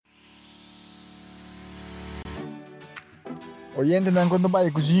Oyente ng Kontobay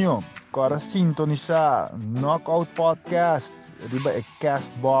Kusinyo, para sintonizar Knockout Podcast, riba e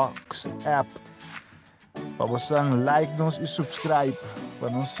Castbox app. Pabosang like nos e subscribe.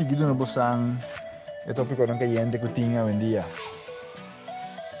 Para não seguir na bosang ito pico ng kayente ko tinga wendia.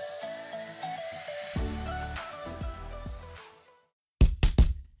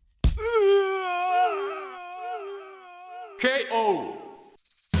 KO.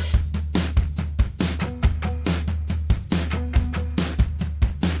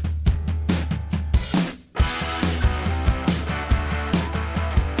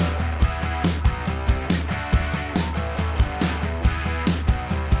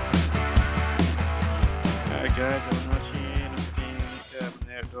 Guys, I'm watching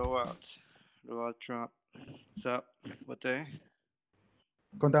near Roald Tromp. What's up? What day?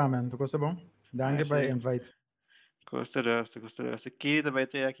 Contame, tu gosta bom? Danke bei invite. Costa Rasta. Aqui também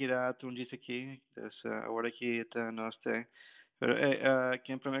tem aqui da Tundis aqui, agora aqui está nós tem. Pero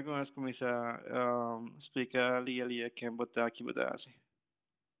quem primeiro começa a explicar ali quem botar aqui botar assim.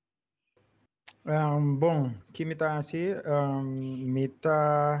 Bom, que me tá assim,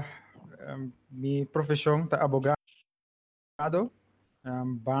 minha profissão tá abogado,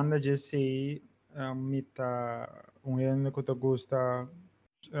 banda de si, me tá ano que eu gosta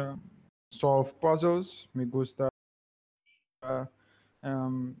solve puzzles, me gusta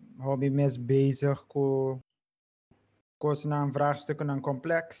hobby mais bezig com coisas não vraagstukken não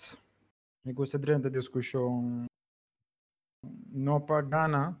complexo, me gusta durante a discussão não para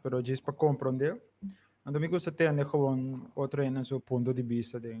ganhar, pero just para compreender. Então, me gusta ter gewoon outro em seu ponto de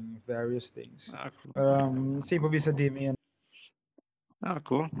vista de various things. Cool. Sim, por vista de mim.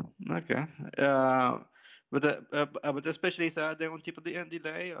 Cool. Okay. But especializado em tipo de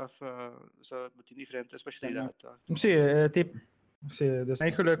delay of so met diferente specialiteit. Sim, tipo, sim, dus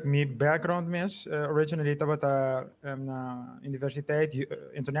eigenlijk mijn background mis, originally estava na Universiteit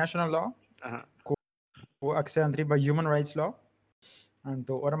International Law, com accent bij Human Rights Law.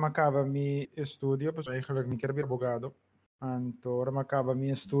 Então, ora me acaba meu estudo, pues eigenlijk me quero ser advogado. Então, ora me acaba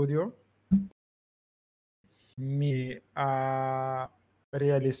meu estudo, me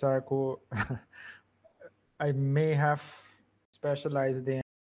realizar que I may have specialized in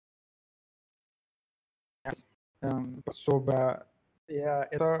sobre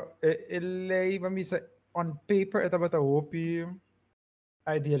ele vamos dizer on paper eta bata hopi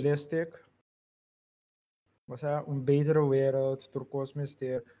idealistic was betere wereld turkos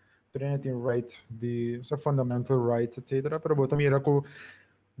mister trinity right die so fundamental rights etc pero bota mira ko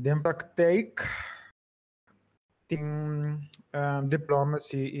den praktijk ting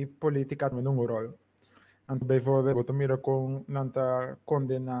diplomacy e politica met een rol en bijvoorbeeld bota mira ko nanta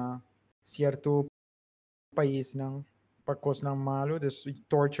condena certo país ng pagkos ng malo, dus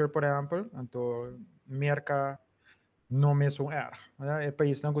torture por exemplo, anto merka no mesmo erg. E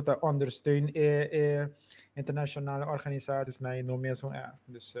país ng kuta ondersteun internationale organisaties na no mesmo erg.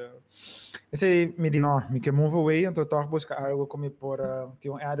 Dus esse me dino, me que move away, anto toch busca algo como por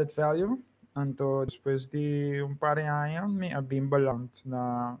um added value. Anto depois de par de anos me abim beland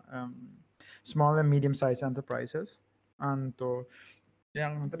na small and medium sized enterprises. Anto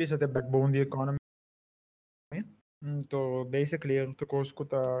yang tabi sa the backbone the economy. Então, basically, eu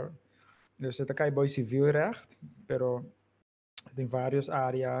escuta, você tá cai boy civilrecht, pero tem várias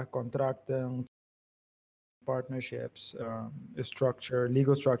áreas, contracting, partnerships,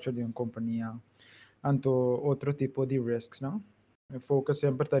 legal structure de uma companhia, então outro tipo de risks, não? O foco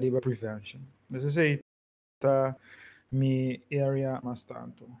sempre está riba prevention. Isso sei, tá minha area mais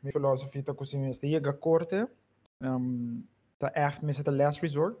tanto. Minha filosofia tá assim, este chega corte, tá echt met het last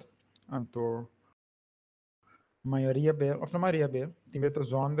resort, então maioria B, of na maioria B, tem beta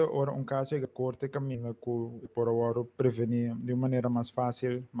zonde ou caso de corte caminho que por agora prevenir de uma maneira mais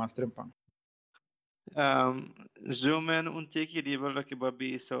fácil, mais trempa. Zoom in take die wel que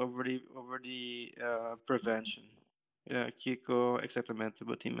babi so over the prevention. Kiko exatamente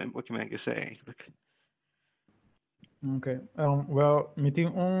o que me say eigenlijk. Okay. Well, me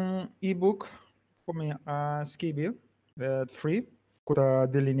tem e-book como escrever, free, que tá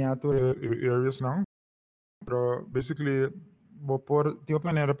delineado areas não. Pero basically, vou pôr de uma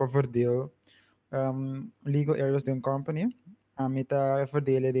maneira para verdelar legal areas de uma company. A meta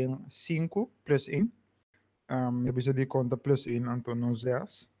verdelen in 5 plus 1. Eu preciso de conta plus 1, então nos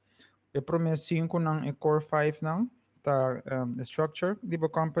 10. Eu prometo 5 ng e core 5 ng ta structure de uma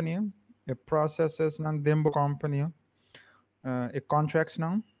company, e processes ng de uma company, e contracts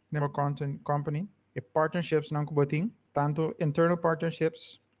ng de uma company, e partnerships ng kubating, tanto internal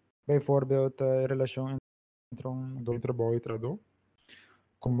partnerships, bijvoorbeeld relatie entre um trabalho e trado,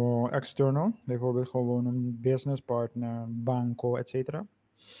 como external, bijvoorbeeld gewoon een business partner, banco, etc.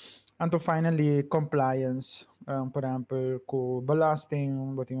 En to finally compliance, por exemplo, com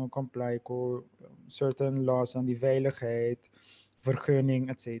belasting, wat je comply com certain laws aan die veiligheid, vergunning,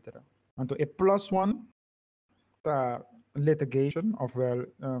 etc. En to plus one, ta litigation,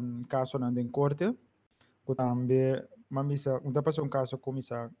 ofwel caso aan den corte, que também, mamisa, un caso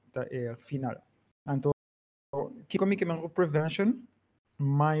comisa ta final. En to, como que prevention,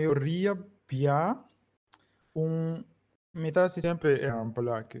 maioria pia, metade sempre é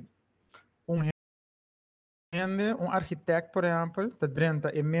ampla aqui. Um arquiteto, por exemplo, está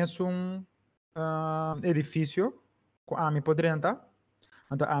dentro é mesmo edifício com a mi podrenta,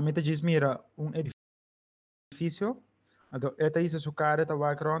 então a mi te diz mira edifício, então esta isso su cara tá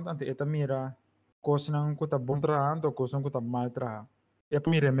background, então esta mira coisa não que tá bom trabalhando ou coisa não que tá mal trabalhando. É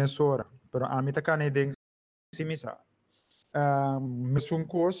para mira mesora, pero a mi tá cane den si misa. Mesmo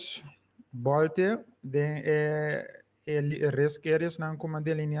coisa volte den riskeres não como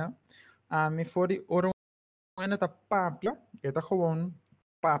de linha, a mi for de en het papje, het is gewoon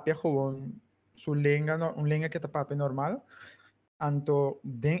papje, gewoon zo'n lenga, een lenga que het papje normal. Anto,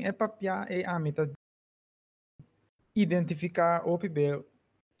 den het papje e amita identificar op je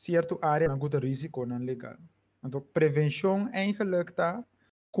certo área na goed risico na legal. Anto, prevention eigenlijk ta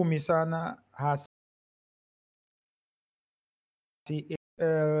commissana has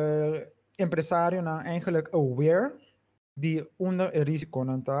empresario na eigenlijk aware die onder een risico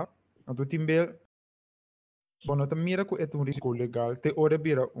na ta. Anto, timber bueno, te mira que es un risco legal, te ora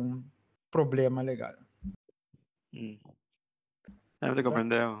mira un problema legal. Eu te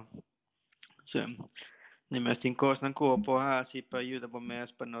compreendeu. Sim. Mas tem coisas não corpo assim para ajudar para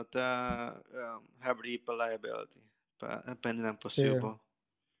mais para não tá abrir para liability, para dependendo possível.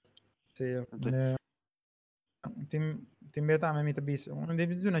 Sim. Tem beta me mita bis. Um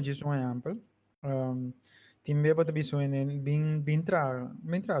devido na disso um exemplo. Tem beta bis um bin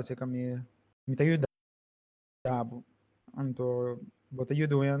tra se kami mita ajuda. Anto bota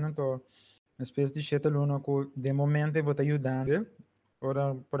ajudando anto espécie de cheta luna que de momento bota ajudando.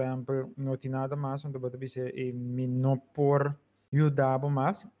 Ora, por exemplo, não tem nada mais, então bota bis e me não por ajudar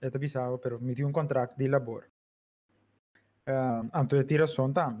mais, é bisava, pero me tem contrato de labor. Anto tira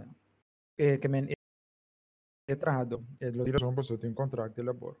som também. Que men trabalhado, lo tira som você tem contrato de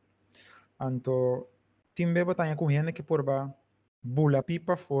labor. Anto timbe botanya com gente que por ba bula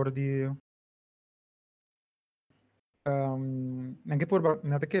pipa for de nange por ba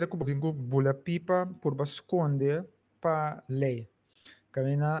nada que era com bula pipa por ba esconde pa lei.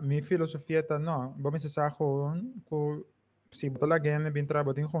 Kamina mi filosofia tá não, vamos pensar com se botar lá gente bem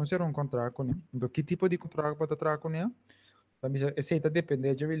trabalho tem que ser um contrato com ele. Do que tipo de contrato pode trabalhar com ele? Também esse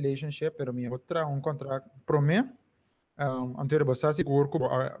depende de relationship, pero mi outra um contrato pro mim anterior você seguro que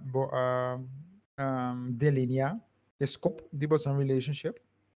delinear o scope de vossa relationship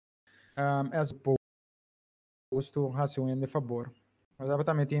as opposed to raciocínio de favor. Mas eu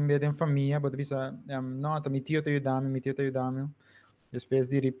também tenho medo em família, mas bisa não, também tio te ajudando, depois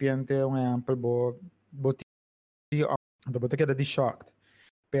de repente um exemplo, tio, então queda de shocked,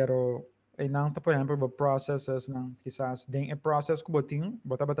 pero e não por exemplo, processes não, quizás tem process que botinho,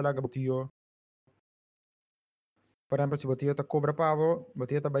 bota talaga tio. Por exemplo, se você cobra pavo,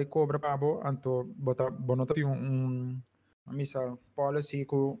 você vai cobra pavo, então você bonota misa policy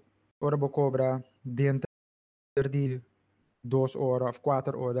que ora vou cobrar dentro de 2 horas,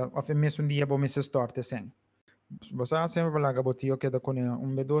 4 horas, ou mesmo dia vou me startar sem. Você sempre vai lá, você queda com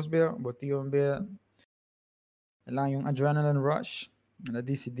dois b, você b lá um adrenaline rush, ela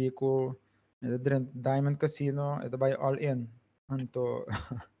decide que Diamond Casino, ela vai all in, então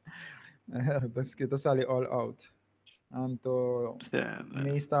das kita sali all out. Anto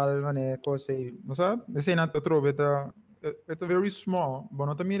meestal wanneer kosi masa desse na trove it's very small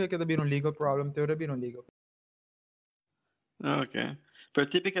bono tamire que dabir un legal problem te dabir un legal. Ok. Pero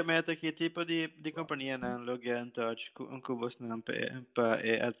tipicamente que tipo de companhia não logo em touch com cubos não para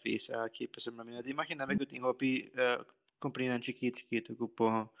advice aqui para ser mamina. Imagina me que tem hopi companhia chiquito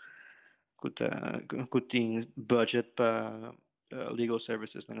que tem budget para legal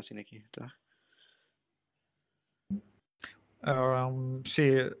services não assim aqui, tá?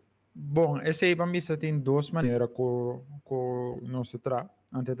 Sí, bom, esse aí para mim tem duas maneiras que não se trata.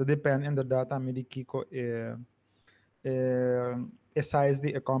 Antes depende inderdaad também de que é size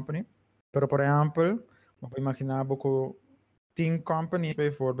de company. Pero por exemplo, vou imaginar que tem company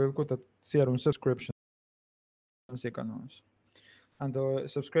bijvoorbeeld que ser um subscription se nós. Então,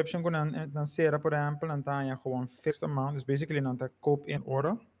 subscription dan ser por exemplo, dan je gewoon fixed amount, dus basically dan koop in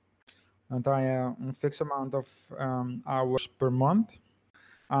order. Dan je een fixed amount of hours per month.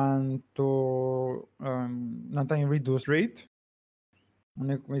 anto não tem reduced rate,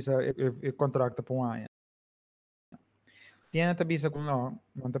 onde começa a contracta por um ano. Tiene também com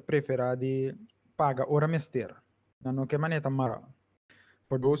não te prefere de paga hora mester, não que maneira mara.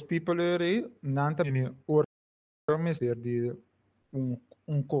 For those people aí, não tem hora mester de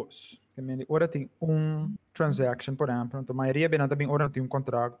um curso. Também hora tem transaction, por exemplo, então a maioria bem também hora tem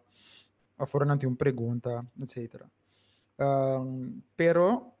contrato, a fora não tem pergunta, etc.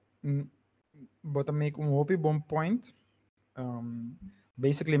 Pero but I make um hope bom point.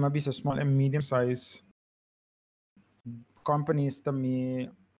 Basically, maybe small and medium size companies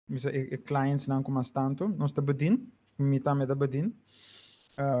também, clients não como tanto, nós está bedien, me também está bedien.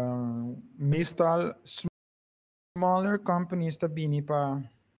 Meestal smaller companies também para,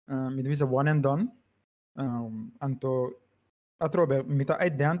 me diz one and done. Anto, atrobe, me está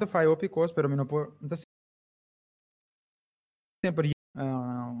identify o picos, pero me não por, sempre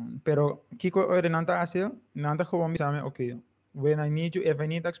pero kiko ore nanta asia nanta gewoon samen okay when I need you if I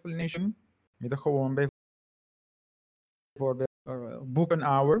need explanation me da gewoon bijvoorbeeld book an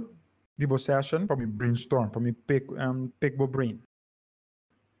hour die session para me brainstorm para me pick bo brain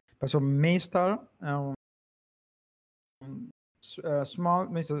so meestal small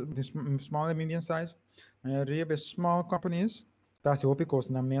and medium size rebe small companies tá se opikos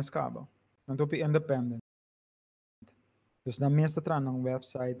na minha escaba não tô independent. Dus na meesta tra ng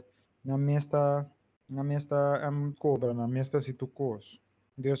website, na meesta cobra, na meesta si tukos.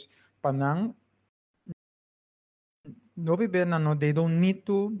 Dus panang no bibe na no they don't need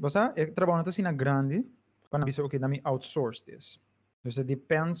to, basta trabalho na to sina grande, panang bisa okay na mi outsource this. Dus it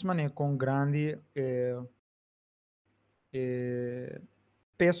depends man kung grande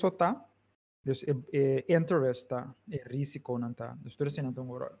peso ta, dus interest ta, risiko nanta. Dus tudo sina tong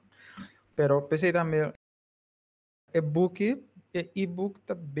oral. Pero pese também e-book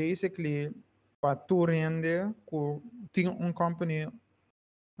tá basically para tu rende com tem company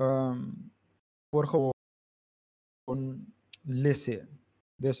por gewoon listen.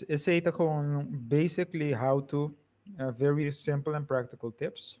 Dus esse aí tá gewoon basically how to very simple and practical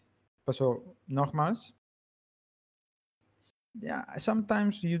tips. So nogmaals, yeah,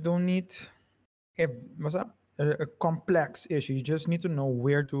 sometimes you don't need a complex issue. You just need to know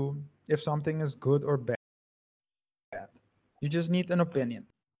where to if something is good or bad. You just need an opinion.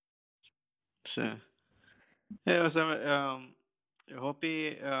 Sim. Mas eu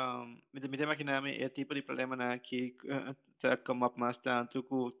hope me tema que nami é tipo de problema na que tá come up mais tanto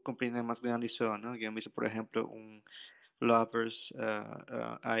com compreender mais grande só, não? Que é por exemplo lovers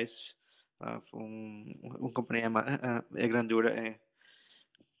ice companhia é grandura é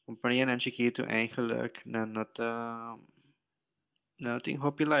companhia não chiquito eigenlijk na nota não tem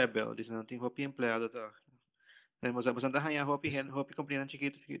hope liabilities, não tem hope empleado tá. Mas bastante hanya hope companhia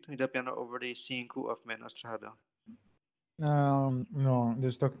chiquito e da piano over the 5 of menos trado. No,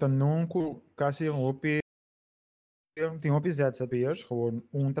 dus dat dan nunca quase tem op zet peers,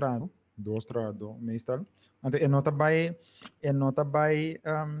 gewoon trado, dois trado, meestal. Want en nota bij,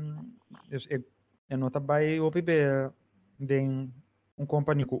 dus en nota bij op den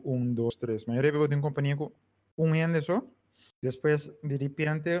companhia com dois, três. Mas eu repito tem companhia com ende só, depois de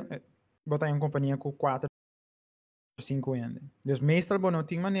repente botar em companhia com quatro, cinco ende. Dus meestal não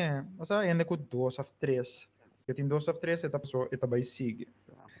tem maneira, mas ende com dois of três. Eu tenho dois of três, eta pessoa, eta vai seguir.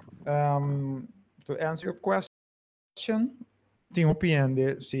 To answer your question, tem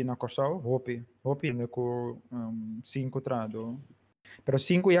opinião sim na Korsou, opinião com 5 trado. Pero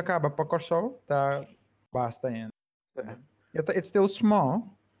 5 e acaba para Korsou, tá basta ainda. It's still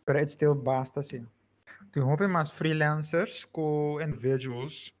small, but it's still basta sim. Tem hope mais freelancers com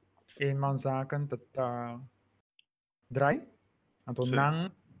individuals em manzaken tá dry. Então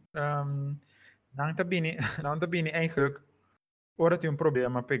não tá bem eigenlijk ora tem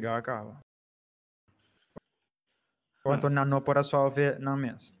problema pegar a cava. Quanto não para resolver na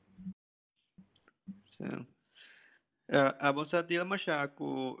mesa. Sim. Você deal siya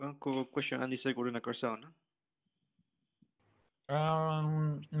com question de seguro na Korsou, não?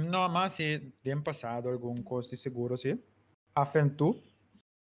 Não, mas se tem passado algum custo de seguro, sim. Afentu.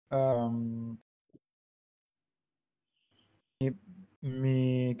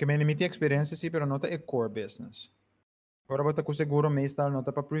 Que me limite a experiência, sim, pero não é core business. Agora, bota com seguro mês, não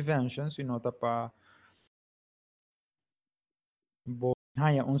está para prevention, se não está para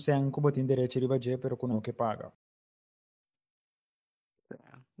haya sen ko botin direito de budget, pero kuno que paga.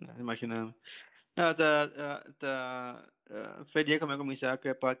 Imaginamos. Não, foi dia como eu comecei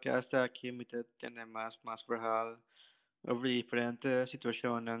que podcast aqui me tem mais por hal over diferente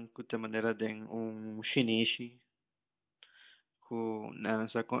situação que de maneira de chinês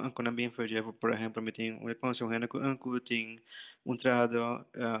con ambien för por ejemplo meeting una consumena con un cutting un trado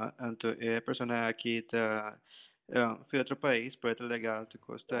anto persona aqui ta foi outro país para ter legal te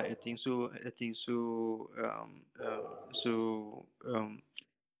costa e tem su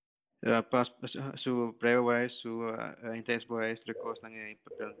breve su intense boys te costa ng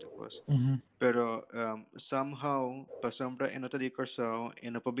papel te costa pero somehow pasombra en otra di Korsou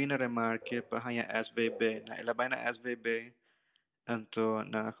en no pobina remarque pa hanya SVB na ilabay na SVB anto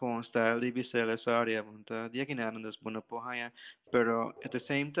na kung style di bisela sa area monta dia kinanan dos bono po haya pero at the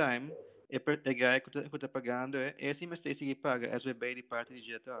same time e gaya ko ta pagando si mas sige paga SVB di parte di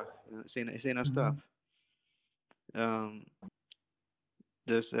jeta say na stop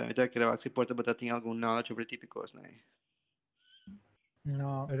dus ita kira si porta bata tinha algum knowledge sobre típicos na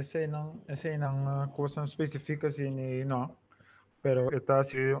No, esse não coisa específica assim, não. Pero está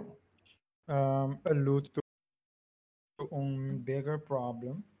assim, allude to bigger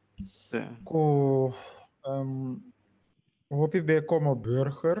problem. Ko, hoop je como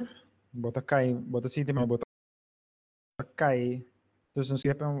burger, bota city maar bota kai, dus een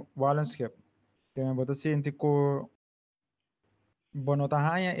schip en wel een schip. Tem bota city ko, bonota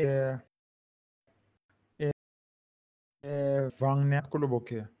hanya vang net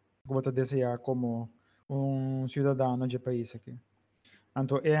kuluboke. Bota desejar como cidadão de país aqui.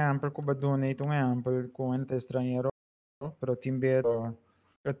 Anto é amplo que badonate amplo com ente estrangeiro, pero timbe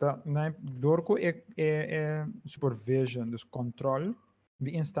eta na dorko é supervision, dus control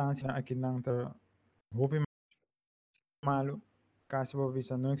de instância aqui não tá hopi malo, caso por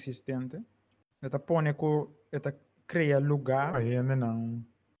visa não existente. Eta pone ko eta cria lugar aí não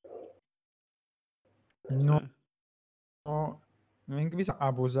não é que bisa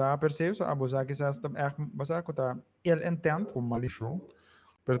abusar per se, abusar que se basa ko ta el intent o malício.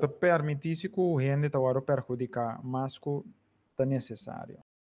 Pero te permitisse que o rende te varo perjudicar, mas que é necessário.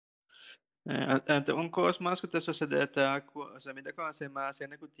 Un cos mas que te sucede ta sa mida ko se mas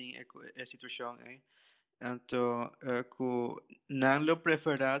ena ko tin e situação anto ku nan lo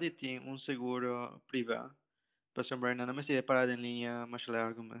preferado tin un seguro privado para sombrar não me se parada em linha mais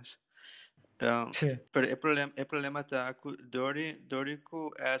largo mas pero o problema tá ku dori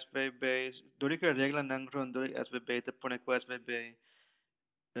ku SBB dori que regla nan ron dori SBB te pone ku SBB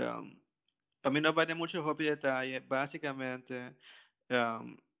para mim não vai ter muito hobby detalhe basicamente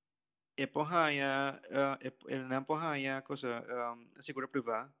não porraia coisa seguro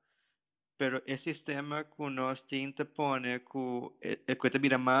privado pero el sistema que nós te pone que te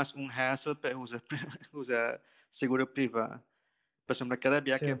vira mais hassle para usar seguro privado. Por exemplo, cada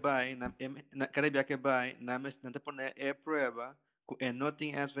vez que vai, não te pone prueba que não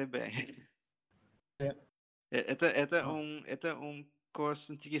tem SVB. Esta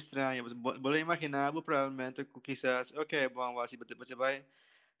coisa estranha. Você imaginar provavelmente que quizás, ok, bom, se você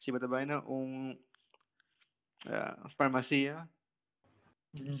vai na farmácia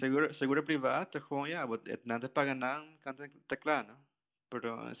seguro privado com nada paga nada canta tá claro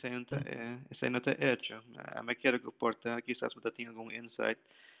pero esse não tá hecho me quero que porta quizás você tenha algum insight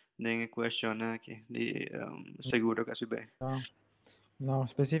nem questiona aqui de seguro que bem Não,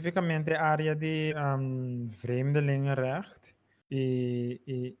 especificamente a área de vreemdelingenrecht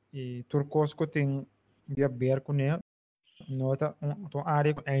e Turcosco tem de ver com ele. Nota een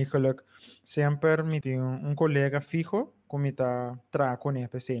área eigenlijk sempre met een collega fijo como está traco ne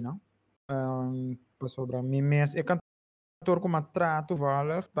pesena sobre mi mes ik kan como trato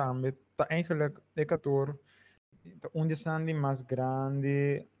toevallig também tá eigenlijk ik kantoor de understanding mais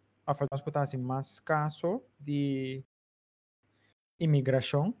grande a falta mais caso de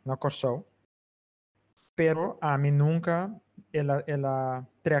imigração na Korsou pero a mim nunca ela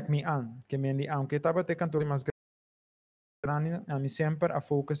trek me an que me aunque estava te kantoor mais grande, a mim sempre a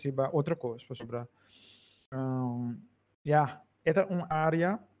focus iba outra coisa, sobre esta é uma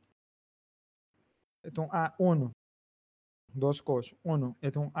área, então há duas coisas.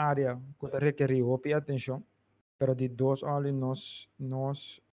 É uma área que requer a atenção, pero de dois ali nós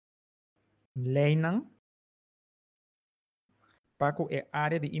leinam para que a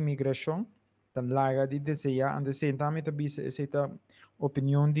área de imigração tan larga de desejar, and também também essa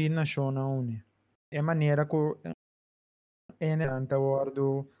opinião de nacional une. É maneira que ante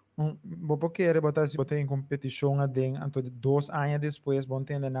guardo vou querer botar em competição a den anto 2 anos depois bom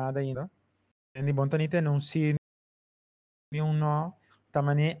ter nada ainda e bom ter não se nenhum não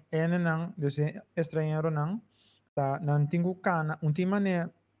também não desse estrangeiro não tá não tenho cana última né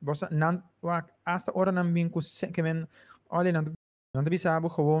você não hasta hora não vim com que men olha não bisa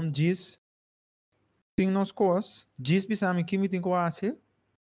gewoon diz tem nos coisas diz bisa me que me tem que fazer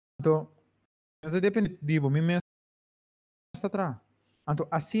então depende de mim está atrás. Então,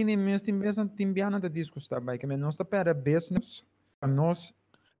 assim mesmo, tem bem na discussão também, que nós está para business, a nós,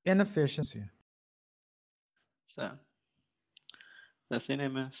 inefficiency. Sim. Assim é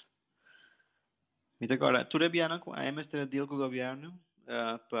mesmo. Então, agora, tudo é bem com a MS ter deal com o governo,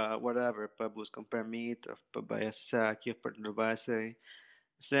 para whatever, para buscar permito, para baixar aqui, para não baixar.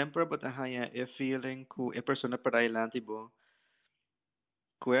 Sempre bota hanya e feeling que a pessoa para adelante bom.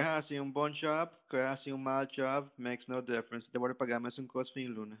 Que é assim bom job, que é assim mau job, makes no difference. Depois pagar mais custo em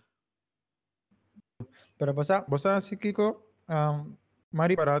luna. Pero você assim que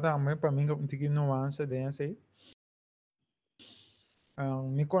mari parada para mim um tiquinho nuance desse aí.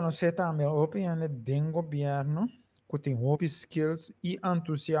 Me conhecer também a opinião do governo, que tem hobby skills e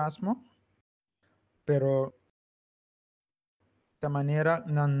entusiasmo, pero da maneira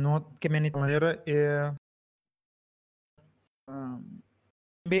na not que me maneira é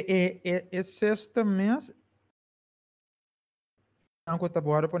sexta mês, anco tá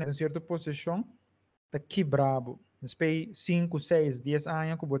bora por em certa posição, tá quebrado. Depois 5, 6, 10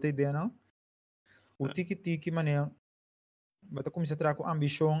 anos que botei dentro, o tiki maneira bota começar a trazer com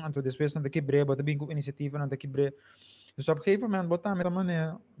ambição, então depois não tá quebrado, bota bem com iniciativa, não tá quebrado. Só porque aí man botar a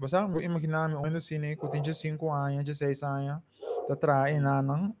maneira, você imaginar me onde assim, que tem 5 anos, 16 anos, tá atrás na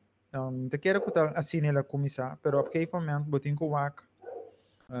não, te quero que tá assim ela começar, pero porque aí man botin com wak.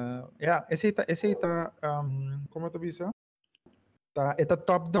 Esse tá como tu disse? Tá, é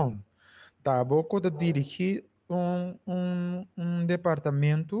top down. Tá, boco de dirigir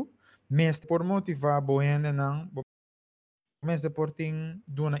departamento, mas por motivar boena não, mas por ter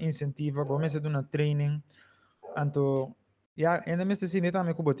duna incentiva, mas duna training, anto ainda me assim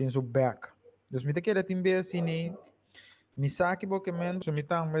também que botin so back. Dus me te quero timber assim, me saque boque men, so me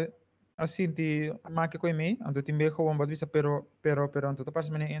também assim ti make com me, anto timber gewoon wat visa pero anto tá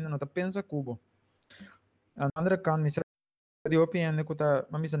parece me ainda não tá pensa cubo. Aan de andere kant, me die opinião que tá,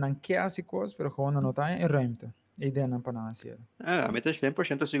 mas não quer assim coisas, pero gewoon não tá em ruimte. Ideia não para nada ser. A mim tá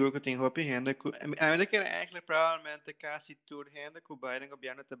 100% seguro que tem roupa e renda. A mim que eigenlijk provavelmente quase tudo renda que o Biden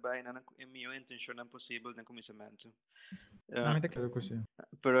governo também não é minha intenção não possível no começamento. A mim tá quero que sim.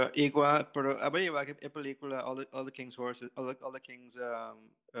 Pero igual, pero abay igual que a película All the King's Horses, All the King's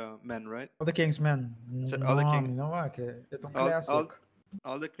Men, right? All the Kingsmen. So, Não, não vai que é um clássico.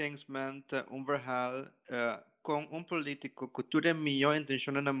 All the King's Men tá verhaal com político que tudo é melhor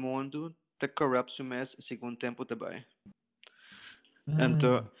intenção no mundo tá corrupto mês segundo tempo também.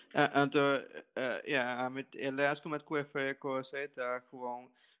 Então, ja, ele acho que met que coisa tá gewoon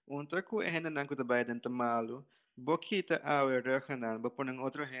outra que ainda não que também dentro malo. Boquita a reganar, vou pôr em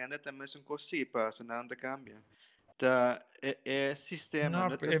outra renda também são coisas passa não da cambia. Tá é sistema,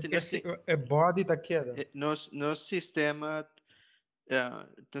 Não, é body da queda. no sistema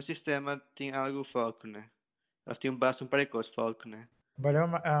no sistema tem algo falco, né? Tem bastante para coisas falco, né? Valeu,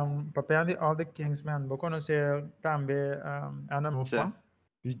 papel de All the Kingsmen. Vou conhecer também Ana Mufa.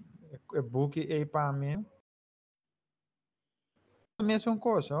 É book aí para mim. Mesma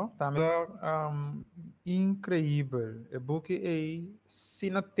coisa, também incrível. É book aí, se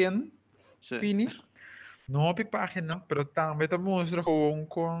não tem, fini. Não é página, pero também te mostra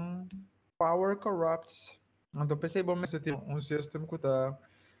com power corrupts. Então, pensei, bom, mas tem sistema que está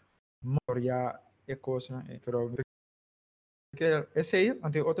moria e coisa, pero esse aí,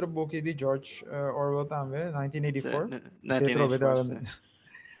 tem outro book de George Orwell também, 1984. 1984,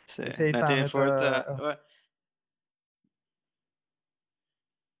 esse aí também tá...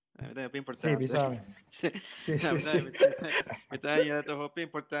 É bem importante. Sim, sabe? Sim. Então, é roupa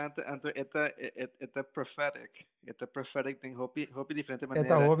importante, então é prophetic. É prophetic, tem roupa diferente maneira.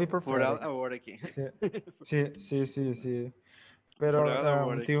 É roupa prophetic. Por a hora aqui. Sim. Pero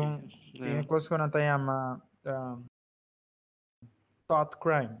tem coisa que não tem chama thought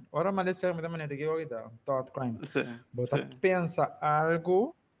crime. Ora, mas esse é uma maneira que eu digo, thought crime. Bota pensa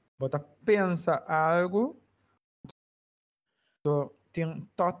algo, so, tem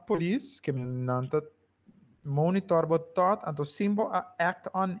thought police, que não tá monitor o thought, então simbo a act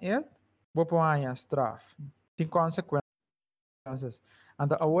on it, vou pôr aí a straf. Tem consequências.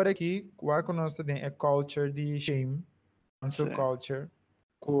 Então, agora aqui, o que nós temos é culture de shame, cancel culture,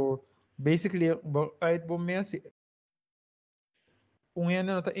 que basically, aí vou mesmo, ano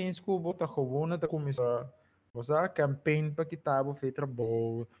não está em escola, está gewoon, está começar, você campaign para que estava feito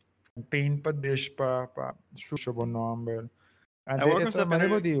bom, campaign para deixar para chucha o nome. Esta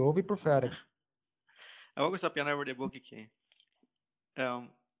maneira de ouvir profético. Eu vou saber na verdade book aqui.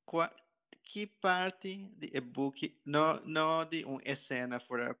 Que parte de e-book não de uma cena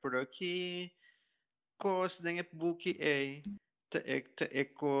fora por aqui coisa de e-book é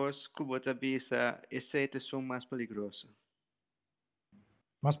coisa que você bisa esse é mais perigoso.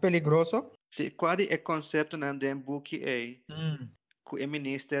 Más peligroso? Sim, qual é o conceito nandem buki Mm. que o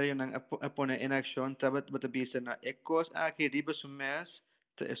ministério não pone em ação, estava bisa na ecos aqui riba sumes,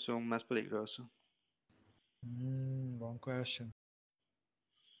 te são mais perigoso. Wrong question.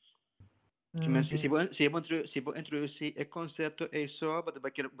 Que mas se vou introduzir o conceito é só, bota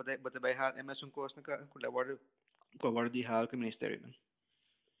vai hal é mais coisa na colaborar de hal com o ministério.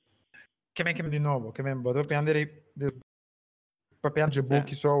 Que me de novo, que me botou de papel de book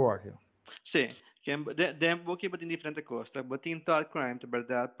Sim, só aqui. sim. Que de buki bota diferente coisa, bota em tal crime, de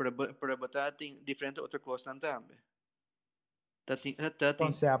verdade, para botar em diferente outra coisa também. Tem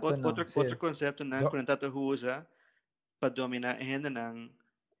Conceito não, outro sim. conceito não, quando tá usa para dominar ainda não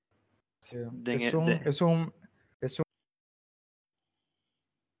Sim. dengue de. É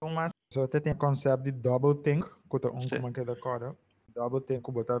um mas só tem conceito de double think, que Sim, como que da cara. Double think,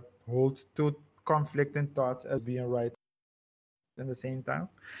 que botar hold two conflicting thoughts as being right at the same time.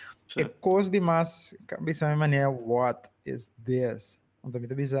 E sim. coisa demais, cabeça minha maneira, what is this? Então, me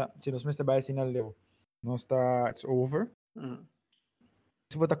bisa, se nós me está assim na leu, não está, it's over. Uhum.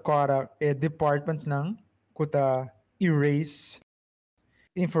 Se botar cara, é departments não, que tá erase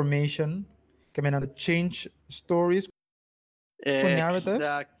information, que me nada change stories com narratives,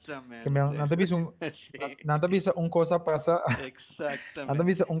 que me Exatamente. Sim, nada bisa coisa passa, nada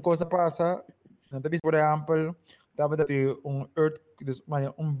bisa exatamente. coisa passa, nada bisa, por exemplo, tava de earth,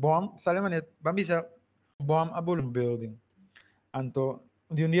 bomb, sabe maneira, bisa bomb abul building. Anto,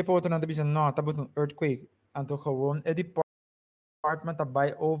 de dia para outro nada bisa, não, tava earthquake. Anto, gewoon, é department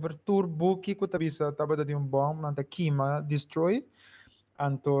tabay over turbo ki ko tabisa taba dat yung bomb nanta kima destroy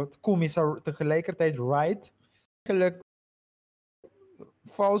anto kumi sa tegelijkertijd right gelijk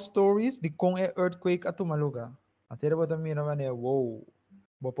false stories di kung earthquake at tumaluga atira ba mira man wow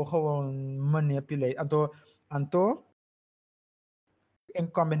bopo gewoon manipulate anto in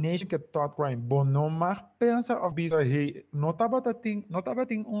combination que thought crime bono mag pensa of bisa hey notaba ting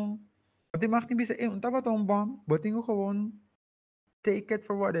Di mag bisa taba tong bomb boting ko gewoon take it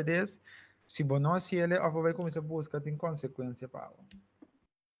for what it is. Se não se ele vai começar a buscar tem consequência para o.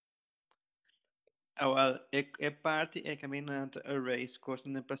 Awal, parte é caminhando a race, coisa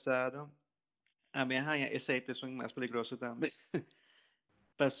no passado. A minha rainha, esse aí é mais perigoso também.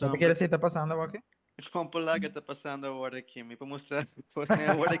 Para Mas que sombra, você está passando aqui? vamos por lá que está passando agora aqui. Me para mostrar, pois nem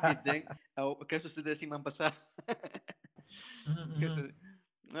agora aqui tem, o que sucedeu semana passada.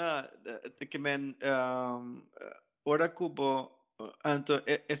 Ah, que men, ora cubo, anto,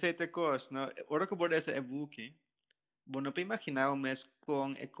 essa é a coisa, não? Ora cubo essa é buque. Bom, não imaginar mas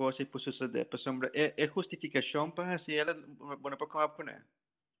com a coisa que suceder, por sombra, é justificação para assim ela, bom, não pode com ela,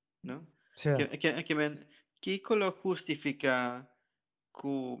 não? Sim. Que men, que colo justifica que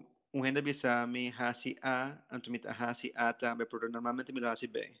um renda bisa mi hasi A, anto mi hasi A também, pero normalmente mi hasi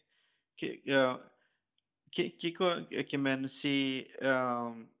B. Que que men si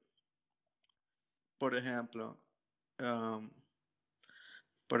por ejemplo, um,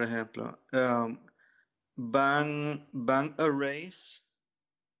 por ejemplo, van a race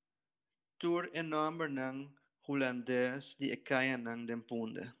tour en nombre ng Holandes di kaya ng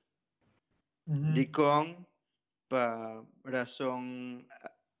dempunda. Di kong pa razong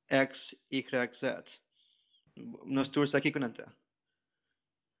X, Y, Z. Nos tour sa aquí kunanta.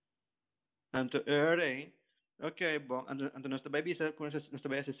 Anto ere, okay, bon, anto nos tabay bisa kung nos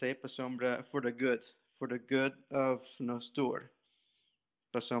tabay say pa sombra for the good of nos tour.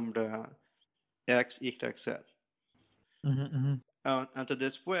 Pa sombra X, Y, Z. Anto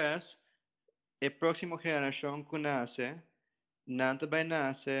después, el próximo generación que nace, nanta by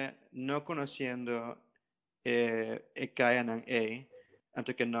nace no conociendo kaya ng A,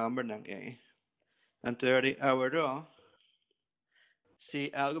 anto que number ng A. Anto ahora,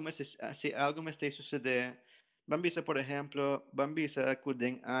 si algo me está suceder, Bambisa, por ejemplo, Bambisa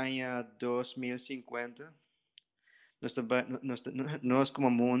kudeng año 2050, nós como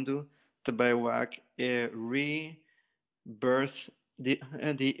mundo, tabaywak rebirth the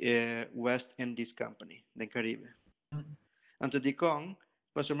West Indies Company, ng Caribe. Anto di kong,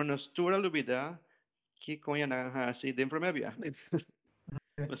 pasumra nos tura lubida, ki konya na hasi din promebia.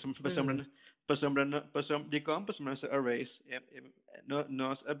 Pasumra di kong, pasumra sa erase,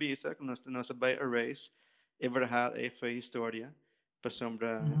 nos abisa, nos by erase, everhal e fa historia,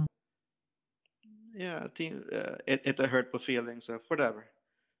 pasumra, yeah, it a hurtful feelings of whatever.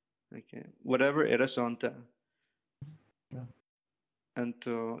 Okay. Whatever era sonta.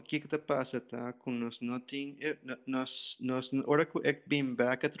 Anto, kikita pasata kung nos noting nos ora ku ek bim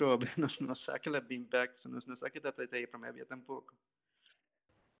back at rob nos sakila bim back so nos sakita tayo promebia tampoco.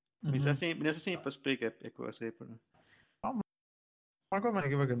 Minsa assim para explicar é coisa aí para. Ako man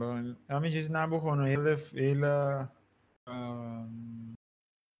iba. Ami diz nabo ko no ele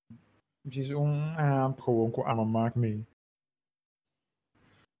diz gewoon ko ama maak me.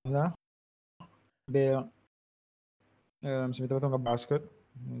 Da? Be sa mita batong basket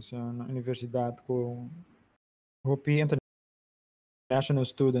sa universidade com Hopi International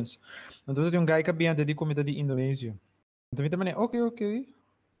Students. Então tem guy que biante de comida de Indonésia. Então mita mane okay.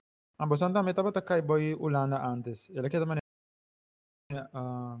 Ang bosanta mita bata kay boy ulana antes. Ele kita mane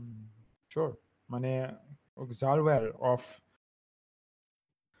sure. Mane og well of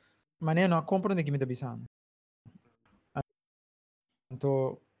mane no compreende que me bisan.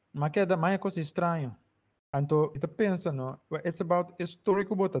 Então, mas que mais coisa estranha. Então, ita pensa no, it's about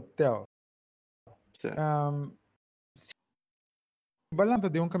historical about a tell. Sim. Se balanta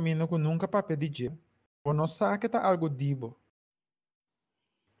de caminho que nunca pape de dia, ou não sabe que tá algo dibo.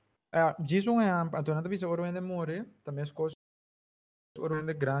 Diz então nada bisa oro ende more, também as coisas oro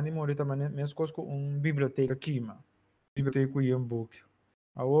ende grande more também as coisas com biblioteca kima. Biblioteca com um book.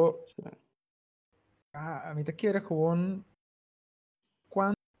 Awo, a mim tá querer gewoon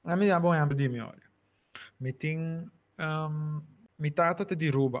quando a mim dá bom exemplo de mim, olha. Me tem me tata te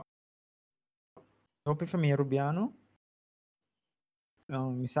diruba. Eu pe família rubiano,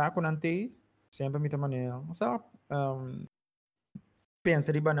 mi sa ko nanti, sempre mi tamane, sa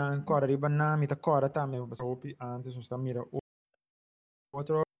pensa riba na ancora riba na mi ta cora também, basta opi antes não está mira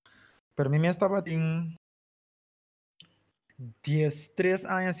outro. Per mim estava em 13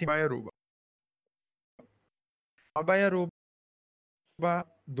 anos em Baiaruba. A Baiaruba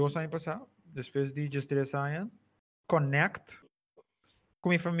 2 anos passado, depois de 13 anos, connect com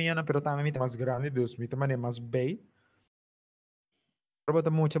minha família, pero também mi mais grande, Deus mi tamane mais bem. Bota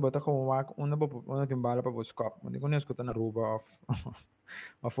mucha bota com una timbala para buscar. Hindi ko na na Aruba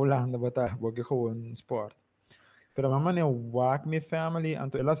of Holanda bota porque gewoon sport. Pero mama ne wak mi family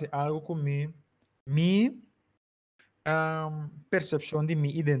anto ela se algo com mi percepção de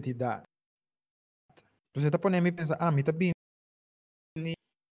mi identidade. Você tá ponendo me pensar, mi tá bem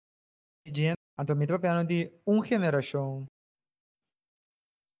gente, anto mi tá pensando de geração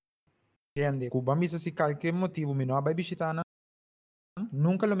entende? Cuba misa se qualquer motivo mi não vai visitar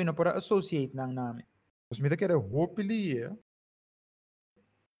nunca lo mino para associate nang namin. Mas mi tá querer hopefully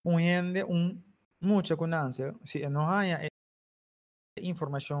gente mucha conância se não há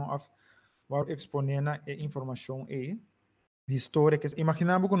informação of waar exponena informação de história que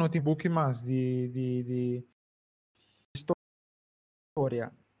imaginava que não tem book mais de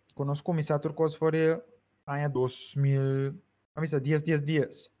história conosco começar turcos fora ano 2000 a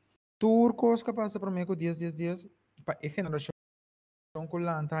 10 turcos que passa para mim com 10 para a geração com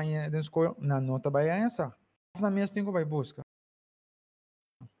lá tá da escola na nota vai essa na minha tenho vai buscar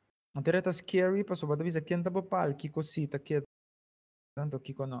Antere tá scary, pa sobat bisa quem tá papal, que cosita, que tanto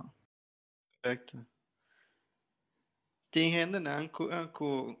que não. Correcto. Tem gente na ku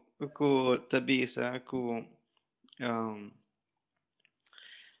tabisa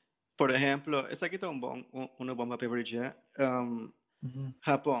por ejemplo, esa aqui tá uma bomba papel dia.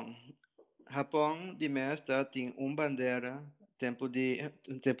 Japão. Japão de mestre tem bandeira tempo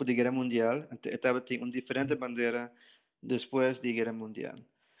de guerra mundial, estava tem diferente bandeira depois de guerra mundial.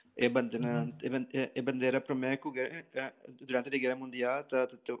 Bandeira primeiro durante a guerra mundial tá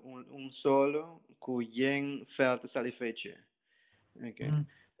solo que falta salifeche. Okay.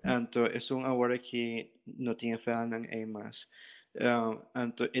 Então, é agora que não tinha falta nem mais.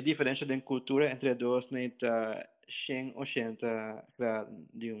 Então, a diferença de cultura entre dois né tá 180 graus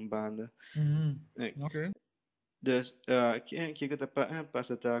de banda. Ok. Dus que está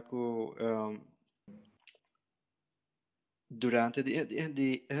passa tá com durante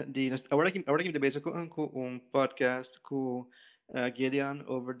agora que me com podcast com Gideon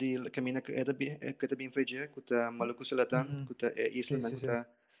over the caminho que está bem feito que está Maluco Selatan que está isla Sim, nang sim, está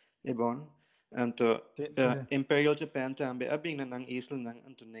é bom então sim. Imperial Japan também a bem nang isla nang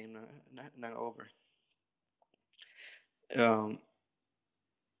anto name nang over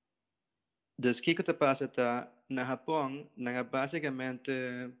dus que está passa tá na Japão nang basicamente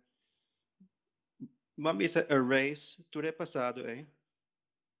vamos a erase tudo é passado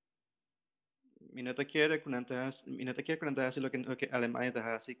minata quiere contar lo que Alemania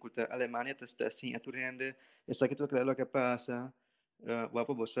está haciendo, Alemania está sin aturende, está que tú crees lo que pasa,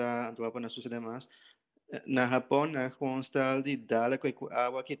 guapo bosa, guapo no sucede más. Na Japón, na constal de dale que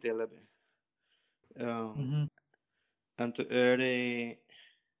agua que te leve. Anto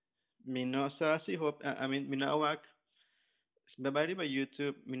minosa si hop, I mean minawak, babari ba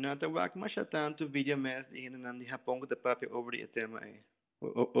YouTube, minata wak masha tanto video mes de hinan di Japón que te papi over the tema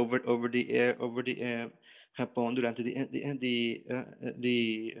over the air Japão durante de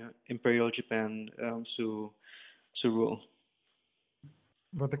Imperial Japan su rule.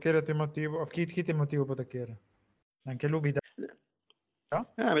 Bota querer tem motivo, ou que tem motivo bota querer? Anche lui vida.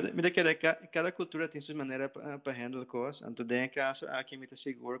 Me que cada cultura tem sua maneira para handle coisas. Então, em caso, aqui me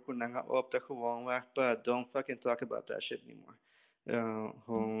seguro que não opta gewoon para don't fucking talk about that shit anymore.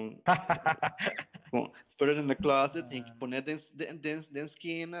 Put it in the closet, tem que pôr dentro da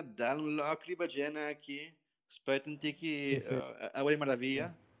esquina, dar lágrima gena aqui, spuiten que é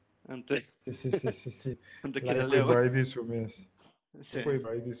maravilha. Então, Sì. então Lá que é quei leu. vai disso mesmo. Sim. É quei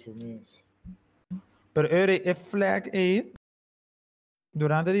vai disso mesmo. Pero é flag aí,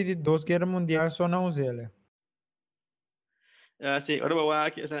 durante as duas guerras mundiais só não usei. Sim, ora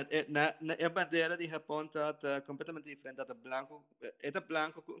aqui, a bandeira de Japão está completamente diferente, está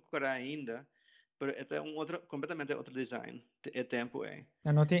branco, cor ainda, mas é outro, completamente outro design, é tempo é.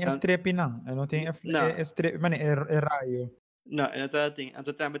 Não tem strepe não, não tem strepe, mas é raio. Não, então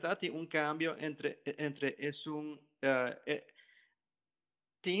também tem cambio entre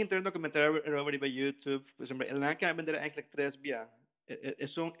tem um documentário over YouTube, por exemplo, ele não quer vender eigenlijk três via,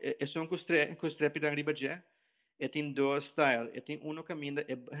 com strepe da riba já, e tem dois styles, e tem caminho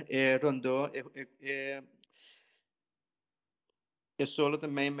é rondo, é solo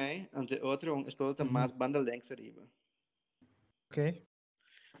também meio, ante outro é solo também mais banda length arriba. Ok.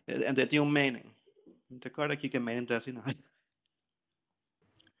 E tem meaning. Então, agora aqui que meaning está assim, não.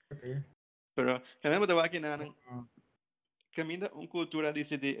 Ok. Pero, kami mo aqui na kami na cultura di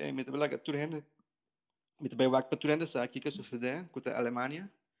sidi, me tabi laga turende, me tabi wak pa turende sa aqui que sucede, kuta Alemanha,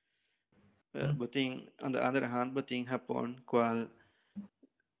 buting, on the other hand, buting Japón, qual,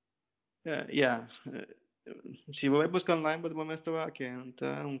 se você buscar online, but momento estava aqui,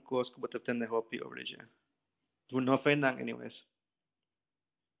 então coisa que você tem hobby over já. Tu não faz nada, anyways.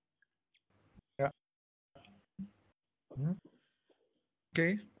 Yeah.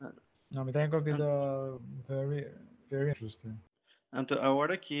 Okay. No, me tengo que very, very interesting. Então,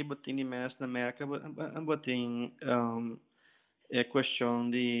 agora aqui, buting mais na América, buting, é questão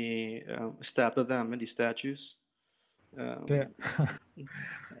de estátua também, de statues.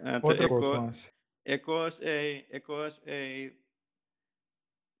 Outra coisa, mas.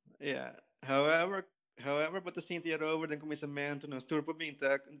 However, but the Cynthia over den comissamento non sturpo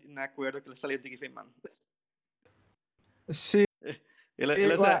vinta na acordo que la salita que fez man. Sim,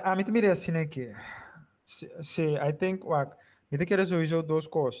 a mim também é assim aqui. Sim, I think, me te quero resolver duas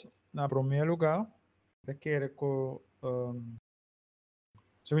coisas. Na primeiro lugar, te quero que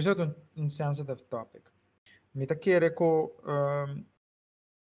sowieso um sensitive topic. Me te quero que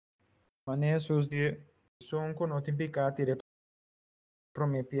maneira de som com não tipicar tire para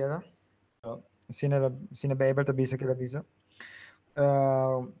minha piada. Sina Bible te bisa que la visa.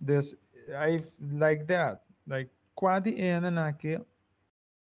 Dus I like that. Like quasi ena na que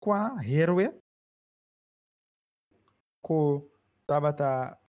qua heroe ko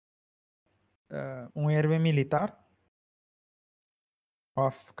tabata héroe militar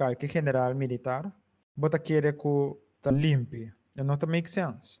of que general militar bota querer ko ta limpe. It not make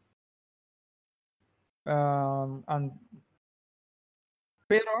sense. And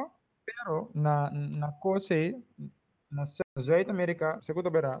pero na coisa na Zuid Amerika,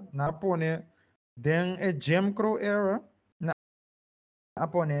 segundo verá, na pone den Jim Crow era na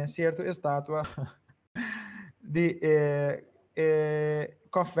pone certo estátua de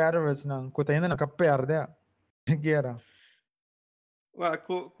Confederates não, que ainda não perde a guerra.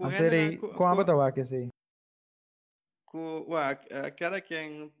 Anterior, como estava que sei? Cada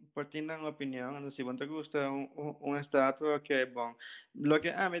quem partilha uma opinião, se você gosta estátua que é bom. Lo que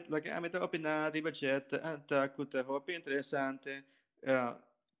a mim tá opinar de budget tá que hobby interessante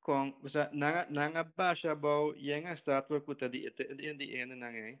com, o sea, nanga baixa bom e a estátua que tá de ende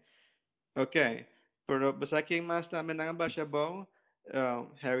nanga. Ok, pero basta quem mais também nanga baixa bom,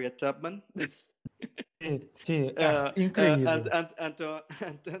 Harriet Tubman. Sim, incrível. Anto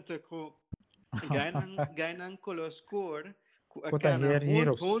ganham coloscor Kota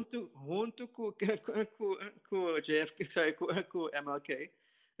heroes. junto com JFK, sorry, com MLK.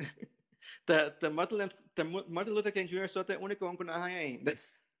 Martin Luther King Jr. só tem único com na ainda.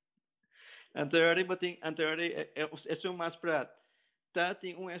 Anteriormente é mais para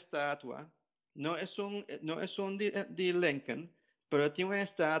tem uma estátua, não é de Lincoln, mas tem uma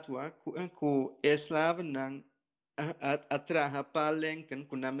estátua com escravo não atrás para Lincoln,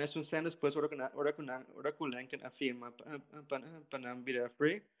 com a mesma cena depois ora com Lincoln afirma para não virar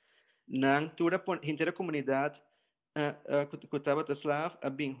free, não toda a inteira comunidade que estava escravo a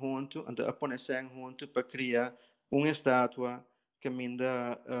bem junto, então a pôr junto para criar uma estátua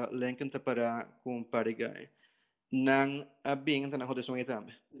caminda lenken para com parigay. Nang abing tanang hodes mo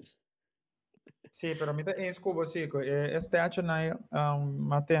itame. Sì, però mi in scubo sì, este acho na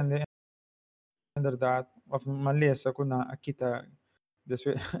matende inderdaad of malesa kuna akita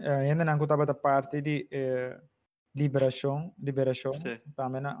deswe ainda não estava da parte de liberação Sim.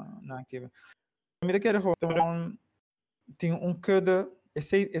 também na que me quero então tem kudde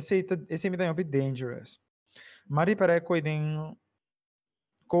esse me dá um bit dangerous mas para que tem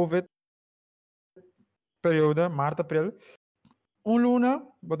covid período março abril luna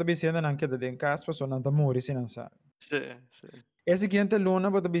bota bicenda não queda em casa pessoa não tá morrer se não sabe Sim. esse seguinte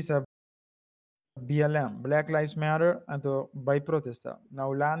luna bota bisa BLM, Black Lives Matter, anto vai protesta. Na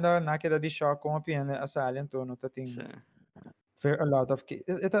Holanda, na queda de choque com a piena a sala, então não tem a lot of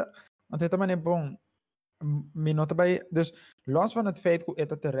Eta, want het is bom. Me nota bij, dus los van het feit dat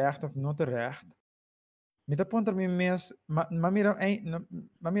het terecht of niet terecht, me dat punt er me mes, maar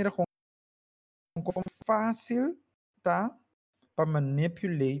mira gewoon fácil, tá? Para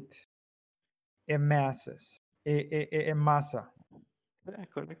manipulate masses, massa. É,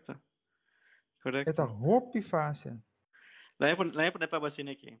 correto. É tá roupa fácil. Lá é para basin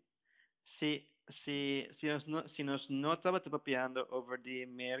aqui. Se nós não estava papeando over de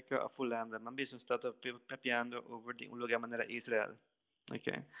América of Holanda, mas nós estava papeando over de lugar maneira Israel.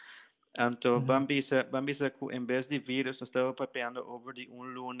 Ok? Então, bambisa que em vez de vírus, nós estava papeando over de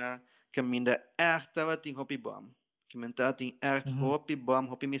luna que minda estava tem hopi bom. Que minda tem hopi bom,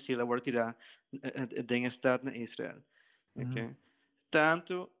 hopi missile a war tirar den estado na Israel. Ok?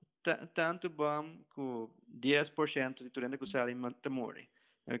 Tanto bom que 10% de tudo que sai em morre.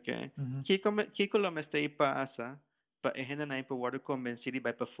 Ok? Que como está aí passa para a gente não poder convencer e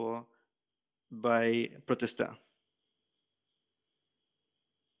vai para fora vai protestar.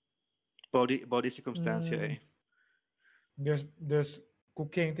 Body circunstância aí. Dus com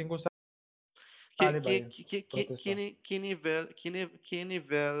quem tem gostado vai protestar. Que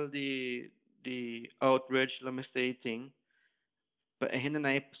nível de outrage lá está tem para a gente não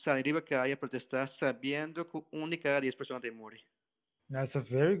sair para cá e protestar sabendo que única 10% de morre. That's a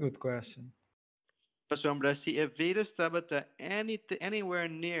very good question. Sombra, se a vírus estava anywhere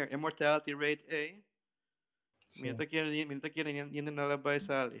near a mortality rate A, minta querendo ainda não vai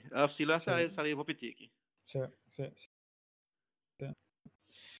sair. Se lá sair, vou pedir aqui. Sim.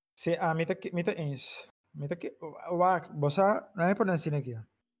 Se mita eens. Mita que wak bosa não é por assim aqui.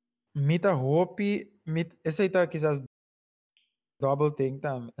 Mita hopi esse tá quizás double thing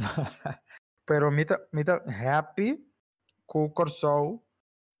tam. Pero mita happy com Korsou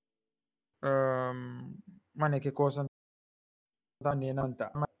mane que coisa da nena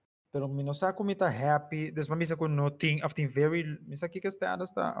tá. Pero minosa ko mita happy des mamisa ko nothing of the very misa que está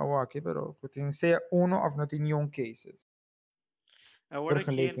awaki pero ko tin se uno of nothing young cases. Agora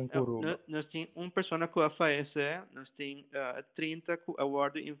aqui, nós temos pessoa que falece, nós temos 30 que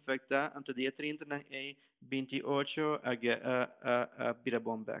aguardo infectar, antes dia 30 não é 28 a vira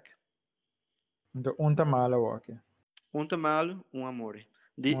back. Então, tá malo aqui. Tá malo, amor.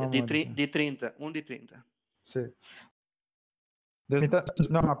 De 30, de 30. Sim.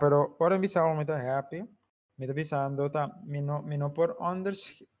 Não, pero ora me sa me tá happy. Me tá pensando, tá, me não por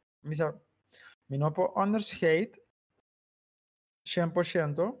me não por underskate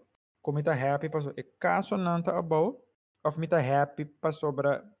 100% como me tá happy passou. E caso não tá about, of me tá happy passou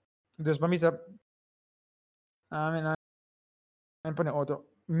para Deus para me sa me põe outro.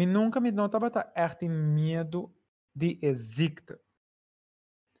 Me nunca me notava tá echt medo de existe.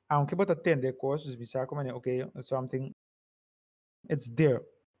 Aunque bota tende coisas, me sa como okay, something it's there.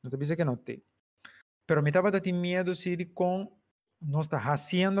 Não te dizer que não tem. Pero me estava dando medo se com nós está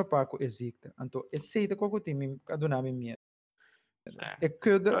fazendo para que exista. Então, esse é o que me dá medo. É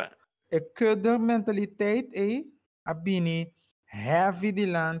que mentaliteit a bini heavy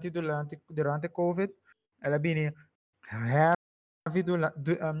durante COVID, ela bini heavy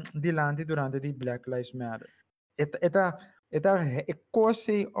durante the Black Lives Matter. É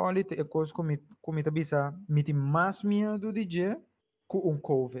coisa olha é coisa como me bisa me tem mais medo de que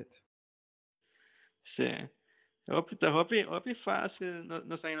COVID. Sim. Hopi fácil,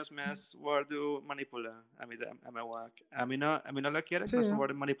 nós saímos mais guardo manipular, a minha work. A mim não la quero, mas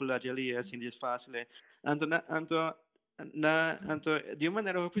guardo manipular ali, assim, de fácil. Anto, de uma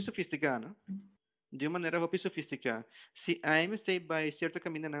maneira hopi sofisticada, de uma maneira hopi sofisticada. Se a está by certo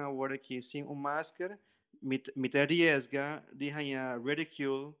caminho na hora aqui, sem máscara, me arriesga de ganhar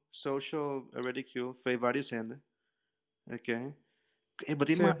ridicule, social ridicule, foi vários anos, ok? Sì.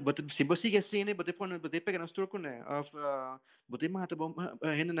 Se você sigue assim, você pega nos truques, né? Você mata bom,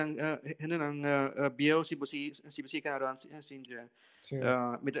 ainda não bio se você quer assim já. Sì.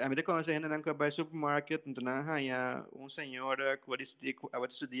 A mim conhece ainda não que vai supermarket, então na há senhora que vai decidir a vai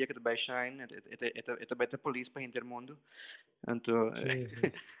estudar que vai shine, vai ter polícia para inter mundo. Então, Sì,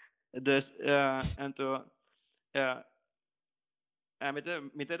 sì. então a mim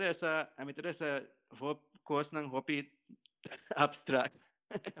essa coisa não hobby abstract,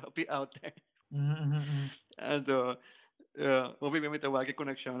 hobby out there. Então, obviamente eu que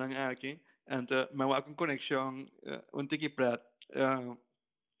conexão ng aqui, então mawa kong conexão unti prat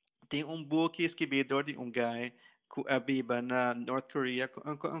tem book escribidor de guy que abiba na North Korea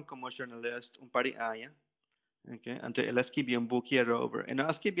como jornalista pari aya. Okay, então ele escreveu book era over. E não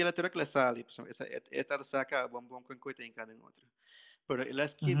escreveu a toda classe ali, essa saca bom com coisa em cada outra. Pero ele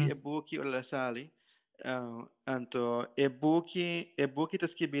escreveu book ou la sali. Então, e book está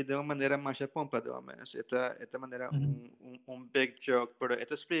escrito de uma maneira mais pompada, mas esta maneira big joke, pero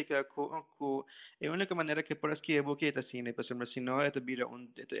esta explica que é a única maneira que por escrever book é assim, né? Porque se não, esta vira como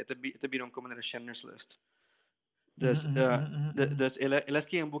maneira Schindler's List. Dus ele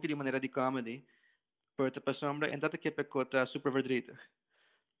escreve book de maneira de comedy, pero esta pessoa ainda que pecota super verdrita.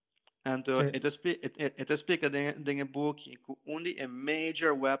 Então, Sì. esta explica de book que onde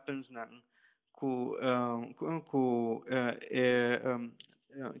major weapons não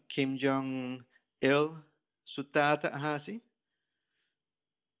Kim Jong-il sutata ahasi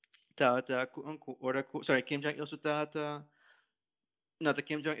tata sorry Kim Jong-il sutata nata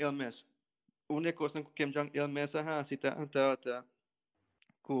Kim Jong-il mes une cosa ku Kim Jong-il mes ahasi tata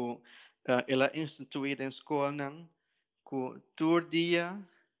ku ela instituída em escola não ku tur dia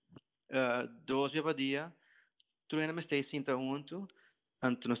 2 dia tu ainda me stay sinta junto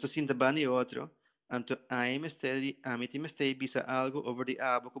anto não está sinta bani outro anto a mim me stay bisa algo over the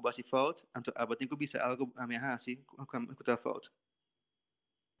abo ku basi fault anto abo tenho bisa algo a minha hasi ku ta fault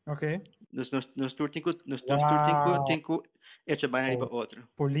Ok. nos tur Wow. tenho echa bem riba outro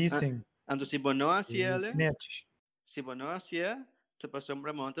Policing. anto se bono assim E ele snitch. se bono assim te passou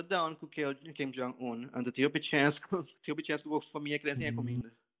uma monta down ku Kim Jong Un anto tio pe chance ku família criança é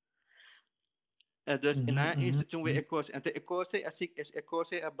comida. Dus na is toen we ecos ante ecose assim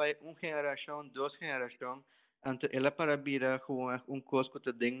ecose abai geração 2 geração ante ela para vira com cosco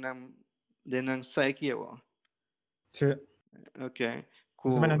te denang psyche o Sì. okay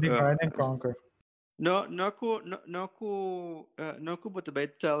Mas também ku não divide and conquer. no ku bote bai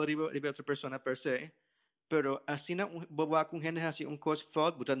tal riba outra persona per se pero assim na boba com gente assim cos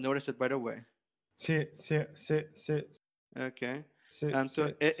fault but no reset by the way. Sì, sì, sì, sì. Okay. Sì, And so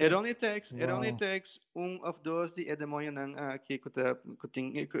sì, sì. it only Wow. takes of those the demonyo ng ki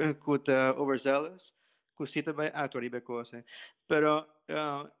kuta overzealous kusita by actually because pero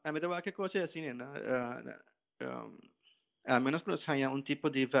a medida que cosa assim na a menos que nos haya tipo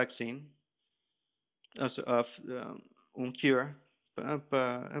de vaccine of cure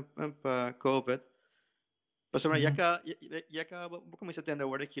pa COVID. Pero yaka bukan bisa tenda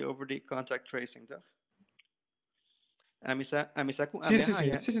word aqui over the contact tracing tak. A misa kung Sì, sì,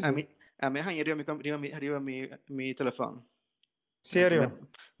 sì, sì, sì, sì. ame hanya mi telefone. Então, Serio?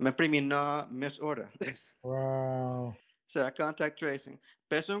 me primi na mes hora. Wow. So, contact tracing.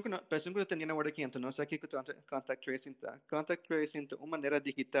 Pessoa que não tem na hora aqui, então, não sei o que contact tracing tá. Contact tracing é uma maneira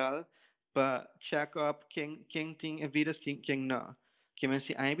digital para check up quem tem vírus, quem não. Que me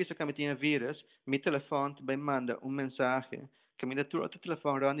se aí bisa que tinha vírus, mi telefone também manda mensagem que me dá outro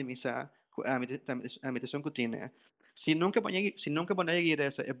telefone onde me sa que a imitação que tinha. Se nunca banhei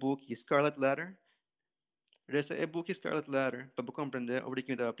essa e-book Scarlet Letter, essa e-book Scarlet Letter para compreender o que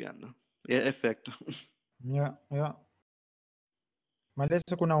me dá piano. É efeito. Ja, ja. Maar dit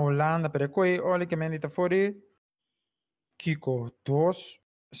is ook naar Holanda, pero koi oli que me dita fori Kiko, dos,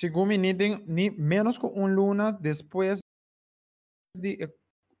 según ni menos que un luna después de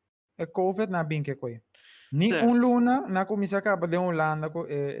COVID na bin que koi. Ni Sim. un luna na comisa acaba de Holanda com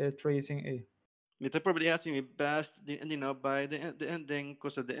tracing e. Me tá problema assim, me best de não by den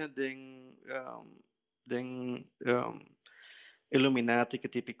coisa den Illuminati que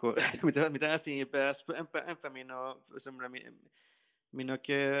típico. Me tá assim, best para mim não, sembra me não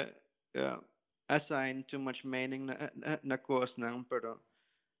que assign too much meaning na coisa não, pero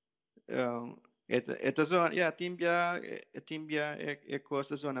esta zona, timbia é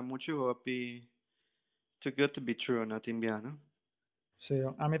coisa zona muito hopi, too good to be true, na timbia, não? Sì,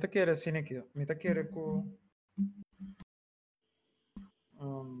 a me te chiede sì ne che, mi te chiede co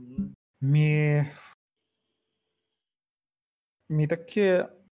mi mi te chiede,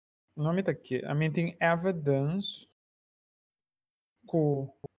 non mi te chiede, I mean, tem evidence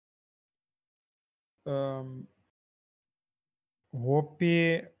ku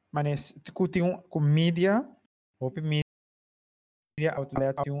hopi manes ku tinha ku mídia hopi mídia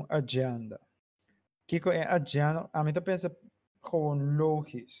outlet tem uma agenda. Que é agenda? A mim tá pensa gewoon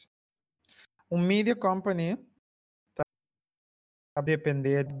logisch. Media company tá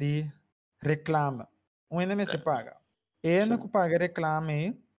depender de reclame. Ainda mês te paga. E não paga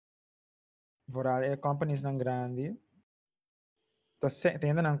reclame, vooral companies não grande, tem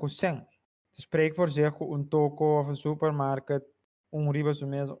ainda não sem. Spreek voor zich, een toko of een supermarket, riba zo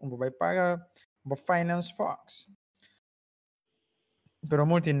mês, vai pagar, finance fox. Pero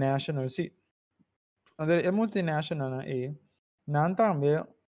multinational, sim. É multinational, não também,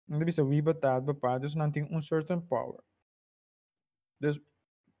 não deve ser bepaald, dus não tem certain power. Dus,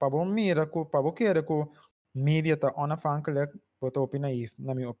 para mira, para você querer que mídia está onafhankelijk, wat op naïef,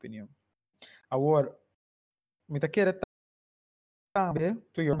 na minha opinião. Agora, me tá querer também,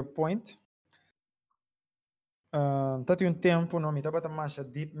 to your point, tá tem tempo, não, me tá bata mais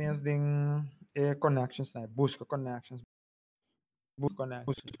deep mesmo de connections, né? Busca connections. Op een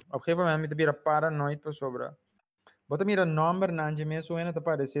gegeven moment, me tá vira paranoid para sobre. Bota mira number nanje mesmo, ainda tá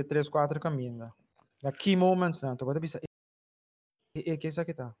aparecer 3, 4 caminhos. Da key moments, não, tá bota bisa, que isso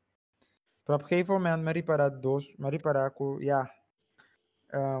aqui tá. Pero op een gegeven moment, me reparar com, ja,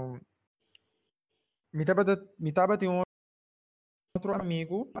 me tava tem outro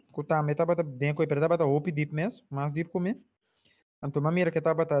amigo que também tava dentro com ele tava opi deep mesmo, mais deep comigo. Então, uma mira que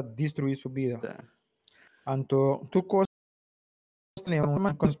tava destruir sua vida. Então, tu costa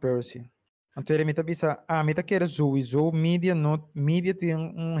uma conspiracy. Então, ele me tá bisa, me tá querer zo media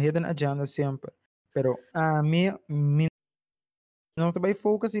tem hidden agenda sempre. Pero, me não tá bem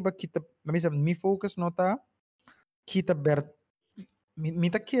focus e kita, me focus não tá kita ber me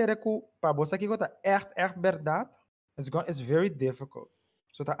tá querer que para você que tá echt verdade. It's very difficult.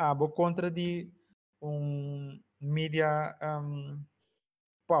 So tá contra de media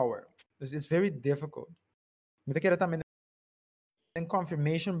power. It's very difficult. Me tá querer também tem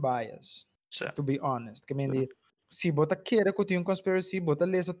confirmation bias. To be honest, que me se bota querer que tem conspiracy, bota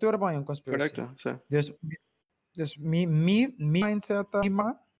lesa teoria bem conspiracy. Correcto. There's me mindset.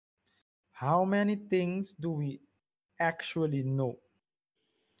 How many things do we actually know?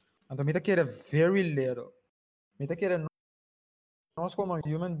 Então me tá querer very little. Me tá querer nós como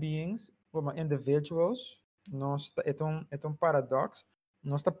human beings, como individuals, nós é um paradoxo.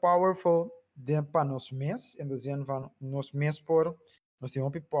 Nós tá powerful para nós mesmos, em dizendo van nós mesmos por nós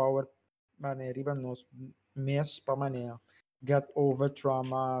temos power, maneira nós mesmos para maneira get over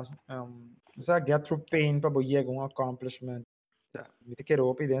trauma, get through pain para chegar um accomplishment. Me te quero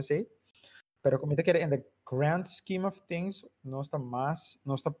opi desse, pero como te quero in the grand scheme of things, nós tá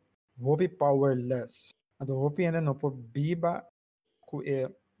powerless. Então hopi ainda não por biba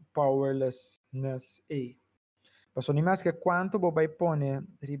é powerlessness aí. Mas nem mais que quanto vai pôr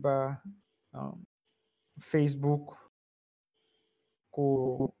riba Facebook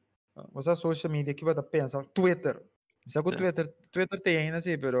com você social media que vai pensar Twitter. Sabe que Twitter tem ainda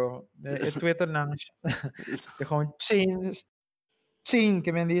assim, pero Twitter não. É gewoon chain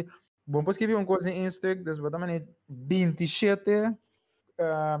que vem bom para escrever coisa em Instagram, das bota maneira 27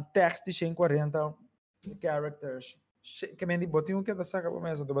 textos em 40 characters. Que vem bota que da saca para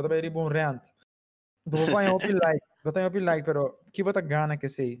mesmo, bota vai um rant. Do vai open like, pero que bota gana que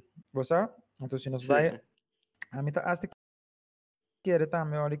sei. Você? Então se nós vai a mim tá hasta que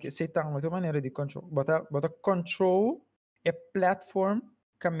também olha que sei tá uma maneira de control. Bota control é platform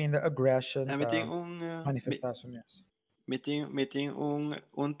caminho da aggression para manifestar isso mesmo. Me tem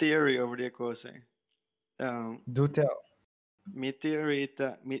theory over the coisa. Do tell. Me theory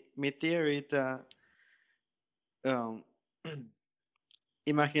tá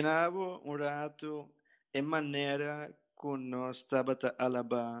imaginava rato em maneira que nós estava a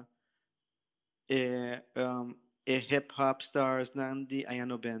alabar hip hop stars nandi anos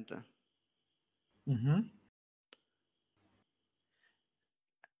 90.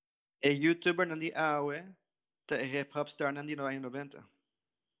 YouTuber nandi awe ta hip hop star nandi no anos 90.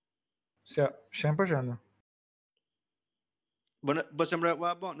 Sim, 100%. Você me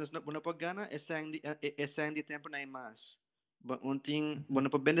wabo, não pode ganhar essa de tempo nem mais. Não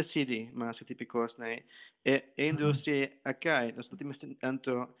pode vender CD, mas que típicos né. A indústria aqui, nós não temos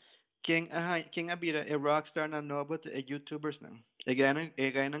tanto quem abira é rockstar na nova é YouTubers não. E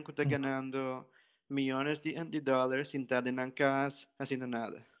ganham que tá ganhando milhões de dólares sentado em casa, fazendo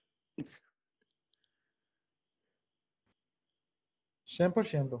nada.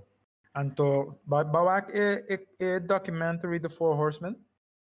 100%. Então, babak é documentary The Four Horsemen?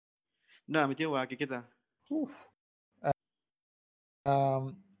 Não, me deu aqui que tá.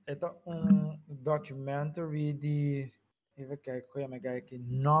 Ito documentary die, even kijken, kun je maar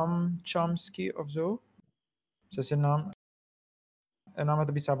kijken, Noam Chomsky of zo. Zo zijn naam, en naam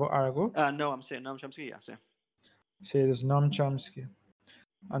het bisabo Argo. No, I'm saying, no, I'm saying, yeah, say. Zie, dus Noam Chomsky.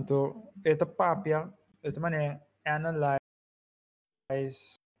 Anto, ito papia, ito man analyze,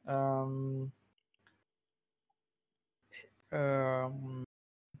 um,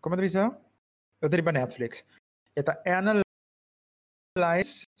 como het bisa? Ito di ba Netflix? Ito analyze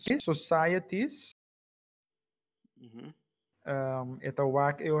societies, ito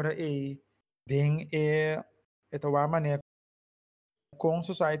wak ora ding ito wa man com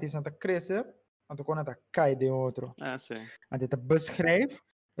societies aan te crescer, aan te kunnen cai de outro. Sim. Aan te beschrijven,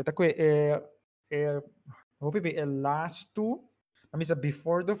 het hoop ik last toe, maar is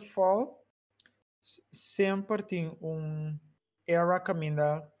before the fall, sempre tem era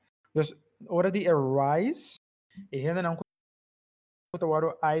caminda, dus hora de rise, e ainda não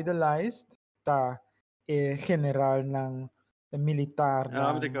kuntawaro idolized, ta general ng militar ng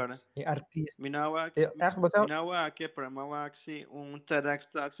artista. Minawa que para mawak si TEDx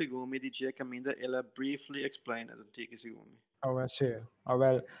talk sigumi di dia caminda ela briefly explain it antigo sigumi. Sim.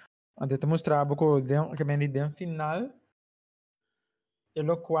 Well, ante te mostrava que den final e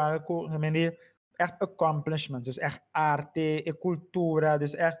lo qual que echt accomplishments, dus echt arte e cultura,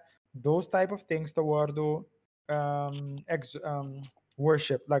 dus echt those type of things te worden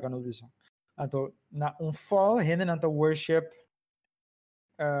worship, like ano dus. Anto na fall hinden aan te worship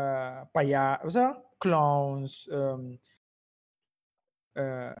clowns,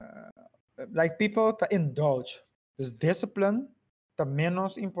 like people to indulge. Dus discipline, te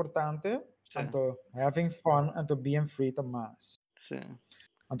menos importante, and to having fun and to being free to mass. Sim.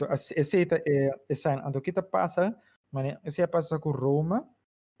 Anto anto kita pasa, mane esse pasa com Roma,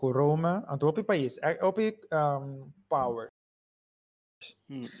 anto opi país, opi power.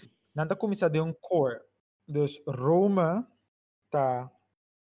 Nanta começa de core. Dus Roma tá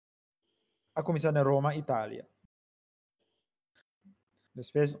a começar na Roma, Itália.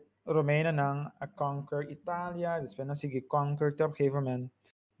 Depois Romeinen nang a conquer Itália, depois na sige conquer op een gegeven moment,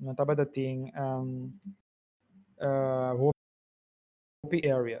 na taba dating hopi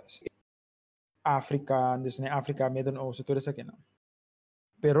areas. Afrika, dus na Afrika, Midden-Oosten, tudo isso aqui não.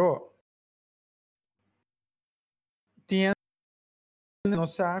 Pero tinha no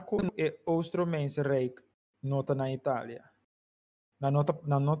saco e Oost-Romeinse Rijk nota na Itália. Na nota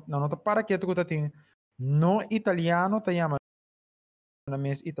para que tu tem no italiano te chama na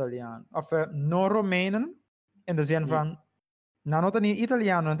mes italiano. Of no Romeinen in de zin van na nota ni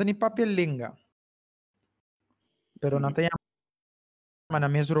italiano, nota ni papielinga. Pero na te chama na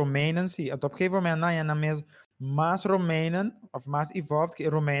mes Romeinen sim. Op een gegeven moment na mes mas Romeinen of mas evolved que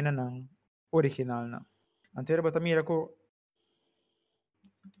Romeinen ang original na. Antero bata mira ko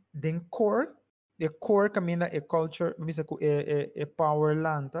den core, de core camina e culture, misa ko e power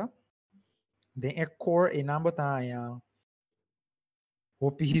lanta. Den e core e nan botanya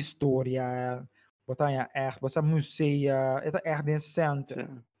hopi historia, botanya echt, bota musea, eta echt den center.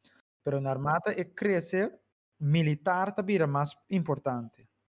 Pero na armata e cresce militar tabira mais importante.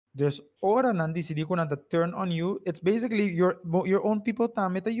 Dus ora nan decidi ko nanta turn on you, it's basically your own people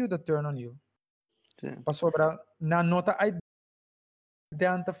tamita you that turn on you. Pasobra na nota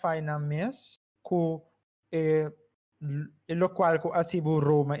identify na mes ko lo qual ko asibu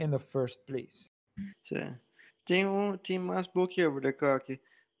Roma in the first place. Sim. Tem mais book over the cocky.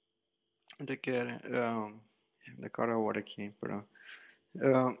 De cara agora aqui, pero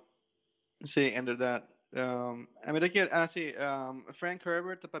sim, inderdaad. En met keer, sim, Frank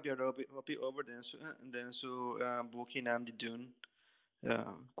Herbert, dat heb je over den su boekje naam die doen.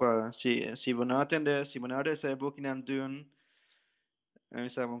 Qua si bonate se boekje naam doen. En we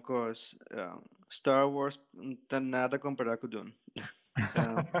saben cos Star Wars tan nada comparar com doen.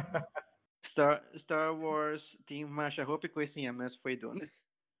 Star Wars tem mais a roupa coisinha, mas foi doen.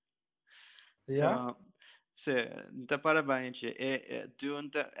 Ja? Inte parabéns, Dune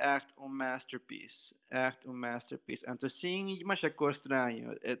är echt een masterpiece. Echt een masterpiece. En te zien, mas é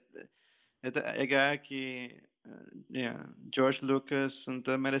estranho. É que George Lucas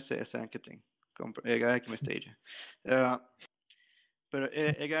não merece essa enquete. É que me stage. Pero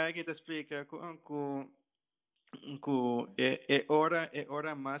é que te explica é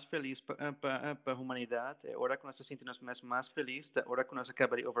hora mais feliz para a humanidade. É hora que nós sentimos mais feliz. É hora que nós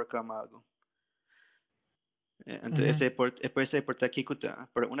acabamos de overcome algo. Entonces, es importante que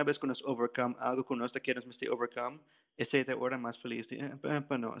pero una vez que nos overcome algo que nos queremos overcome, esa es la hora más feliz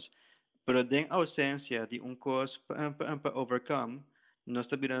para nos. Pero de ausencia de un cosa para overcome, nos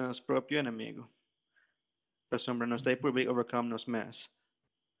está virando nuestro propio enemigo. Para sombra no está por overcome nos mes.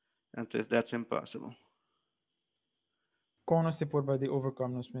 Entonces, that's impossible. Como nós te por de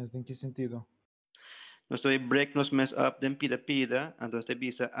overcome nos mes, em que sentido? Nós estoy break nos mes up den pida, entonces te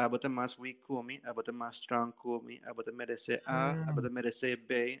bisa abota más weak kumi, abota más strong kumi, abota merece A, abota merece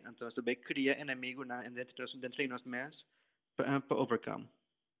B, entonces te cria inimigo na dentro nos mes para overcome.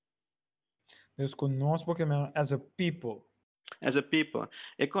 Dus conosco porque as a people. As a people,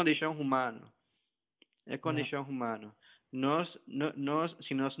 é condição humana. É condição humana.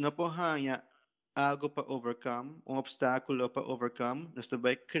 Se nós não porranha algo para overcome, obstáculo para overcome, nós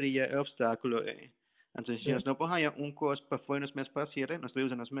também cria obstáculo aí. Então, se nós não porranha coisa para foi nos meses passeiros, nós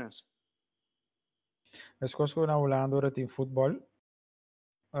usamos nos meses. As coisas que na Holanda ora tem futebol.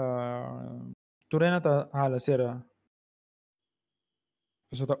 Tu renata hala sera.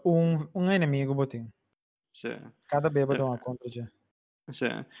 Pessoa inimigo botin. Sim. Cada beba toma conta de.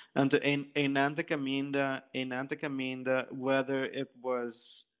 Sim. Então, enante caminda, whether it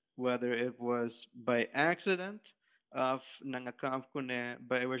was by accident of nanga kamp kune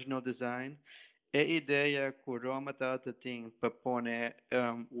by original design, a ideia que o Roma tata tem para pôr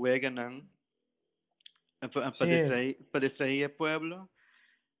weganang para distrair o pueblo,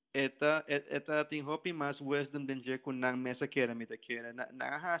 eta tem hopi mais wisdom den je kun nang mesa kera mita kera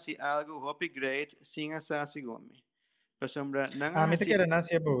na hasi algo hopi great singa sasi gomi para sombra nang mita kera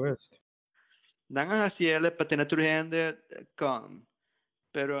nasi abo west nang hasi ele para tener turhende calm.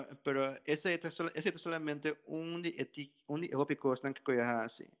 Pero ese es solamente un hopi cosa que coya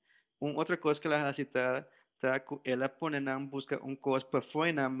hasi. Outra coisa que ela cita, ela pone nam busca coisa para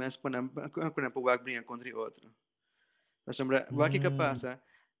foi nam mas para wag brinca contra outro. Por exemplo, o que passa?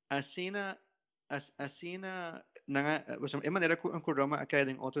 Assina é maneira que o Roma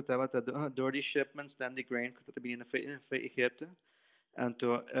acaba em outro tava dirty shipments dan de grain que também na foi Egipto.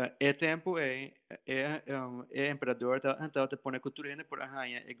 Então, tempo imperador então te pone cultura por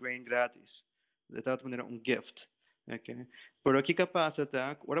arranha grain grátis. De tal maneira gift. Okay. Pero o que passa,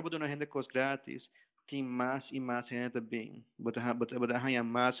 tá? Agora botando gente coisas grátis, tem mais e mais gente também. Bota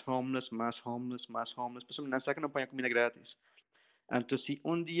mais homeless, pessoas não sabem que não põe comida grátis. Então, se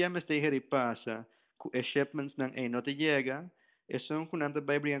dia me esteja de passa, que os shipments não te chega, isso é um que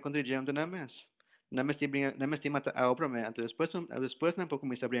vai brigar contra gente na mês. Não me estima mata a obra, então depois não pode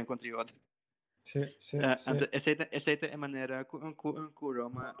começar a brigar contra outro. Então, essa é a maneira que o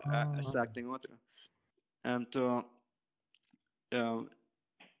Roma saca em outro. Então,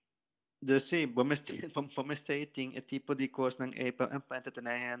 sim, vamos ter tipo de coisa para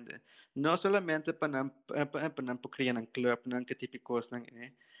entretener a gente. Não somente para não criar um clube, não que tipo de coisa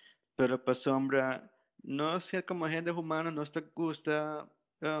é, mas para sombra, nós como gente humana, nós gusta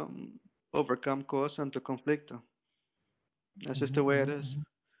overcome coisas do conflito. Eso es the way it is.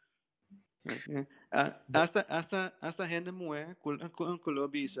 Okay. Hasta gente muere con lo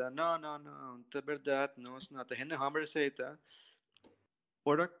visa. No, de verdad, no, te gente hambre aceita.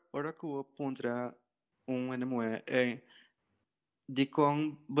 Ora que contra muere, de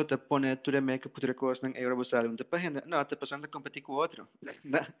con bota pone tu de make putre coisa nang euro busal un te gente, no, te pasando competir com outro.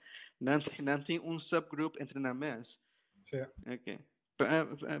 Não tem subgroup entre na mes. Sim. Okay. Para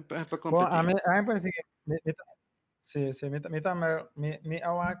competir. Bom, a mim parece que sim, me tá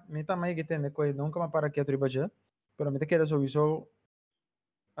mais que tem coisa nunca mais para que a tribo já, pero me tá querendo sowieso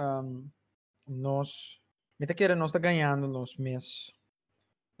me tá querendo nós tá ganhando nos mês.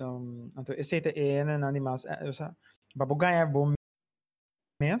 Então esse é nada mais, ou seja, para ganhar bom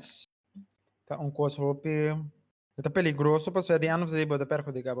mês, tá coisa hope, tá peligroso para ser de anos de botar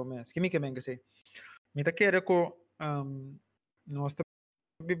perjudicar bom mês. Que me que sei. Me tá querendo que nós tá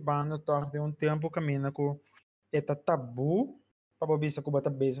vivendo torre de tempo caminha com eta tabu para bisa ko bata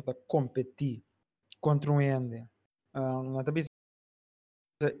besa ta competir contra um ende na ta bisa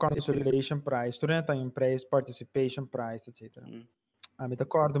consolidation prize student time prize participation prize etc. A mita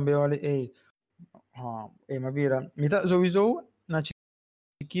acordo bem olha ma vira mita sowieso na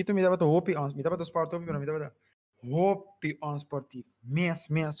chiquito me dava to hopi on me dava to sport hopi me dava hopi on sportivo mes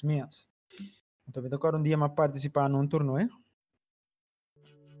então mita acordo dia ma participar num torneio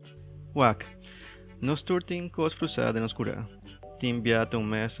Wak. Nós turtim coisas cruzadas nos curar. Te enviar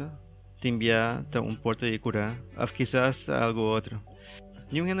mesa, te enviar porta de curar, ou quizás algo outro.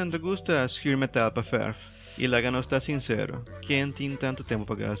 Ninguém não gusta escrever metal para ferro, e lá não está sincero, quem tem tanto tempo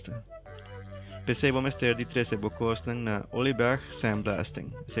para gastar. Pensei vamos ter de 13 bocos na Oliberg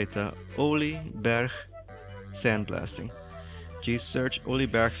Sandblasting, seita Oliberg Sandblasting. Just search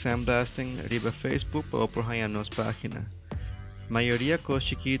Oliberg Sandblasting riba Facebook ou por aí nos página. Maioria cost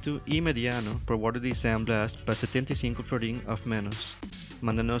chiquito e mediano por bordo de sandblast para 75 florin of menos.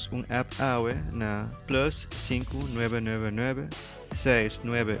 mándanos un app AWE na +5999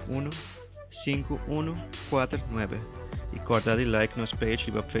 691 5149 e corta de like nos page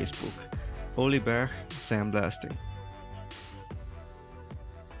e Facebook. Oliberg Sandblasting.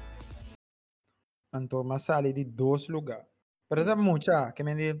 Então, mas sali de 2 lugares. Pero sa mucha, que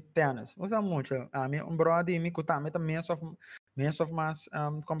me di tenas. Usa mucha. A mim, brother, me kuta, me também of mas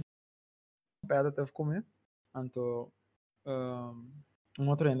competitive como. Então,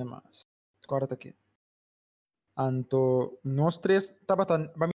 outro ainda mais. Corta aqui. Então, nós três,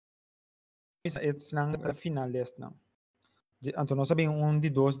 para mim, it's nang final deste não. Então, nós sabemos de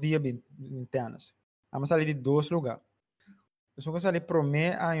 2 dias em tenas. Vamos sair de 2 lugares. Eu só sair pro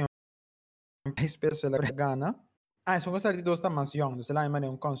me a espécie de Ghana. Så sair de 2 tá mais young. Så lá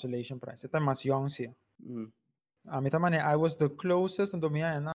é consolation prize. Tá mais young, sim. A mim também, I was the closest to me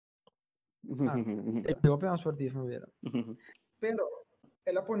na. Eu penso por ti, família. Pero,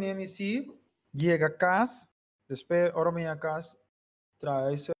 ela põe-me se chega a casa, depois, ora minha casa,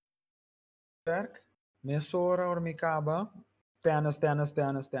 traz werk, mesora, ora me acaba, tenas.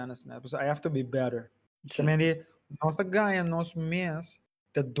 Because I have to be better. Também, nós ganhamos nos mês,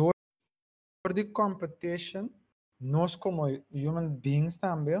 the door de competition, nós como human beings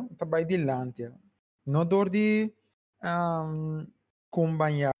também, também dilante. Não door de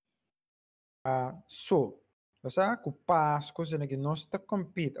companhia so. Basta com paz, coisa que nós está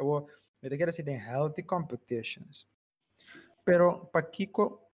compete, ou eu quero dizer tem healthy competitions. Pero para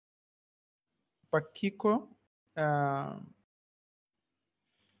Kiko,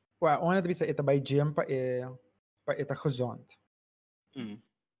 onde bisa ita by gym pa ita gezond.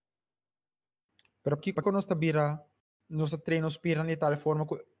 Pero Kiko nós tabira, nós treino spira de tal forma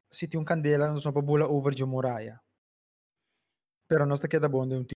que se tem candela nós não pabula over de muralha. Pero nós tá queda bom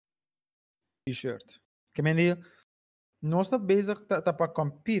de t-shirt. Que me diz, nós está bezig tá para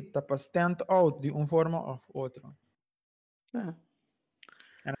compete, tá para stand out de uma forma ou outra.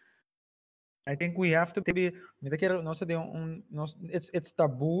 I think we have to be, it's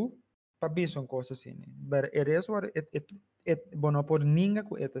taboo para ver uma coisa assim. But it is what it bono por ninguém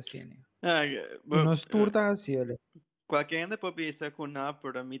com essa assim. E nós turta assim. Qualquer ainda pode pensar com na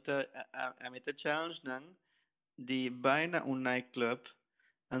por a mita challenge não de vai na nightclub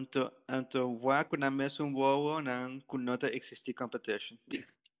anto wa com na mesmo wow não com nota existe competition.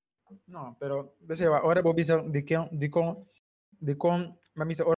 Não, pero você agora vou pensar de com mas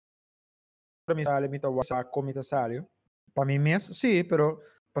mi sale mi sacco mi sale para mim mesmo sim pero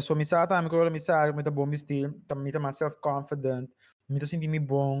passou mi sale também quando mi sale mi bom vestir também mais self confident mi senti mi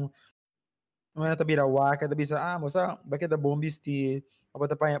bom não é tabira waka da bisa moça vai que da bom vestir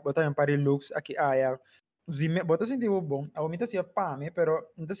bota um par de looks aqui é zime bota senti bom a mi sia pa me pero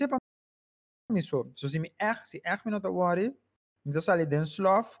não sia pa mi so se mi echt mi nota worry mi sale den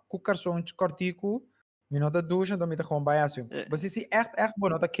slof com carson cortico minota douche dan met er gewoon bij assume. Maar is echt bon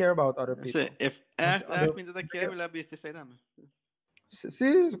not care about other people. Sí, if echt minota care me la viste sai dame.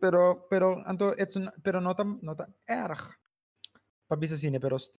 Sí, pero anto it's pero nota erg. Pabisa sine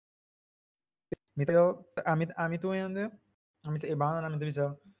pero a mi tu ende a mi se ibana na mi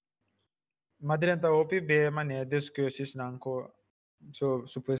bisa madrenta opi be mané discussies nanko so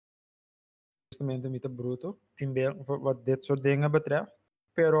supostamente mit bruto timber wat dit soort dingen betreft.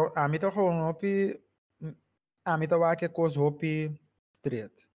 Pero a mi to gewoon opi a mim estava aqui com os hopi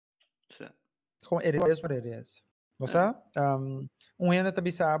street. Como it is what it is. Você? Ena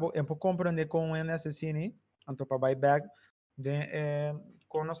tabi sabo, pouco compreender com ena assassini, anto para buy back, de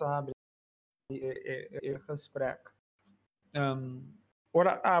com nós abre gesprek.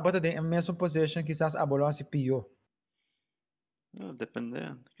 Ora, bota de mesmo position quizás abolosse pior. Depende.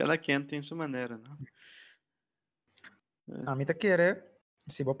 Cada quem tem sua maneira, não? A mim tá querer,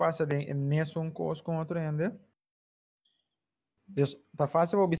 se vou passar de mesmo coisa com outro ende, tá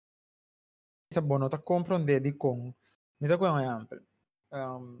fácil vou bisa bom tá compreender de com me dá com um exemplo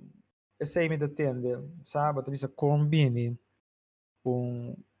esse aí me dá tende sabe tá bisa combine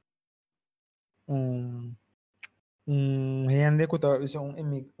gente que tá bisa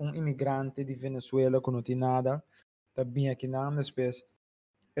imigrante de Venezuela que não tem nada tá bem aqui na depois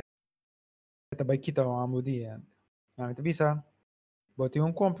tá vai quitar o amo dia tá bisa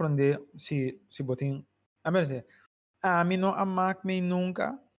botem compreender se botem a ver a mim não amak me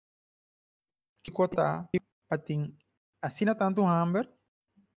nunca que cotar patin assina tanto hamber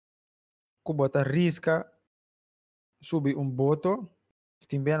que bota risca subir boto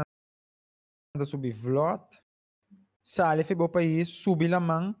também anda subir vlot sale fe bo país subir la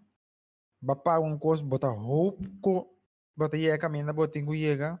mão bapa coisa bota hope ko bota ia caminha botin ku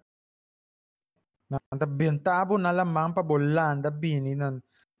chega na Anta bentabo na lamang pa bolanda bini nan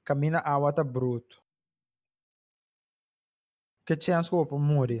camina awa ta bruto. Que chance ko po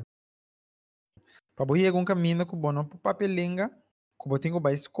muri. Pabuye kung camina ko bono pa papelinga, ko botingo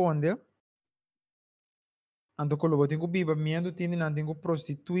ba esconde. Ando ko lobo tingo biba miendo tini nan tingo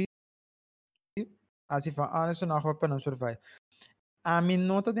prostituir. Assim fa anos na roupa não survive. A minha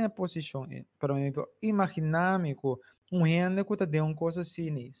nota de posição é, para mim, imaginar-me que rende que tá de uma coisa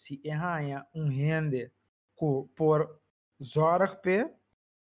assim, se errar rende que por zorg pe,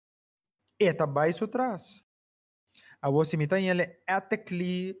 eta baixo atrás. A você me tem ele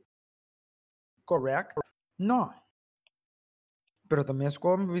ethically correct? Não. Pero também é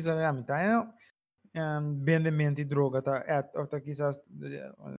como visa a mim tá vendimento de droga tá tá quizás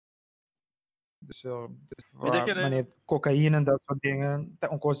Weet je, wanneer cocaïne en dat soort dingen,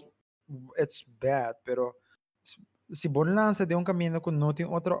 it's bad, pero si vos lanzas de un camino que no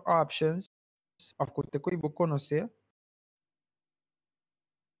tiene otras options, of que te puedo conocer,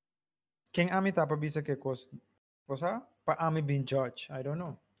 quem a mim tá para bisa que cosa, para a mim being judged, I don't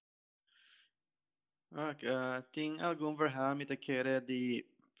know. tem algum verhal met keren die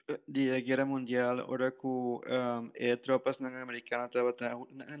guerra mundial ora ku tropas ng Amerikano tawat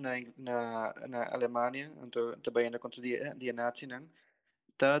na Alemania anto tabayan na contra die Nazi nang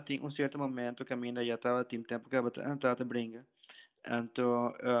ta ting un certo momento caminha já tava tim tempo que tava brinca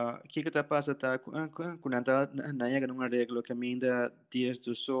anto que tá passa tá quando anda na ia num arreglo caminha 10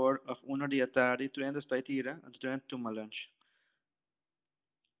 do sor of 1 dia tarde tu ainda está tira anto tu ainda toma lunch.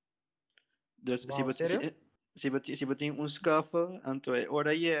 Dus Wow, sério? se você tem scuffle, então é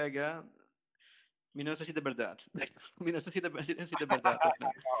hora chega, me não sei se é verdade. Me não sei se é verdade ou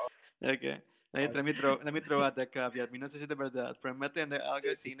não. Ok. Aí na me trovo até caviar, me não sei se é verdade. Para me atender algo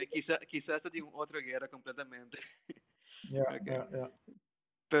assim, né? Quizás de outra guerra completamente. Yeah, Ok. yeah.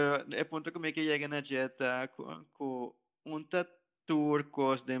 Pero é ponto como é que chega na dieta com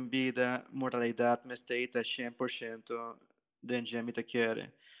turcos de vida, moralidade, mas está 100% de gente que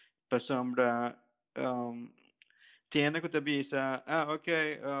quer. Para sombra tiene que te avisa,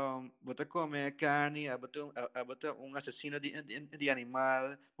 ok, vos comer carne, vos un asesino de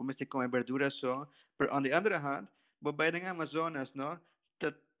animal, vos te comer verduras, so. Pero on the other hand, vos vais en Amazonas, ¿no?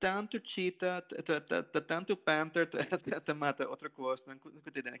 Tanto cheetah, tanto panther, te mata outra coisa, não que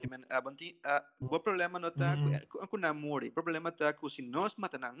te dá que men abanti, o problema não está com namoro, o problema está com se nós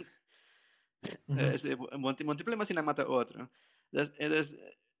matamos múltiples se mata outro.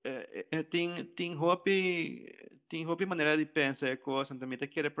 Tem hobby maneira de pensar coisas, também te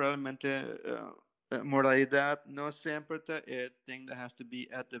quer provavelmente moralidade não sempre é thing that has to be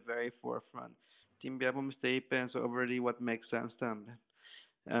at the very forefront. Tem bem vamos ter pensa already what makes sense também.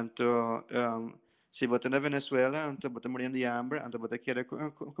 Então, se você na Venezuela, então você morrendo de hambre, então você quer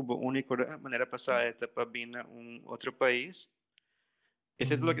como única maneira passar é para vir outro país.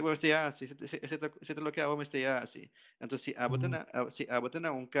 Ese es lo que você hace, ese es lo que você hace. Então, se abota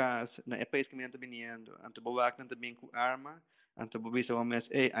na caso, na país que me está vindo, então vou lá também com arma, então vou ver se o mês,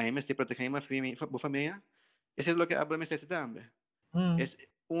 aí me está protegendo a família. Esse é o que abra me está também. Es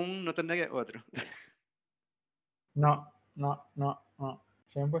não tem nada outro. No.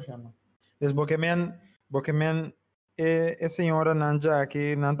 100%. Dus Bokemen, senhora Nanja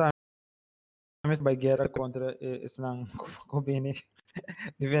aqui, não tá by guerra contra Islam Kobini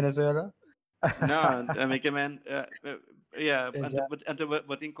de Venezuela. No, I mean, man, yeah, and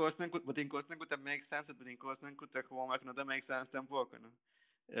but in Kosnan could make sense, but in Kosnan could não make sense tampoco, no?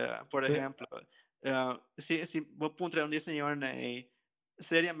 Por exemplo, se vou pontuar onde senhor né,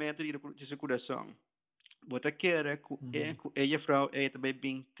 seriamente de seu coração, bota querer que ela frau também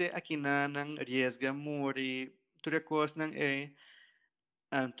binte aqui nan riesga muri, tudo Kosnan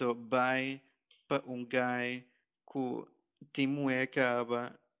anto vai para guy que timu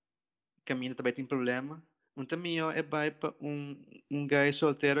acaba caminho também tem problema. Também é vai para guy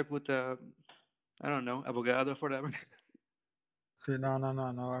solteiro que está, I don't know, abogado or whatever. Sí, no,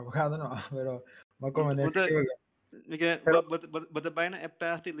 abogado no, pero más como en ese But bijna é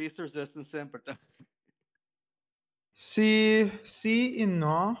path to least resistance sempre, tá? Sí y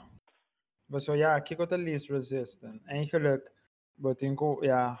no. Pues ja, aquí con el least resistant. Eigenlijk, wat ik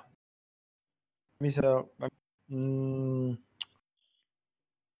ja, misa,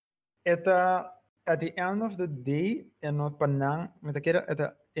 eta at the end of the day, en not panang, met kira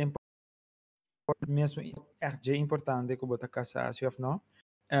eta mesmo echt importante que bota casaço of no.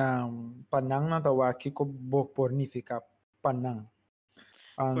 Panang na tawa aqui ko bok pornifica panang.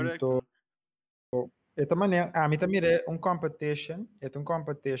 Anto eta maneira, a mim também é competition,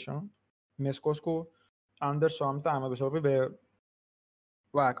 competition. Mes cosco andersom tama beso be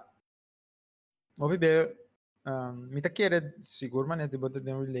wak Obi be mita kere siguro man ito about the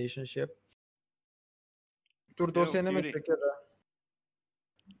relationship. Turto Yo, sene me cutie. kere.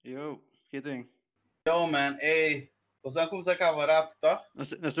 Yo, kidding. Yo, man. Hey, você como você barato, tá?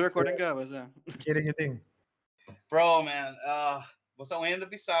 Nós recording ka, basta. Kere ngiting. Bro, man. Você ainda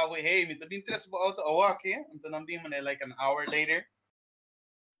pensava, hey, me também interessa para auto a walk, hein? Então não bem, man, like an hour later.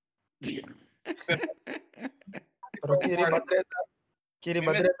 Pero kere Me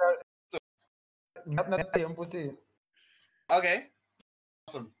badreta na tempo si. Okay.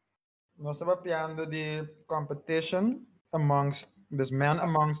 Awesome. Nós estamos piando the competition amongst this men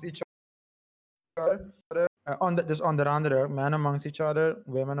amongst each other. This under andere men amongst each other,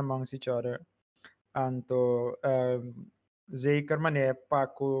 women amongst each other. Anto zeker manier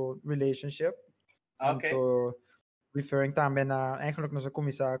paco relationship. Okay. Anto referring também na eigenlijk nossa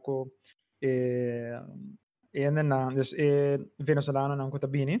comissário na dus venezuelano não kuta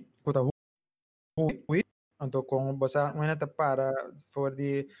bini kuta hui anto com bosa uma para for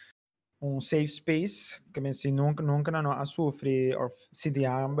the safe space que men si nunca não a sofrer of city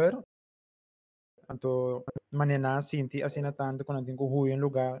amber anto manena sinti asina tanto quando tenho hui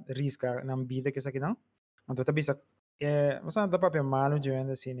lugar risca na vida que sa não anto tabisa bosa da papel malo de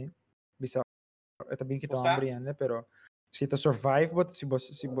ainda assim bisa é bem que tá ambriende pero se ta survive but se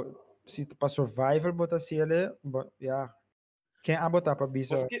para survival bota se ele ja quem a botar para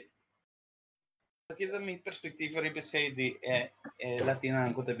bisa aqui da minha perspectiva RBC de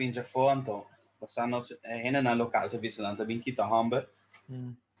latina que também já foi então você nós na local também se não também que tá hamber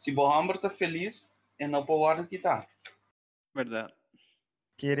se o hamber tá feliz e não pode guardar que tá Verdade.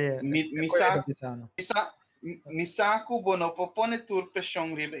 querer mi saco bom não pone tur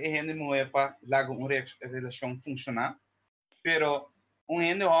pressão ribe e rende moepa lago relação funcionar pero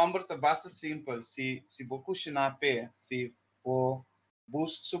ende hamber tá basta simples se vou cozinhar pé se vou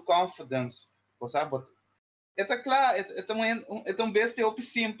boost sua confidence você sabe é claro é um besta op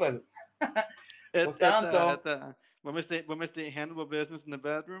simples Vamos ter handle business in the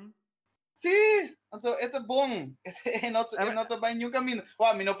bedroom? Sim, então é bom. Não tá bem nenhum caminho.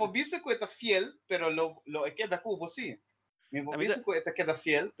 Uau, me não pode dizer que é fiel, pero lo é que da cubo sim. Me pode dizer que é que da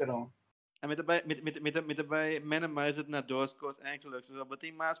fiel, pero met daarbij minimize het naar doos cost eigenlijk. Dus wat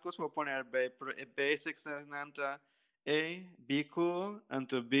die maas kost, we ponen erbij basics nanta A, be cool, and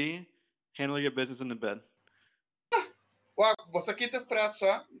to B, handle your business in the bed. Uau, você aqui tá prato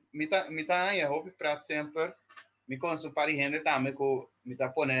só, me tá aí, hobby prato sempre. Me conheço para render também com me tá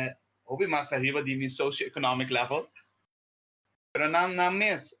poner hobby mais arriba de meu socio-economic level. Pero na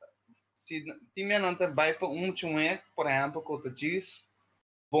mes, se time não tá bem para chumé, por exemplo, com o diz,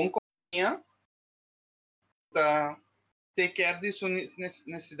 bom companhia, tá take care de sua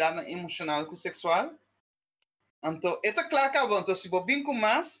necessidade emocional e sexual. Então, é claro que é bom. Então, se você bem com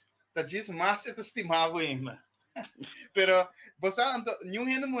mais, tá diz mais é estimável ainda. Pero, você, então, nenhum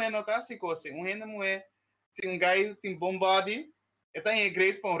rende mulher não tá assim coisa. Rende mulher, se guy tem bom body, é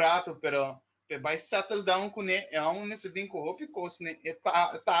great para rato, pero vai settle down com ele, é nesse bem com o coisa, né?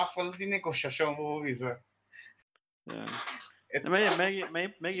 Tá falando de negociação, vou dizer.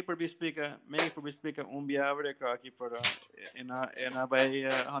 Maggie por explica biabre aqui para na vai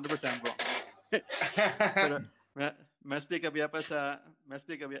 100% bom. Pero me explica via passar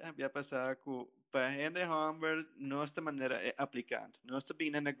que para rende hamber nossa maneira é aplicante. Nós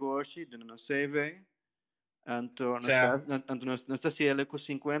também na negócio, de no save. Então, nós está cielo com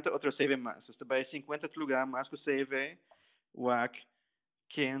 50, outro save mais. Nós vai 50 lugar mais com save, WAC,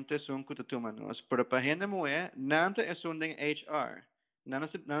 quente são com tu manos. Pero para rende moe, nanta é só em HR.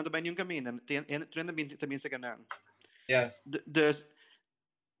 Nanta bem nenhum caminho. Também se ganham. Yes. Dus,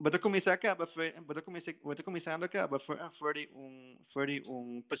 Bota começar acaba for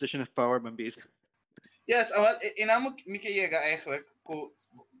position of power bambis. Yes, well, inamo me que chega eigenlijk com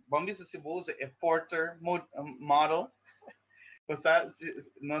bambis se boze é porter model. Você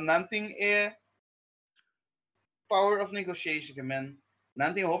não tem power of negotiation que man.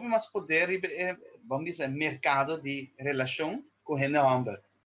 Não tem hobby mas poder bambis é mercado de relação com rende hamber.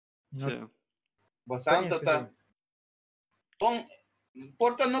 Sim. Você tá bom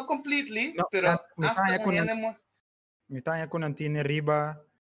porta no completely, no, pero hasta mitanya ko nantine riba,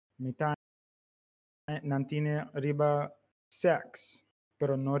 mitanya nantine riba sex,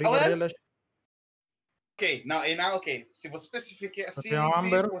 pero no riba relação. Ok, não, ok. Se você especifica assim,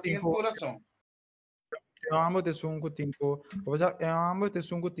 tem duração. Eu amo de sungo tinko,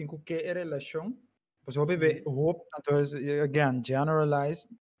 que é relação. Pues hope, então again generalized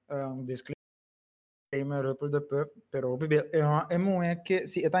disclaimer pero é muito que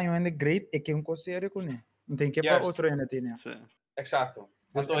se está indo great é que considero com ele não tem que para outro ainda tem exato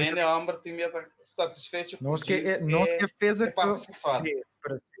Então, ainda hambre tem medo satisfeito com nós que fez parte sexual. sim,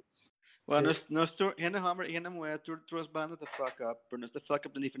 precis. Well, nós ainda hammer ainda moeda trouxe banda the fuck up, pero nós the fuck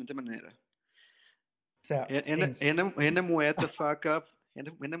up de diferente maneira. Certo. Ainda moeda fuck up,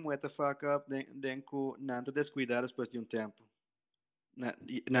 ainda moeda fuck up den ku nanta descuidar depois de tempo.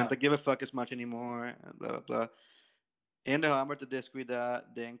 Nanta give a fuck as much anymore, blah blah blah. Ainda hammer te descuidar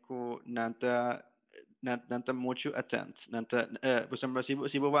den ku nanta muito atento. Nanta, por exemplo, se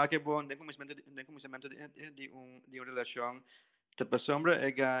você que bom, den começamento de uma relação, te passombra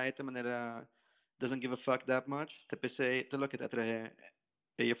é guy de maneira doesn't give a fuck that much. Te pensei, te lo que te atrae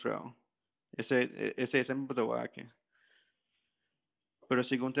é a frau. Esse é sempre do aqui. Pero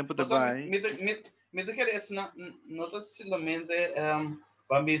segundo tempo de vai. Me que esse não tá simplesmente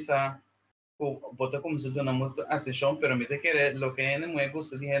bambisa bota como se dona muito atenção, pero me que lo que é muito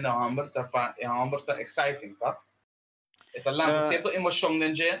gosta de na amber tá é amber tá exciting, tá? É tá lá certo emoção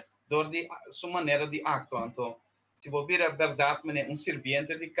dentro door die sua maneira de actuar. Então, se você vir a verdade, mas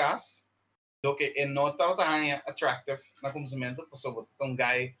sirviente de casa, do que é nota tá attractive na consumento, por isso você um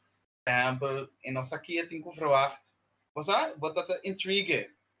guy, e nós aqui tem que verwacht, você bota tá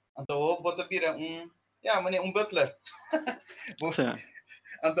intrigue, então bota vira mas butler.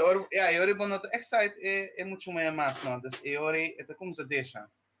 Então, eu vou not excite é muito mais não, das eu é como se deixa.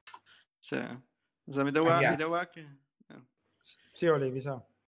 Sim. Já me deu aqui. Sim, olha, visão.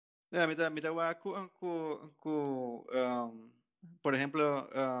 Me dá por exemplo,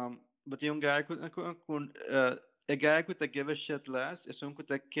 botei guy com a guy que te give a shit less, es un que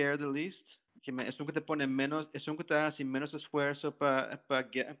te care the least, es un que te pone menos, es un que te hace menos esfuerzo para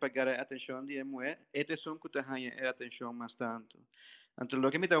pagar atención de mujer, este es un que te hace atención más tanto. Entonces,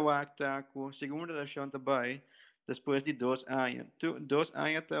 lo que me da acta con segunda relación também, depois de 2 anos, 2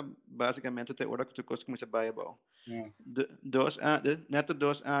 anos basicamente te hora que tu coisa começa a baixar. 2 anos, neto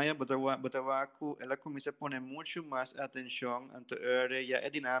 2 anos, botawaku, ela começa a poner muito mais atenção ante e a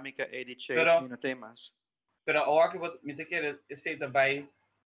dinâmica é de chase no temas. Pero ahora que me te quiere ese também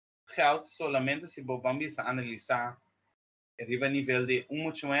geld solamente se você vamos analisar arriba nível de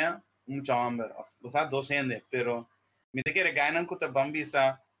muito amber, você há 2 gente, pero me te quiere ganhar com a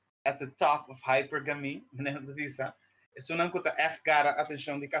bambisa at the top of hypergamy, né, disa. Isso não custa echt gara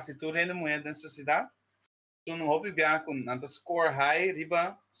atenção de quase tudo ainda mulher na sociedade. Tu não hobby bem com anta score high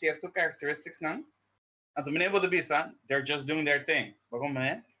riba certo characteristics não. Anta menina pode bisa, they're just doing their thing. Bagom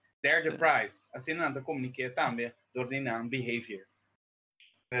né? They're the prize. Assim não anta comunica também ordinam behavior.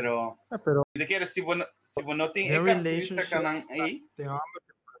 Pero de que se você não tem característica não aí.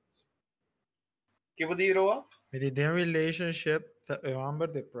 Que vou dizer Roald? Met die relationship é amber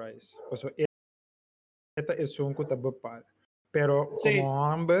the price. Also esta é um que bepaal. Pero como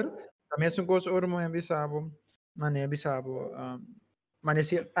amber, também é um coisa ormo é bisabo, mané bisabo. Mané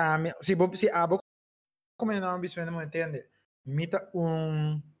se abo como não bisabo não entende. Mita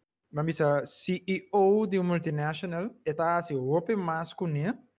mambisa CEO de multinational, eta assim roupa mais com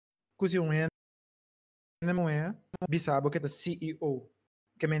né, cusi não é bisabo que é CEO.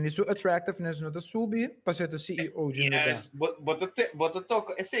 Que me isso attractiveness no da subi, para ser CEO de lugar. Bota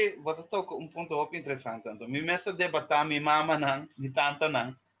toca ponto op interessante. Então, me messa debatar mi mama não, de tanta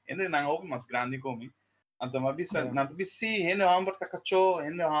não, ainda não op mais grande como. Então, mas bisa, não tu bisi, ainda amber tá cacho,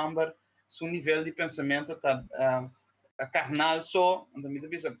 ainda amber, seu nível de pensamento tá a carnal só, então me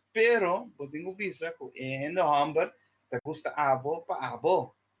bisa, pero, botinho bisa, ainda amber, tá custa abo pa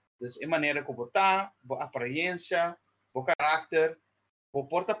abo. Dus é maneira que botar, boa aparência, boa caráter. Vou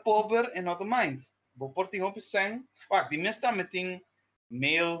porta pobre en not mind. Vou porta em hopi sang. Wak, die mesta meting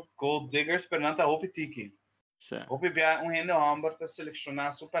male gold diggers per nanta hopi tiki. Hopi bia hende amber te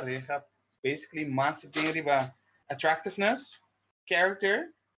selecionar sua pareja. Basically, mas se tem riba attractiveness,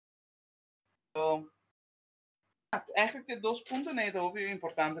 character. So, eigenlijk de 2 punten nee, dat hopi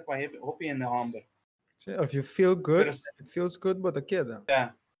importante qua hopi hende amber. If you feel good, it feels good, but a queda.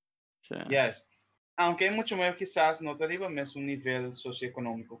 Yeah. Yes. Aunque é muito maior quizás não arriba mesmo nível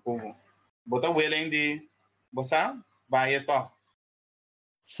socioeconômico como bota willing de você vai então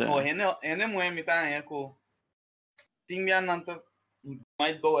o ene moe mi tá é que tinha nanta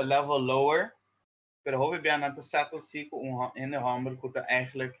might go a level lower pero hope bia nanta settle se com ene humble que tá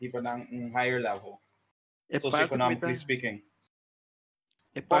eigenlijk hier dan higher level socioeconomically speaking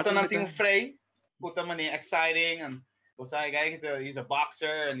bota não tem frei bota mani exciting and he's a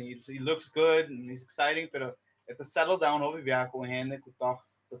boxer and he looks good and he's exciting, pero it's settle down over via com gente que toch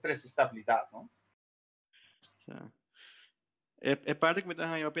de tres estabilidade, não? É parte que me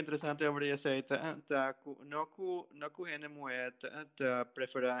está aí interessante over essa tá não com gente moeda tá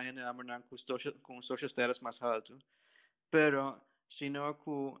preferir gente amar com social status mais alto, pero sino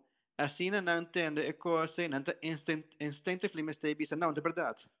que assim não entende a coisa, não instinctivamente está bisa, não, de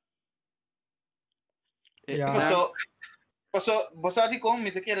verdade. Yeah. Você de como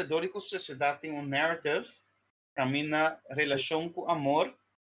me quer dor que a sociedade tem narrative, caminha relação com amor,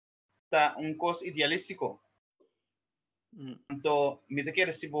 tá coisa idealístico. Então, me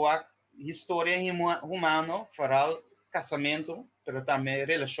quer se boa história humana, faral casamento, pero também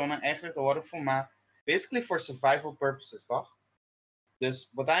relaciona eigenlijk te fumar, basically for survival purposes, toch? Dus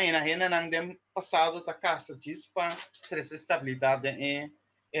botar aí na renda não dem passado da casa diz para ter essa estabilidade em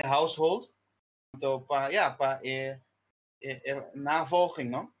household, então para navolging,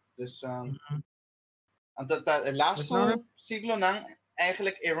 não? Dus het laatste siglo lang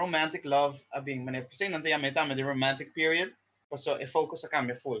eigenlijk een romantic love abing maar per se não tem a meta met de romantic period, so e focus acá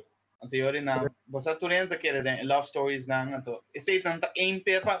me full. Então eu na você turenta que era love stories não, então esse tanta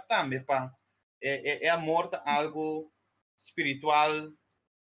empe para também para amor de algo espiritual,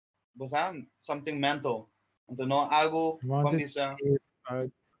 você something mental. Então não algo como diz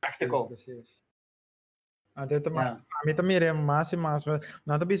practical. Até a mim também é mais e mais,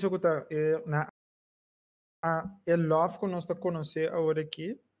 nada bicho que tá na a love que nós está conhecer agora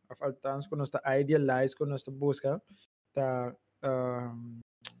aqui, a faltans que nós está idealize, que nós está busca, tá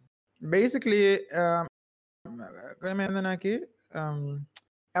basically como é aqui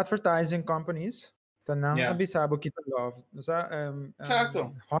advertising companies tá não abisabo que tá love, sabe?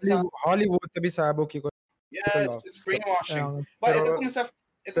 Certo. Hollywood abisabo que yes, it's greenwashing. Mas это começa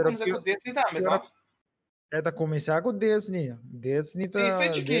com Disney também, tá? Это começar com Disney. Disney tá. Sim,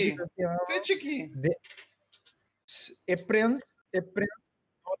 fetch aqui.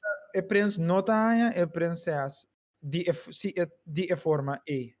 É prens notanha, é princesa de forma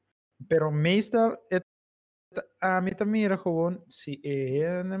e. Pero meestal a mim também era gewoon se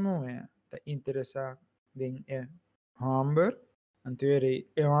é na moe tá interessado em Humber, anterior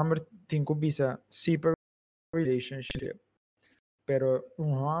Humber tem que bisa super relationship. Pero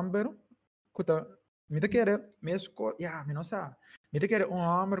Humber kuta me quer mesmo me não sabe me quer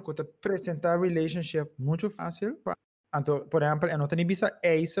homem que te apresentar relationship muito fácil então por exemplo eu não tenho bisa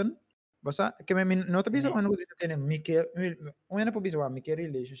Eisen você que me não te bisa eu não tenho me quer eu não bisa me quer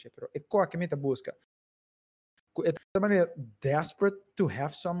relationship pero é qual que me te busca é também desperate to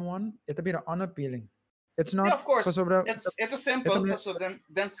have someone é também unappealing. It's not of course it's simple so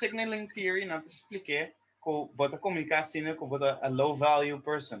then signaling theory não te expliquei que bota comunicar assim com bota a low value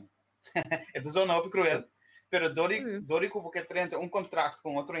person. Ito é não cruel, pero dori ko porque trenta contrato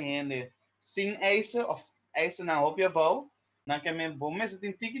com outro gente sem esse na opia bom, na que me bom mas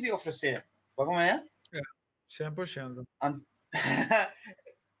tem tiki de oferecer. Como é? 100%.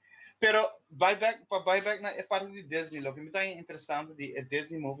 Pero buyback na parte de Disney, lo que me tá interessante de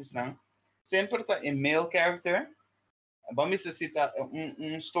Disney movies não, sempre tá em male character. Vamos citar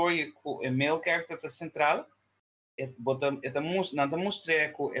story com male character tá central. Nada mostrei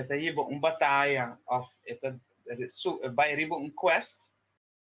que esta é batalha of vai riba quest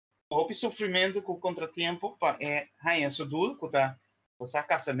o sofrimento com contratempo para rainha sudul que tá o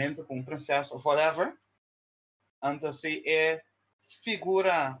casamento com princesa ou whatever então se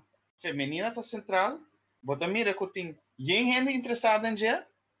figura feminina tá central bota mira que tem gente interessada em já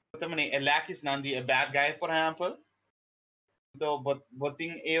também Lakis Nandi bad guy por exemplo então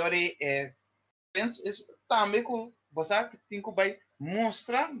botin também que você tem que vai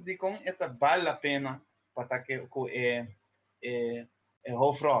mostrar de como vale a pena para que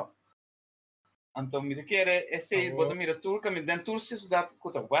whole fraud. Então me quer bota mira turca me den tursis dat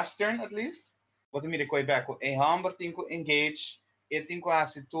kuta western at least. Bota mira koi back hamber tem que engage, tem que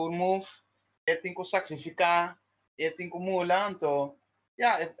fazer tour move, tem que sacrificar, tem que mula então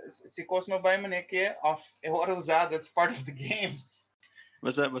se coisa não vai maneira que of hora usar that's part of the game.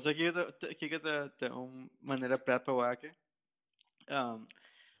 Mas aqui tem uma maneira prática aqui.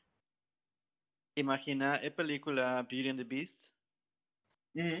 Imagina a película Beauty and the Beast.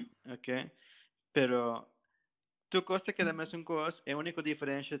 Ok? Pero tu costa que é a mesma coisa, a única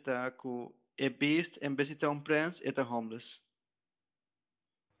diferença está que o Beast, em vez de ter prince, é homeless.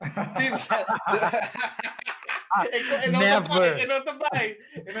 Never. Não também.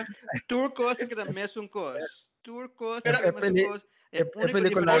 Tu costa que é a mesma coisa. Tu costa que é a mesma coisa.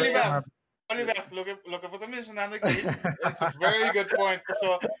 Oliver, lo que você mencionando aqui, it's a very good point.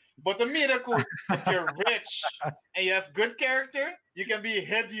 So, but the miracle, if you're rich and you have good character, you can be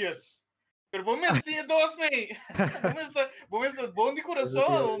hideous. Pero bom mesmo tem dois, né? Bom mesmo bom de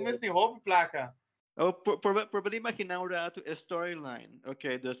coração, bom mesmo tem roupa placa. Por imaginar um rato a storyline,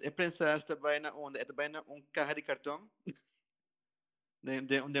 ok? Dus a princesa está bem na carro de cartão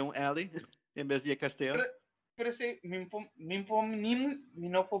de alley, em vez de castelo. pero se mi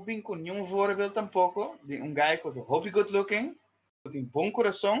não pode vir com nenhum voorbeeld tampouco de guy com hobby good looking, com een bom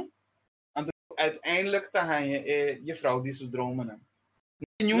coração, en uiteindelijk dan ga je vrouw die zo dromen. Não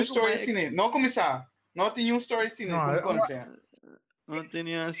tem nenhum story assim, né? Não começar. Não tem nenhum story assim, né? Como conhecer. Não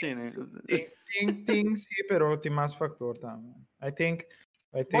tinha assim, né? Tem sim, pero tem mais factor também. I think.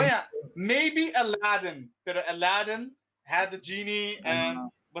 Olha, maybe Aladdin, pero Aladdin had the genie and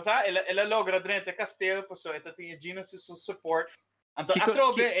basta ela logra dentro do castelo, pessoa, ela tinha genie su support. Então,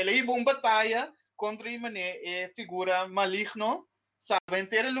 atrobe, ela ia uma batalha contra uma figura maligno, sabe, em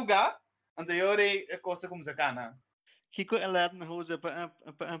ter lugar, então eu é coisa como se cana. Kiko Aladdin usa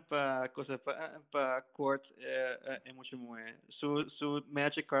para coisa para court é muito muito. So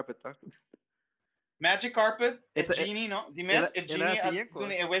magic carpet, tá? Magic carpet, genie, não? De mês, genie a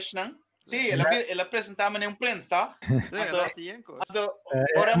dona é wish não? Sim, ela apresentava um prince, tá? Ela assim coisa.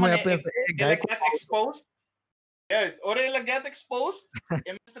 Ora ela get exposed. Yes, ora ela get exposed.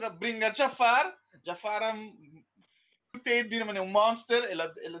 E mestra brinca Jafar tem de um monster,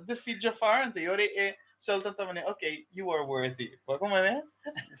 ela defeat Jafar, então ora é solta também, okay, you are worthy. Como é?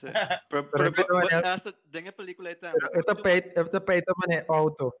 Essa denga película tá. Eu tapei também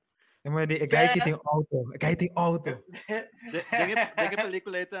auto. Eu me digo, guy que tem auto. Denga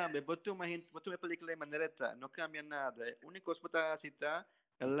película tá, botou uma película maneira não cambia nada. A única coisa que tá assim tá,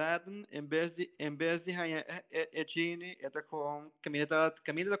 Aladdin em vez de ganhar genie, tá com caminho da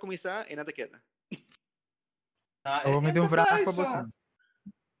começar e nada queda. Eu vou me dar vraag para você.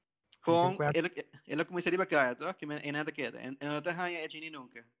 Com ela começaria a cair, tá? Que e nada queda. Ela tá ganhar genie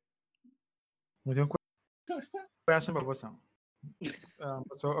nunca. Eu tenho question para você.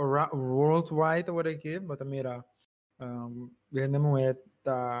 So worldwide what I give, but mira,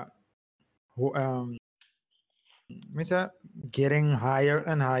 getting higher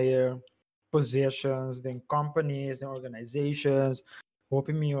and higher positions, then companies and organizations,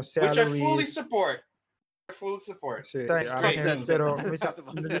 hoping me your salaries. Which I fully support. Sí, pero a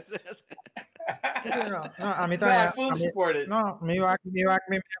mí I fully support it. No, me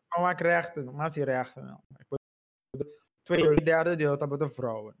rechten, mas die rechten. 2/3 deel dat de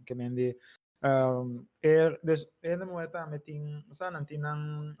vrouwen. Ik meen die dus in de momento meting saan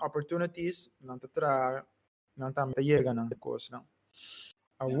tinang opportunities nan tra nan tam yega nan course nan.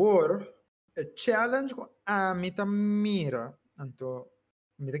 Agora a challenge a mita mira anto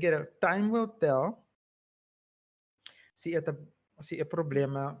mita que time will tell se é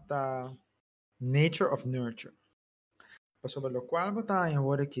problema da nature of nurture. Sobre lo qual botar em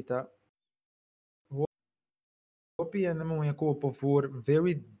hora kita and we go for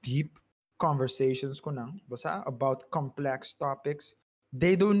very deep conversations about complex topics.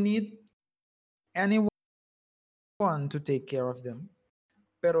 They don't need anyone to take care of them.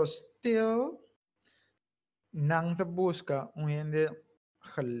 Pero still, nang te busca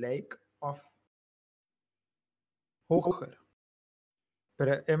gelijk of hoger.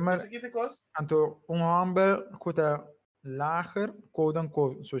 Pero immer anto hombre kuta lager, quote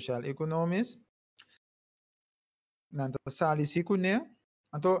unquote, sociaal-economisch. Nanta sali si kune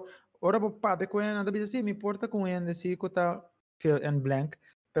anto ora po pape ko yan nanta bisa si mi porta ko yan si ko ta fill in blank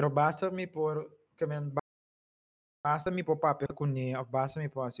pero basta mi por kamen basta mi po pape kune of basta mi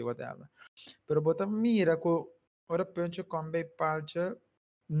po si whatever pero bota mira ko ora penso kombe palcha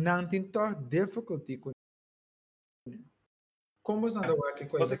nantin to difficulty ko como sa da wa ki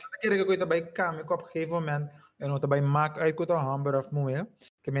ko kira ko ita bay kam ko op gegeven moment en ota bay mak ay ko ta hamber of moe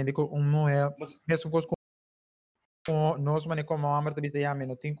kamen di ko moe mesmo ko nós mane como amar te bisa me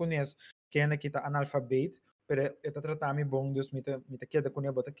no tin conhece que ainda que tá analfabeto pero está tratar me bom dos me te queda com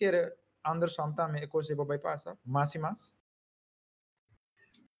ele bota querer Anderson também é coisa para bypassar mais e mais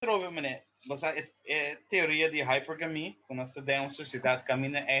Trove meneer, was é teoria de hypergamie, quando se tem uma sociedade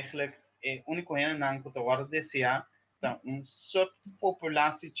caminha eigenlijk único ano não que agora deseja então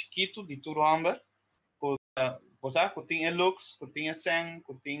subpopulação chiquito de tudo amber que tem looks, que tem sang,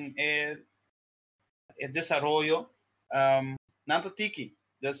 que tem desenvolvimento nanta tiki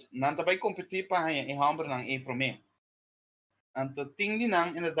dus nanta vai competir para em hambre nang e prome anto ting di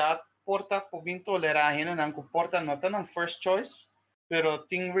nang inderdaad porta po bin tolerar hena nang ko porta nota nang first choice pero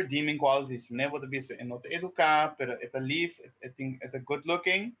ting redeeming qualities ne wat bisa en not educar pero eta lief eta good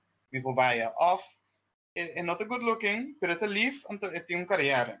looking mi po baya off en not good looking pero eta lief anto ting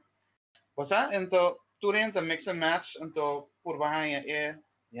carrière bosa ento turenta mix and match anto por bahaya é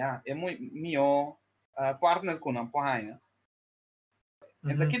muito mio partner ko ng pohaya.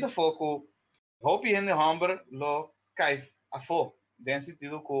 Então aqui tá foco, hope in the hamber lo cai afo, density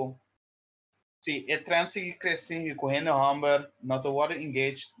do ko. Se é trans que cresce com o hamber, not to water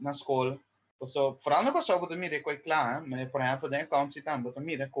engaged na escola, So, vooral na Korsou, bota mire ko klaar, maar por exemplo, den account sitan, bota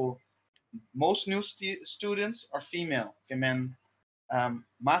mire ko most new students are female. Que men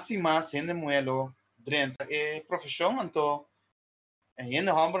mas e mas hende muelo drenta e profissão anto hende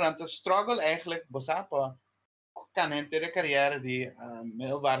hamber anto struggle eigenlijk bosapa kan enter de carrière die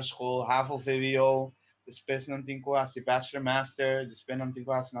middelbare school, HAVO, VWO, depois não tem quase bachelor, master, depois não tem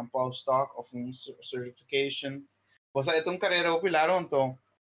quase um postdoc of certification. Você é carreira opilar então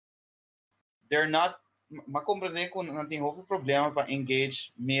they're not ma compreender que não tem outro problema para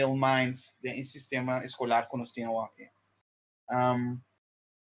engage male minds em sistema escolar que nós temos aqui.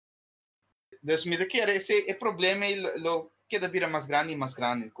 Dus met de keer esse problema lo queda vira mais grande e mais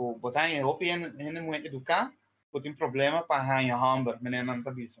grande. Co botar em roupa e muito educar, tem problema para ganhar hamburger, mas não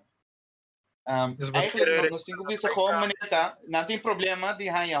tá bisa. Eigenlijk nós temos que bisa gewoon maneta, não tem problema de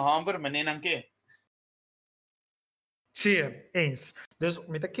ganhar hamburger, mas não que. Sim, eens. Dus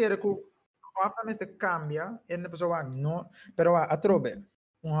met de keer que obviamente cambia, e a pessoa não, pero a trobe,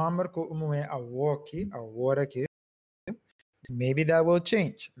 hammer que é a walkie, a hora que maybe that will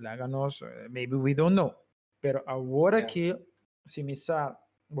change. Láganos, maybe we don't know. Pero agora que se me sabe,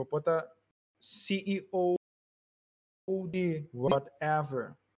 vou botar CEO de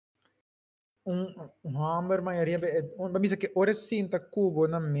whatever. Hammer maioria vamos que ora sinta cubo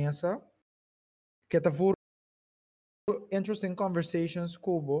na mesa que tá for interesting conversations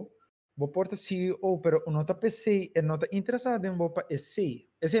cubo. Vou porta CEO, pero não tá PC, não tá interessado em bopa esse.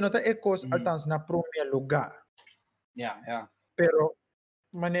 Esse não tá ecos altans na primeiro lugar. Pero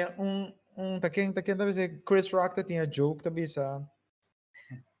mané taking talvez Chris Rock tinha joke talvez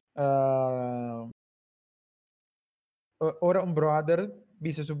ora brother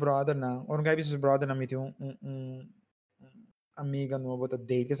bisa su brother na ora guy bisa su brother na meti amiga no bota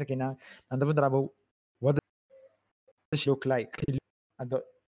date que aqui na anda para trabalho what does she look like ado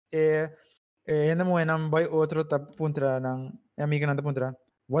ainda mo enam boy outro tá puntra nang amiga nanda puntra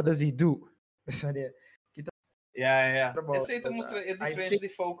what does he do sabe Esse aí mostra a diferença de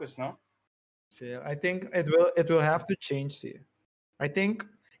focus, não? See, I think it will have to change. See, I think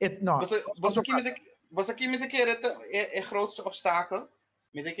it not. Você aqui me de keer é grootste obstakel.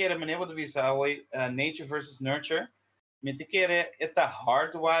 Me de keer meneer wat we zeggen, nature versus nurture. Me de keer é tá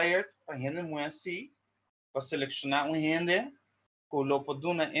hardwired para gente muito assim, para selecionar gente, com lopo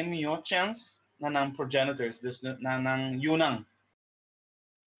duna emio chance na nan progenitors, dus na nan yunang.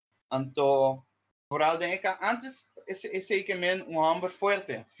 Anto Roald antes esse que men homem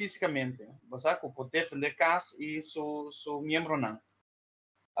forte fisicamente, você com poder defender casa e su membro não,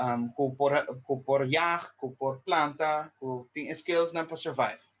 com por jaag, com por planta, com tem skills não para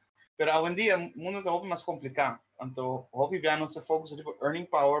survive. Pero hoje em dia o mundo está muito mais complicado, então hobby já não se focusa tipo earning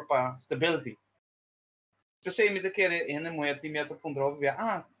power para stability. Você me de querer ainda muito timeta com hobby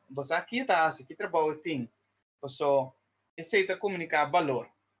você aqui está aqui trabalha tem, então esse está comunicar valor.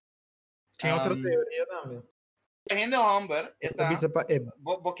 Tem outra teoria também. Ainda hamber,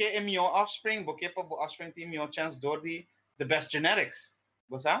 porque é meu offspring, porque para offspring tem meu chance door the best genetics,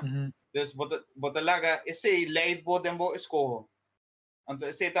 você? Dus bota laga esse leid bodembo escoho. Então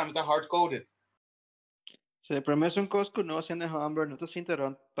esse também tá hard coded. Se para mim um coisa que nós ainda hamber, não tá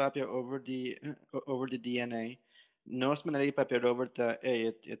sinterando papel over the DNA. Nós maneira papel over tá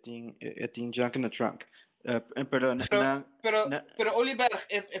tem junk in the trunk. Pero Oliver,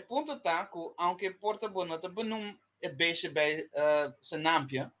 het punt está que, aunque porta bono, te benoem het beestje bij zijn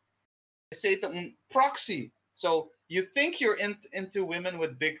naampje, is het een proxy. So you think you're into women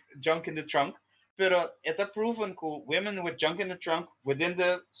with big junk in the trunk, pero het is proven que women with junk in the trunk within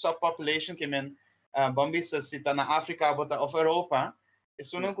the subpopulation que men bambis zitten naar Afrika of Europa, is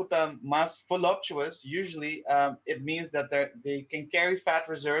zo'n que mas voluptuous. Usually, it means that they can carry fat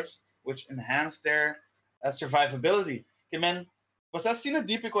reserves, which enhance their survivability. Que men, was dat zien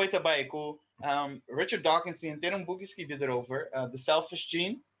diep ik ooit daarbij? Richard Dawkins die een boek geschreven erover, The Selfish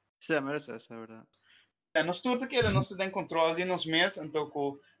Gene. Sim, mas é verdade. Nós tudo que nós temos controle de nós mesmos,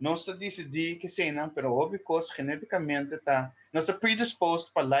 então nós decidimos que sim, não, pero óbvio geneticamente tá, nós é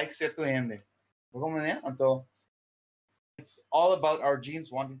predisposed para like certo gente. Como né? Então, it's all about our genes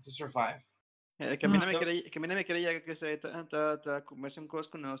wanting to survive. Que a mim não me queria que se tá começa coisa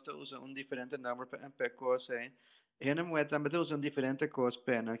que nós usa diferente número para coisa. E não é também usa diferente coisa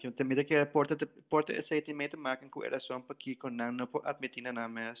pena que também que porta esse sentimento marca com era só para que com não pode admitir na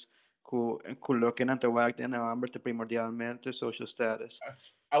mes coloque na tua na number primordialmente social status.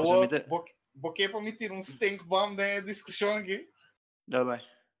 Porque para me tirar stink bomb da discussão aqui. Dá bem.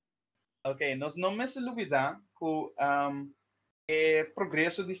 Ok, nós não me se olvidar que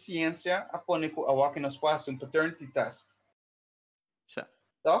progresso de ciência apone que a walk nos passa paternity test. Sim.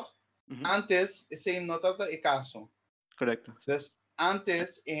 Toch? Antes, esse não está o caso. Correcto. Então,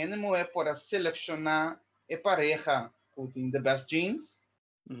 antes, ele não é para selecionar a pareja que tem the best genes.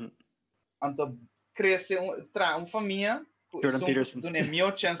 Então, cresce uma família Jordan Peterson. que tem a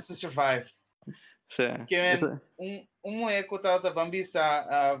melhor chance to survive. Sim. Que é mulher que está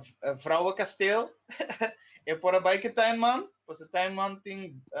a vrouw kasteel. É para a bike time man. Você time man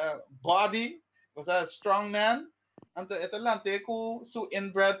tem body. Você é strong man. Então, é talante com seu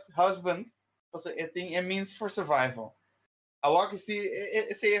inbred husband. Você tem a means for survival. Agora que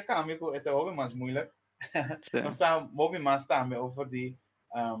se é câmbio, é o mais moeilijk. Nós estamos movendo mais também over de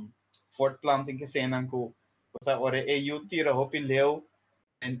fortplanting que se não com você ora eu tira hopi leu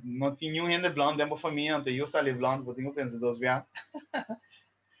e não tinha ainda blond dentro da família então eu saí blond vou ter que pensar dos via.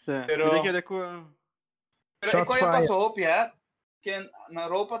 Pero é que passou hopi é que na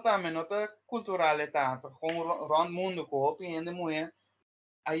Europa também nota cultural é tanto com o mundo com hopi ainda mulher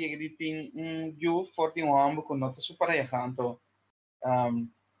aí ele tem eu forte homem com nota super então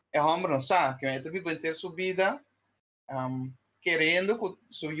é homem não sabe que é também ter subida querendo que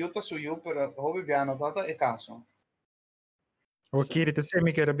suyo, pero hobby bia no tata é caso. O kiri te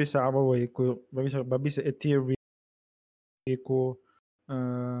semi que era bisa aba way ko babisa e theory ko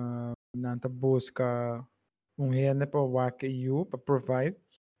nanta busca hene pa wak you pa provide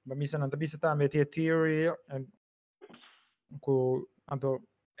babisa nanta bisa também te theory ko anto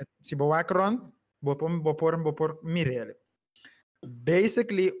si bo wak rond bo por mirele.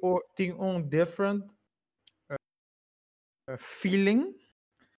 Basically tem different feeling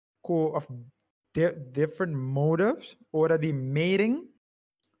of different motives ora de mating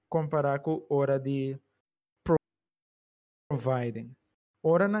comparar com ora de providing.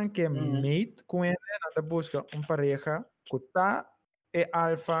 Ora não que mate com ele nada busca pareja que tá é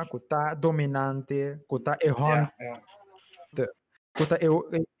alfa, que tá dominante, que tá é hunter, que tá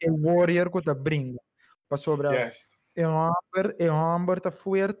é warrior, que tá brinca. Para sobre é homem tá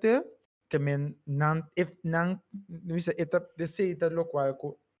forte que men não não isso é tá lo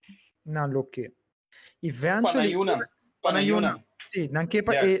qual não lo que eventually Panayuna sim não que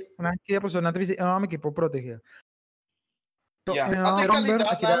a pessoa não deve homem que pode proteger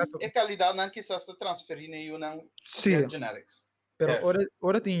até qualidade não que se transferir nem não genetics pero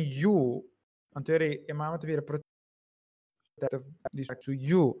ora tem you anterior é mama te vira proteger to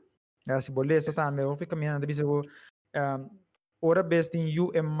you se bolesa também eu fico caminhando deve ser ora best in you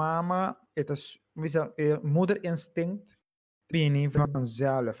é mama é mother instinct bem van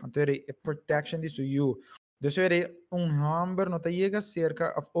zelf. Anterior é protection disso you. Dus er hamber não te chega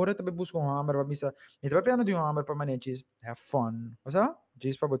cerca of ora te busca hamber para misa. Me te piano de hamber para manete have fun. Osa?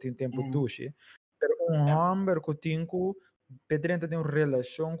 Diz para botar tempo duche. Pero hamber que tinco pedrenta de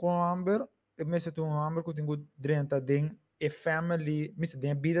relação com hamber, e mesa tu hamber que tinco drenta de a family, misa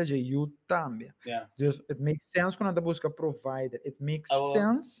de vida de you também. Dus it makes sense quando te busca provider. It makes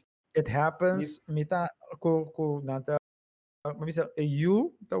sense. It happens. Mita ko nata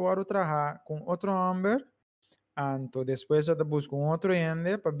eu estava trabalhar com outro homem, então depois eu busco outro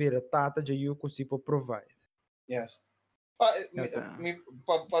ende para ver a tata de eu consigo provide. Yes.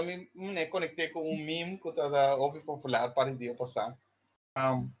 Para mim, me conectei com meme que está óbvio popular para o passar.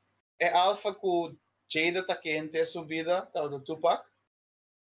 É alfa que Jada está querendo ter subida, tá do Tupac.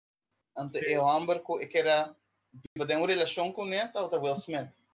 Então é o homem que era tem uma relação com ele, tá o Will Smith.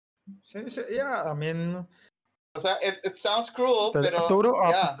 Sim, yeah, I mean. It sounds cruel, pero total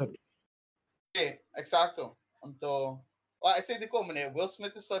opposite. Yeah, exacto. Então, I say de como, né? Will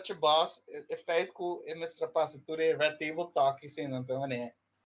Smith is such a boss. É feito que é mais rapaz, tudo é red table talk, assim, então, né?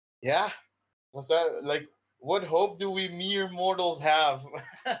 Yeah. Like, what hope do we mere mortals have?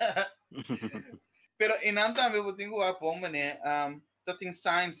 Pero inanta eu tenho a pomba, né? Tá tem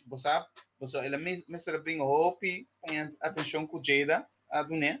signs, sabe? Você ele me bring hope e atenção com Jada,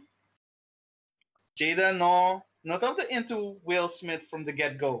 né? Jada não tanto into Will Smith from the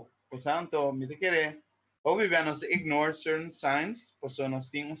get-go. Portanto, me te querer. Obviamente, nós ignore certain signs, porque nós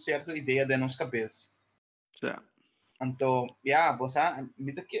temos certa ideia de nossa cabeça. Então,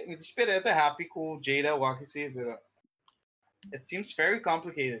 me te espera até happy com Jada Wakisi, pero it seems very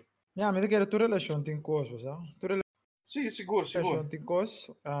complicated. Me te querer tu relação tem coisas, sabe? Sim, seguro. Relação tem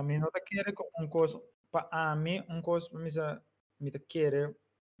coisas. A mim não te querer com coisa. Para mim, coisa me te querer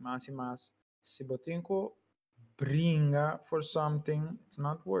mais e mais. Se botinco bringa for something, it's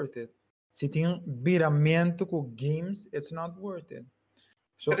not worth it. Se tem viramento com games, it's not worth it.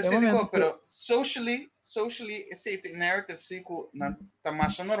 So, pero socially, esse narrative siku na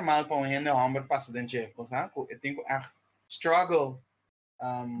tamasha normal para gente homem passa dentro de coisa, eu tenho struggle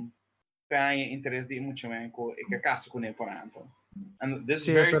para interesse de muito bem com que caso com ele por exemplo. And this is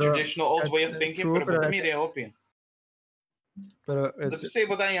Sí, very pero traditional old way of thinking, true, pero pero bota mire hopi. it's Depois você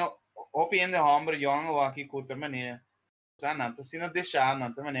botar em hopi em the hombre young ou aqui kuta mané. Sa nanta sina deixar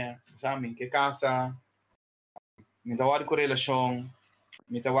nanta mané. Sa min que casa, min tawar com relação,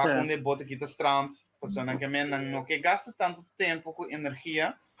 min tawar com de bota aqui strand, pessoa que men não que gasta tanto tempo com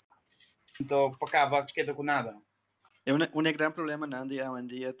energia, então acaba queda com nada. É um grande problema Nandi hoje em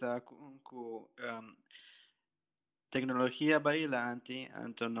dia tá com tecnologia bailante,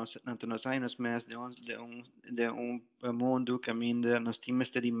 então nós anos mais de um mundo que ainda nós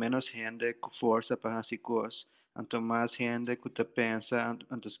temos de menos gente com força para fazer coisas, então mais gente que te pensa,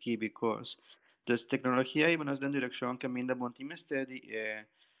 então escreve coisas. Então tecnologia aí nós dando direção que ainda bom temos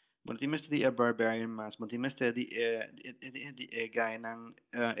de barbarian mas bom temos de ganhar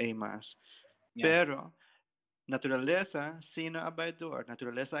mais. Pero natureza sino abaidor,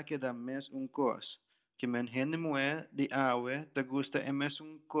 natureza que dá mes coisa. Que men gente moe de awe te gusta mes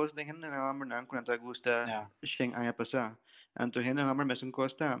coisa de gente na hammer nan kuna te gusta sheng aya pasa. Anto gente hammer mes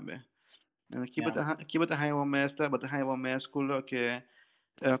coisa tambe. Kibata haiwa mesta, bata haiwa mes kulo que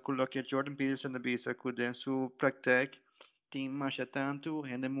Jordan Peterson da bisa kude su praktek team masha tanto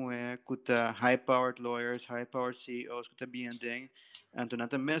gente moe kuta high powered lawyers, high powered CEOs kuta bien ding. Anto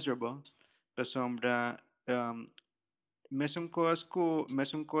nata miserable. Pesombra mesmo cosco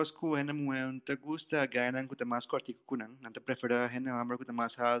hena mueon te gusta gainan kuta mas kortik kunang nanta prefera hena hammer kuta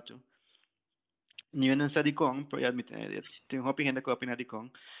mas alto niyo nan sa dikong pero admit ting hopi hena ko na dikong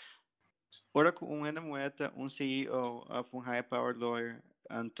ora ko hena mueta CEO of high powered lawyer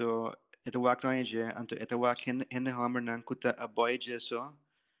anto ito wak na je anto ito wak hena hammer nan kuta aboy jeso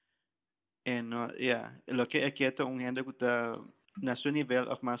and lo que eketo hena kuta na su nivel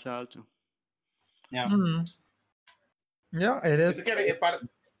of mas alto. Yeah, it is.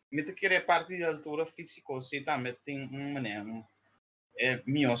 Mito querer parte da altura físico, se também tem maneira. É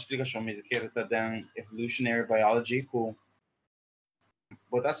minha explicação, mito querer tá dando evolutionary biology com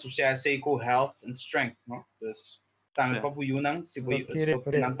botar associar com health and strength, não? Dus também para buiunan, se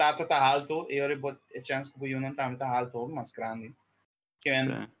não tá alto, e ora bot a chance que buiunan também tá alto, mais grande. Que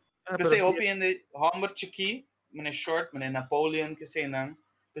é, pensei open de Homer Chiqui, mane short, mane Napoleon que sei não.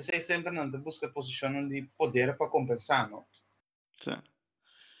 Pensei sempre não busca posição de poder para compensar, não? Sim.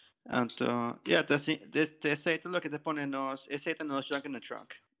 Então, te aceito lo que te pone aceita nos junk in the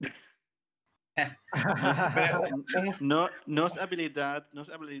trunk. Nos habilidad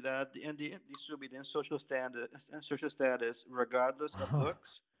de subir en social status, regardless of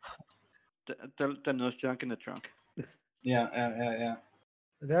looks, te nos junk in the trunk. Yeah.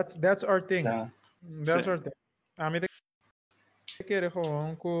 That's our thing. That's our thing. Ami te kere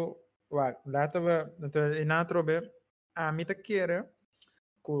gewoon ko laten we inatrobe. Ami te kere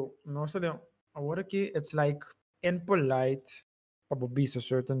ko no sa de ahora que it's like impolite para bisa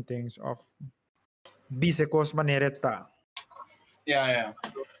certain things of bisa kos manereta. Yeah.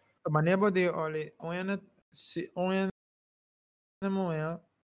 Manebo de oli onye moya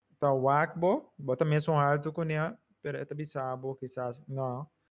ta wakbo bota mesmo alto kunya pero eta bisabo quizás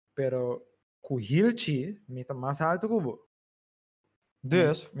no pero kuhilchi mita mais alto kubo.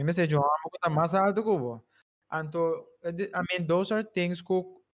 Dus mi message amo ko ta mais alto kubo. Anto I mean those are things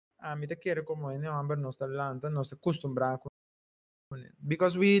ko mi te quiere como en amber nos talanta nos acostumbrar con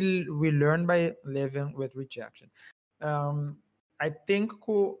because we learn by living with rejection. I think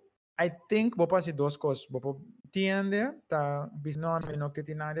bopa si dos cosas bopa tiende ta bisno no que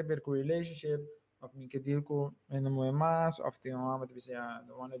tiene nada a ver con relationship of me que deal con en mo más of the amo te bisa I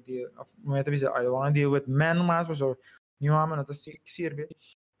don't want to deal of mo te bisa I don't want to deal with men más so new amo no te sirve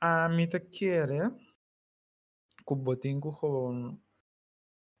a mi te quiere kubotingo con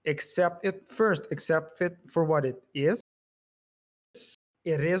accept it for what it is.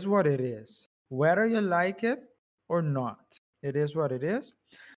 It is what it is. Whether you like it or not, it is what it is.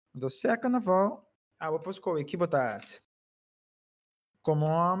 The second of all, I will post equibotas. Como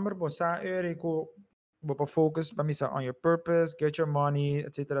hombre, bosa erico, bopa focus, pamisa on your purpose, get your money,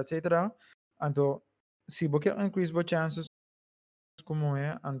 etc. Anto, si boke increase bo chances como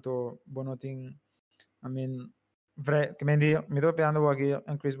anto bonoting, I mean, que me do peando aqui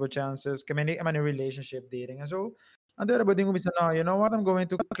increase bo chances, que me a relationship dating and so. And the other thing no, you know what? I'm going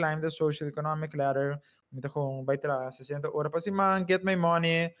to climb the social economic ladder. Mita kong baitra 60 ora pa si man, get my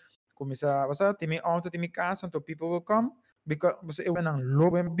money. Kumisa basta timi auto timi casa so people will come because basta ewan ang low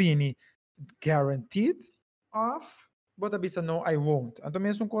bini guaranteed off. But bisa no, I won't. Anto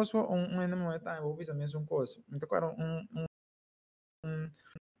mesmo coso mo time, bisa mesmo coso. Mita ko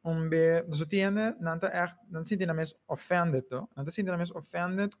så tiene, dan sinti na mes offended to, nanta sinti na mes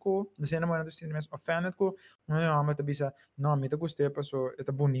offended ko, dan sinti na sinti mes offended ko, no, mas bisa, no, me te gostei, passou,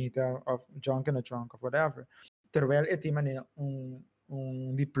 é bonita, of junk in a trunk, of whatever. Terwijl het iemand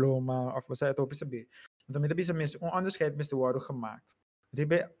een diploma, of wat zij het op is saber. Dan met bisa mes, onderscheid mis te worden gemaakt. Die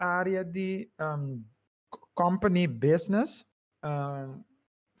bij area die company business,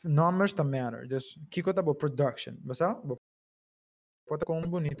 numbers don't matter. Dus kiko tabo production, basta? Pode com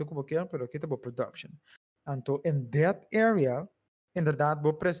bonito como que pero aqui tabo production. Então, in that area, inderdaad,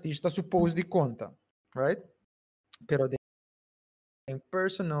 bo prestige está supposed de conta, right? Pero in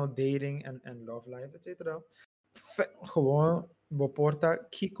personal dating and love life, etc. Gewoon, bo porta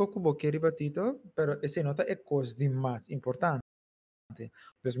kiko kubo keri batito, pero esse nota é coisa de mais importante.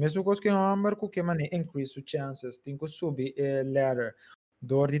 Dus mesmo coisa que é um amber que mane increase os chances, tem que subir ladder,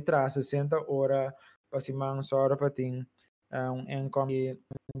 door de trás 60 horas, para se hora para ter income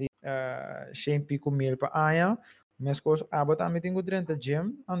de 100 pico mil para aia, mas coisa abo também tem que treinar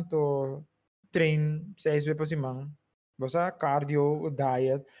gym, anto train 6 vezes para cima, você cardio,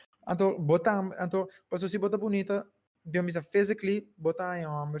 diet, anto botar, anto para se botar bonita, bem bisa physically botar em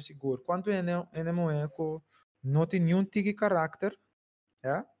amber seguro. Quanto é moe que não tem nenhum tipo de caráter,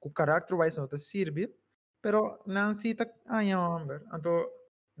 ja, ku karakterwijs não te sirve, pero não se tá amber, então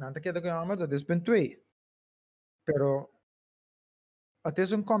não te queda que amber dat is punt 2. Pero het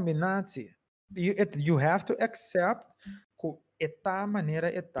is een combinatie. You have to accept que eta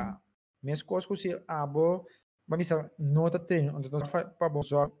maneira eta. Mes coisas que se abo, mas bisa nota tem, então para bom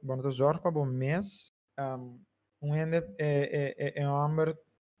zorg para bom mês, ende amber,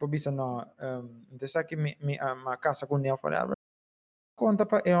 para bisa não, então aqui me a casa com nel forever. Conta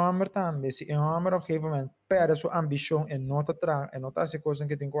para eu amar também, se eu amar op een gegeven moment perde sua ambição e nota tra e nota se coisa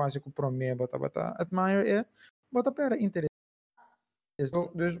que tem quase que promê bota admire é bota perde interesse.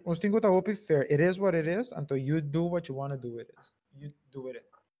 Dus ons ding dat hoop fair. It is what it is, and you do what you want to do with it. You do with it.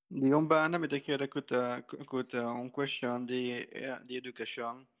 Di un banda mi te chiede un question di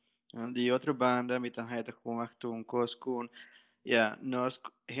educação. Di outra banda mi te haita com um cos com ja, nós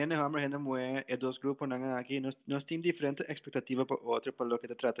gente hammer gente moe e dos grupos nanga aqui nós tem diferente expectativa para outro para lo que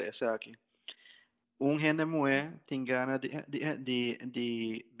te trata essa aqui. Gente moe tem gana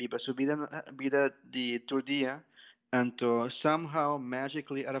de viva sua vida de todo dia. Então, somehow,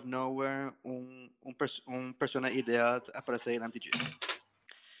 magically, out of nowhere, persona ideal aparece antes disso.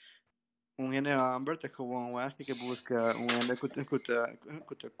 Gente amber te gewoon weg que busca gente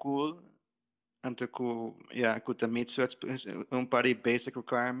que cool, então que meet par de basic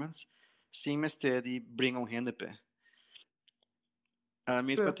requirements, sem steady bring gente pe. Al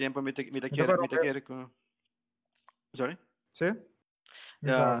mesmo tempo, me te quero com... Sorry? Sim?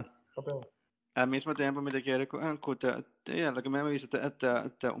 Al mesmo tempo, me te quero com... la que me dice,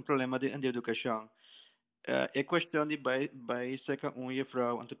 un problema de educação. É questão de vai seca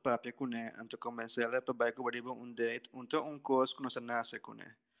juffrouw aan te papje kunnen en te comenzar para vai que een date un course que nos nace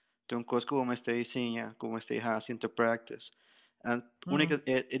kunnen. Un course que vamos estar ensinando, como estar haciendo practice. En única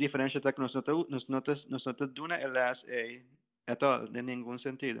diferencia é que nos notas duna elas at all, de ningún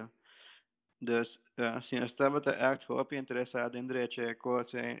sentido. Dus si no estaba echt hoop interesado en derecho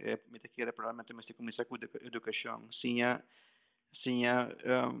cosa, me te quiere probablemente me estoy comenzando con educación. Sim,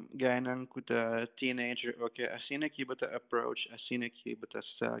 ganham com a teenager, ok, assim aqui bota approach, assim aqui bota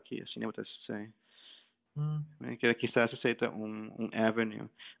saque, assim bota sei. Que quizás aceita avenue.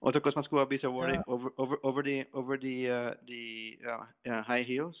 Outra coisa mais que eu avisa over the high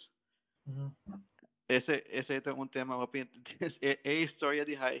heels. Esse é tema é a história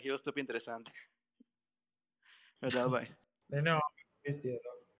de high heels top interessante. Verdade, vai. Não, este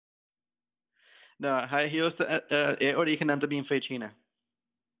No, high heels é originalmente bem feito China.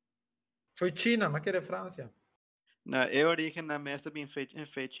 Foi China, mas que era França. Na origem na mesa bem feito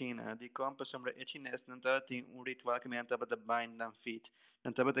China. De como sombra é chinês, não tem ritual que me antaba da bind na feet. Não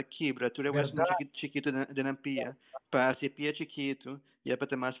estava da quebra, tu é um chiquito de na pia, para se pia chiquito, e é para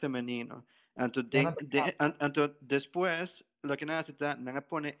ter mais feminino. Então depois, lo que necessita, não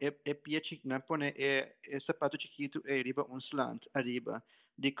pone pia chiquito, não pone sapato chiquito e arriba slant arriba.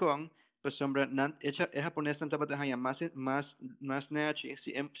 De como sombra é japonês não estava da mais nachi,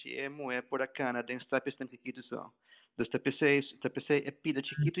 se é moe por a cana, den stapes tem chiquito só. Dus te PC é pida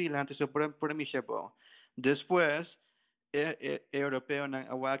chiquito e lante só por mim chegou. Depois europeu na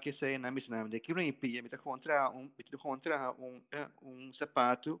awaki sei na misnam de que nem pia me te contra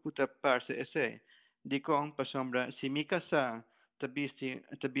sapato que te parse esse de com para sombra se me casa te viste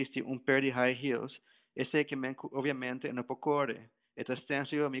pair de high heels esse que me obviamente não pocore esta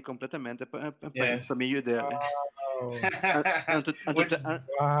stance eu me completamente para me ajudar Wow. Which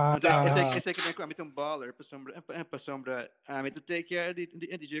Wow. Esse é que vem com a baller para sombra, a me take care de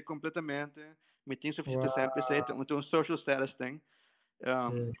DJ completamente, me tem suficiente sempre sei, então social status thing.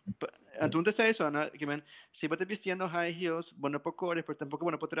 Entonces eso, ¿no? Que man, si você vestindo high heels, bueno para correr, pero tampoco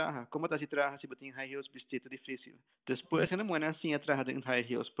bueno para trabajar. ¿Cómo te si trabaja si você high heels vestido difícil? Después no buena assim a trabajar em high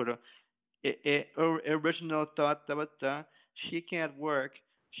heels, pero original thought that she can't work,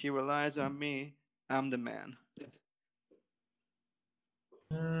 she relies on me, I'm the man.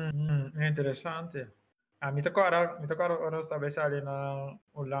 Interessante. Mi tocaram ora stava ali na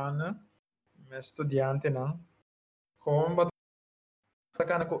Holanda, me estudante não. Como bata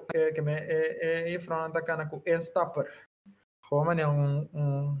com que me e front kana com instapper. Como é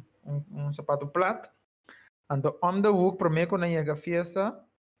sapato plat. Ando om de hoek para mim quando chega fiesta,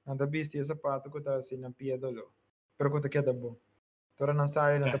 ando vesti esse sapato que tá assim na pia dolo. Pero que queda bom. Tora não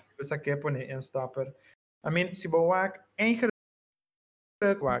sai na essa que põe instapper. I mean, se boa eigenlijk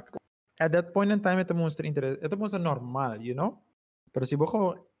at that point in time het mostra interesse. Het mostra normal, you know? Pero se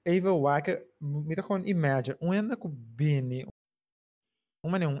boa even wakker, me te gewoon imagine, anda com bini,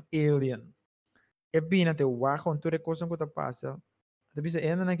 um alien. É bina te wakker, tudo é coisa que tá passa. Tapi sa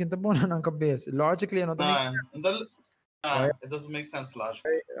ena na kinta bona ng cabeça. Logically, ano it doesn't make sense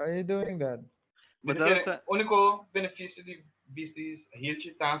logically. Why are you doing that? But O único benefício de BC's heel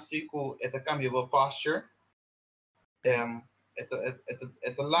tá assim com essa cambio posture.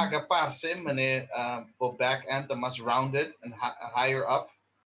 Essa larga parte, mané, o back end é mais rounded and higher up.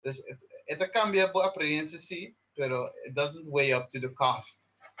 Dus essa cambia a aparência sim, pero it doesn't weigh up to the cost.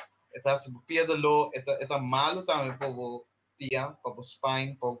 Essa se pia de low, essa malo também para o pia, para o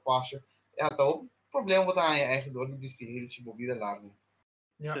spine, para o posture. Essa o problema que tá eigenlijk door de BC heel tipo vida larga.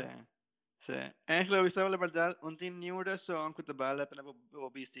 Yeah. Sí. Eigenlijk is dat verdade, não tem nenhuma razão que trabalha para o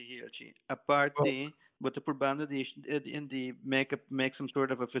BC Hilchi. A parte, but por banda de make some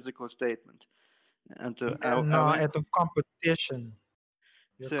sort of a physical statement. No, it's a competition.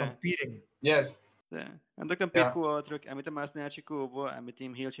 You're competing. Yes. Ando compete com o outro, a mim tá mais nético, a mim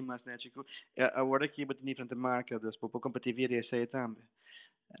tem Hilchi mais nético. Agora aqui botem diferente marca, dus por competir e sei também.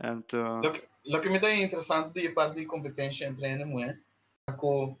 Então, lo que me dá interessante de parte de competência entre eles é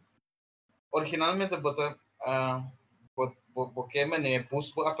que originalmente bota porque mané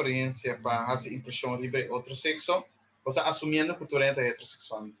busca a aparência para fazer impressão sobre outro sexo, você assumindo que tu é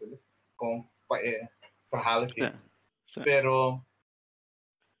heterossexual, entendeu? Com para halar aqui. Pero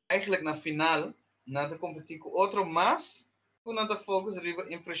eigenlijk na final nada competir com outro, mas com nada focus sobre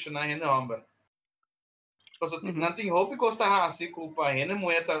impressionar ele homem. Porque não tem roupa que custa assim, com para ele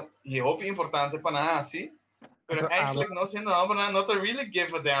moeda e roupa importante para nós assim, pero eigenlijk nós ainda homem not really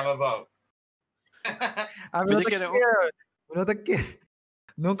give a damn about.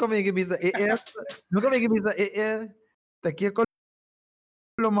 Nunca me gibisa takia ko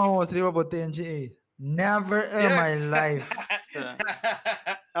lumao sriwa botenji. Never in my life.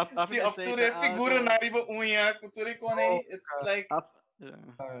 Se altura figura na riba unha, cultura icone, it's like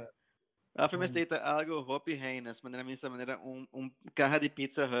a filme está algo hopi heinas, maneira carro de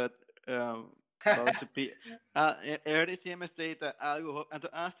Pizza Hut, RDCM está algo, então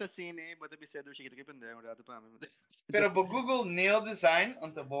hasta cine, bota bisa do chiquito que aprender um rato para mim. Pero por Google Nail Design,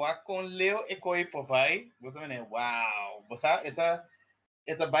 então boa com Leo e coi por vai, bota mané, wow, você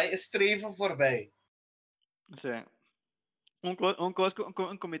eta vai streven voorbij. Sim. Coisa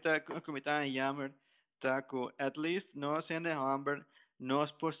comitê jammer, tá com at least nós em Hamburg, nós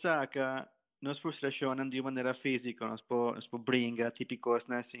por saca, nós frustracionam de maneira física, nós por brinca típicos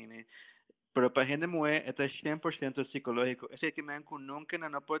na cine. Pero para gente mulher é 100% psicológico. É que man nunca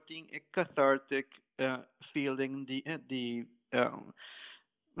não pode ter cathartic feeling de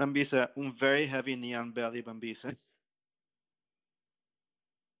bambisa very heavy neon belly bambisa.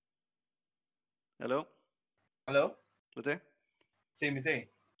 Hello? Você? Sim, me tem.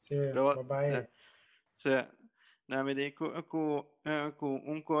 Sim, babae. Na medida que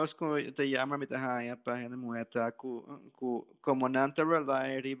coisa que te chama me tá para gente mulher tá como não te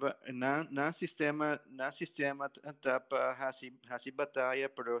rely riba na sistema tá para hasi batalha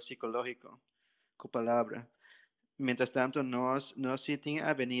pro psicológico com palavra. Mientras tanto nós sí tem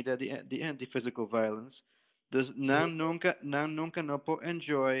a avenida de physical violence. Dus nunca não pode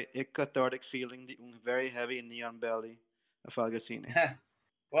enjoy a cathartic feeling de very heavy neon belly of algo assim.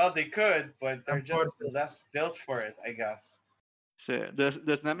 Well, they could, but they're just less built for it, I guess. So,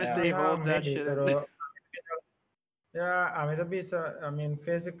 does not mean they hold that shit. Yeah, I mean,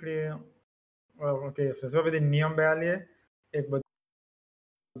 physically, well, okay, so with the neon belly, ik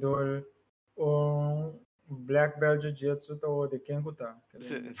bedoel, black belt jiu-jitsu to de kenkuta.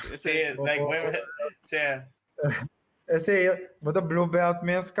 Sí, like women, yeah. Esse, bota blue belt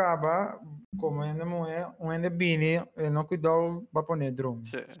me escapa, como ainda não é, um ainda bini, não cuidou para poner drum.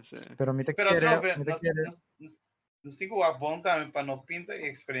 Sì, sì. Pero me te Pero quiere, Tromp, me te quiere. nós temos a bom também para não pintar a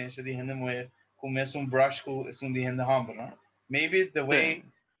experiência de gente mulher começa brush com um de gente humble, não? Maybe the way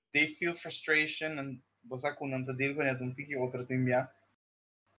they feel frustration and você com não te deal com ele, tiki outra tem já.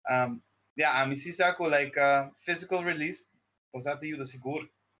 Yeah, a mim se saco like physical release, você te ajuda seguro.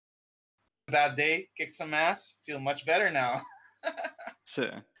 Bad day, kick some ass, feel much better now. Sì.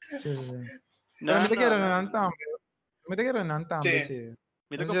 Sì, sì, sì. No, Pero me te quiere no. nan tambe. Me te quiere nan tambe, Sì. sì.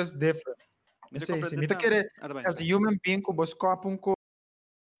 Mi te It's com- just different. mi te Sì, sì. comprende Me te tam- quiere, Ah, tá bem, as tá a bem. human being, ko bos kapung ko,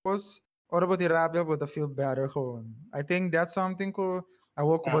 ora bota rabia, bota feel better gewoon. I think that's something ko, I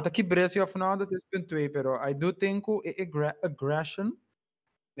will ko Yeah. bota ki bresi of now, that is been twee, pero I do think ko aggression,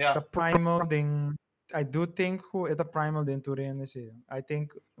 the Yeah. primal thing, I do think ko ita primal din to rin siya. I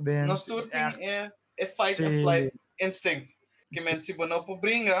think then, Nós tudo tem é fight and sí, flight instinct. Que sí, men se bono po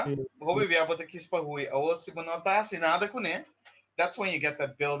bringa, sí, hobby via bota kis pa hui. Ou se bono tá assinada com né, that's when you get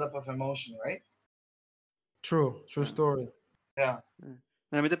that build up of emotion, right? true Yeah. story. Yeah.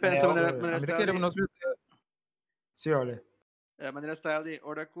 No, mi te Yeah. pensa True manera story. manera A me te style quiere di nos sí, ole. manera style di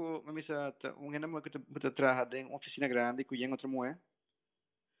ora ku mamisa un ena mo que te traja de oficina grande ku yen outro moe.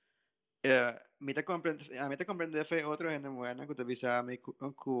 Me te comprende fe otro ena moe ku te visa me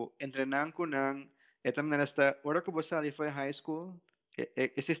ku entrenan ku nang eta manera sta ora ku bosali foi high school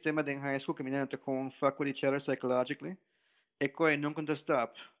e sistema de high school que menina te com fuck with each other psychologically. Ecco e non conta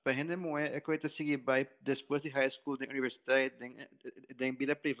stop. Per gente moe ecco te sigi by depois de high school de universidade de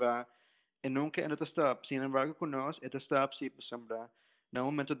vida privada e nunca é stop. Sin embargo, com nós, é stop se sombra. Num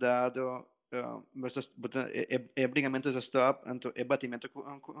momento dado, é brigamento de stop, então é batimento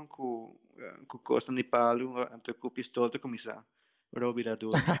com costa de palo, então com pistola de começar. Robi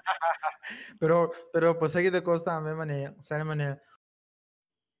adulto. Pero pues aquí de costa me mane, sale mane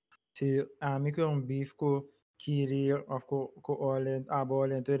si a mí ko un beef ko kiri of ko olen abo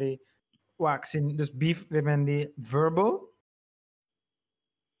olen to de waxing dus beef depende verbal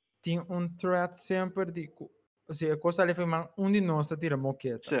tem un threat sempre di se cosa le fai un di nostra tira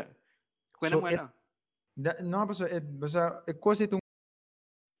moqueta. Sì. Quella So buona. no pues e cosa tu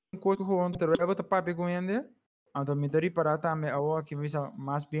coisa gewoon ter we te papi ko yende anto mi dari para me awa ki bisa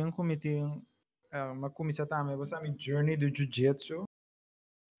mas bien committee ma kumisa tame was mi journey do jiu-jitsu.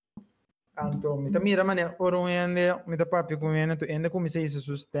 Anto mita mira mane oro ende mita papi com ende tu ende come sei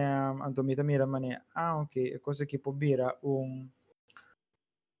su stem anto mita mira mane ok e cosa che può bira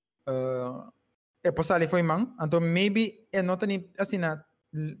e posali foi man anto maybe è nota ni asina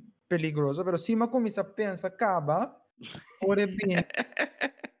peligroso pero si ma come sa pensa acaba ore bene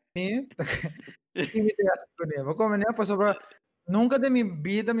e mi te ascoltevo come ne posso nunca de mi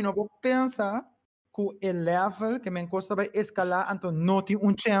vida mi non può pensare que o level que me encosta vai escalar, então não tem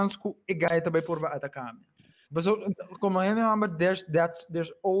chance que o gaita vai por vai atacar. Mas como eu não lembro, there's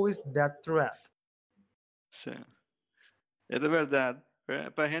always that threat. Sì. É da verdade.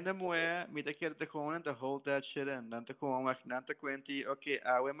 Para gente moe, me te quer te gewoon to hold that shit in. Não te gewoon mas não te quenti, ok,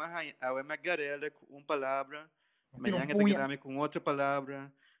 awe ma garele com palavra, Tem manhã te punha. quedame com outra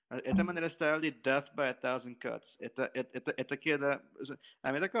palavra. Esta maneira style de death by a thousand cuts. Esta queda,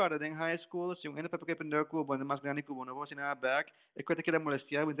 a mim da cara, em high school, se um ainda para aprender cubo, ainda mais grande cubo, não vou ensinar back, é que te queda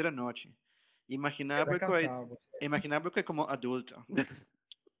molestar o inteira noite. Queda cansado. Imaginava que como adulto.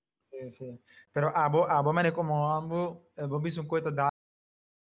 Sí, sí. Pero abo mane como abo bisun coisa da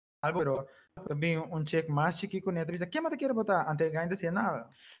algo, pero também check mais chiquito né, diz, que mata quer botar ante ainda sem nada.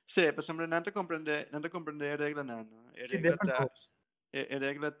 Sì, per sempre non te comprende regola nano. See different rules.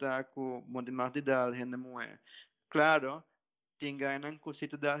 Regola ta ku monte más de dal gente moe. Claro, tinganan ku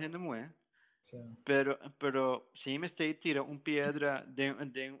sito dal gente moe. Sí. Pero si me estoy tira un piedra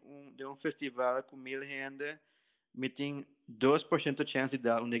de un festival con 1000 gente, me tengo 2% chance de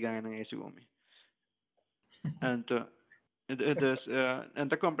dar un de ganar esse homem. Dus,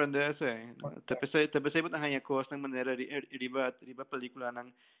 enta comprende isso aí. Te pensei botar hanya costa de maneira riba película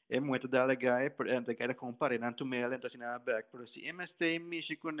nang é muito da legal por enta que era compare nan tu mel enta sina back pero se MST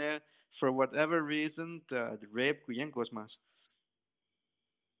Michigan for whatever reason the rape ku yang mas.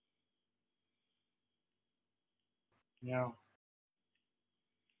 Yeah.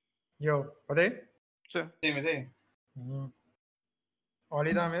 Yo, pode? Sim. Sim.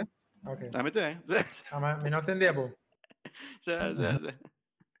 Olha também. Ok. Dame te. Me não entendeu. Sim.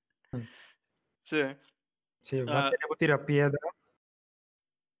 Sim. Sim, vai ter tirar pedra.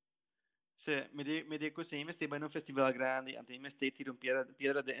 Sim, me dico se me vai num festival grande, ante me stai tiro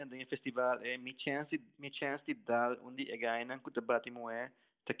piedra de festival e mi chance de dar onde é ganhar com te batimo é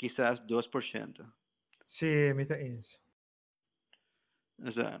tá quizás 2%. Sí, me está eens.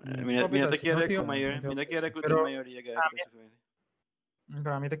 O sea, Topita, te sí, no quiere te con digo, quiere con la pero mayoría que hay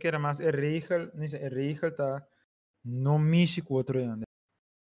para mí te quiere más el regel, niet el regel está no missie quotro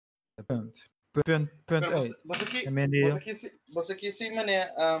punt. Punt Pero uit. En men die, você aqui sim, mané,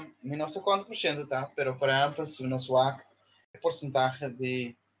 não sei quanto por cento, tá? Pero, por exemplo, se nós wak, a porcentagem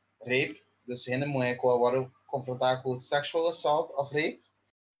de rape, dus hen moe com agora confrontar com sexual assault of rape,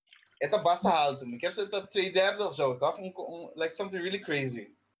 é tá basta alto. Me quer ser tá 3/3 of zo, tá? Like something really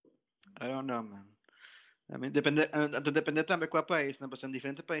crazy. I don't know, man. I mean, depende também qual país, né? Porque em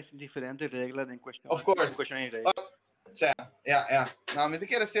diferentes países, diferentes regras em Of course. questão de rape. Ja. Nou, me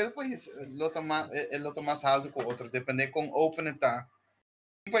quer ser país, lota mais alto que o outro, depende com open tá.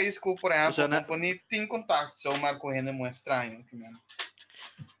 Um país que, por exemplo, a companhia tem contato só mas com ele é estranho, que mesmo.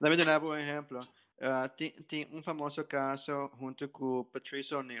 Let me dar um exemplo. Tem famoso caso junto com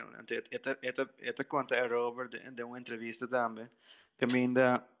Patrice O'Neill. Esta conta era over de uma entrevista também. Que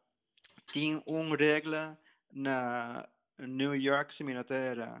ainda tem uma regra na New York, se me não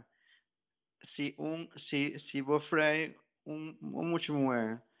era. Se você muito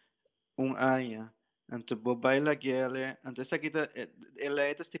mulher, ano, então vou bailar aquele, então essa aqui ela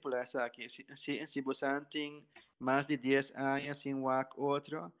é estipulada aqui. Se você tem mais de 10 anos sem wak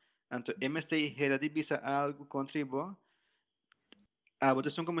outro, então MST era de visa algo contribuo, a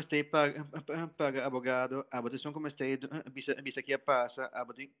votação como está paga abogado, a votação como está visa que passa, a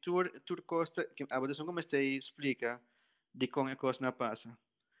votação tur costa, a votação como está explica de como a coisa não passa.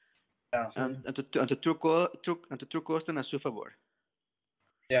 Então tur costa na sua favor.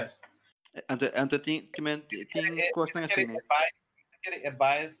 Yes. Então tem coisa assim, né? É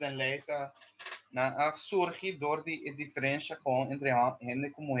bias dan leita na surge door die diferença com entre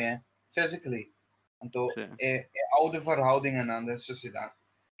gente como é physically. Então é oude verhoudingen na sociedade.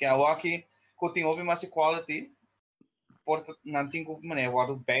 Que é aqui que tem houve mais equality, porta não tem como maneira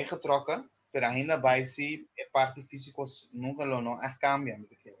wordt bijgetrokken, pero ainda vai se é parte física nunca lo não cambia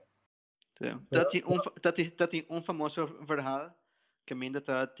met aquilo. Dat tem famoso verhaal que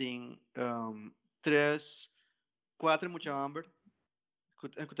ainda tem 4 muito amber.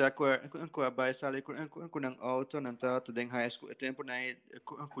 Com a base ali com ang auto nanta to deng high school tempo na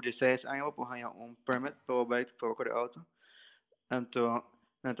com 16 anos po hanya permit para bike para o auto anto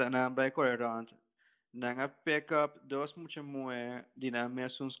nanta na bike around nanga pick up dos mucho mue dinamia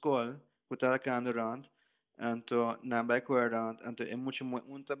sun school kutala kan around anto na bike around anto é mucho mue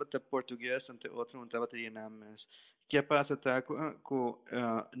um tabata português anto outro um tabata dinamas que passa tá com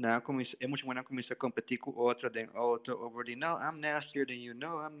na comissão é muito na comissão competir com outra den auto over the no I'm nastier than you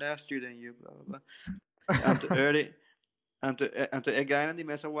no I'm nastier than you blah blah anto é ganha de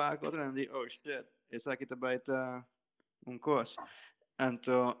mesa wak outra de oh shit essa aqui também tá coisa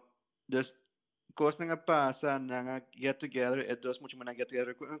anto des coisa nga passa na get together é dos muito na get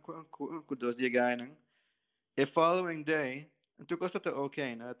together com dois dias ganham e following day tu coisa tá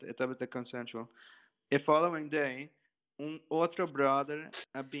okay né é também tá consensual e following day outro brother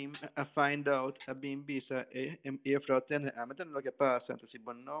a find out a bim bisa e frotende a meter lo que passa então se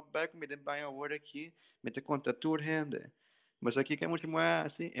bom não back me den banho agora aqui me te conta tour rende mas aqui que é muito mais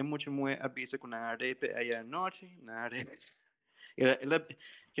assim é muito mais a bisa com a arepe aí a noite na arepe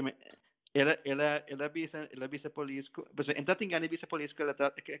ela visa polícia mas então tem ganho visa polícia que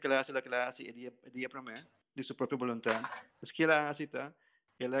ela hace e dia para mim de sua própria vontade mas que ela hace tá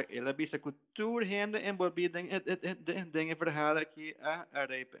ela visa cultura renda envolvida em verhaal aqui a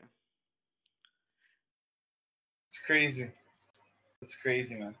arepe. It's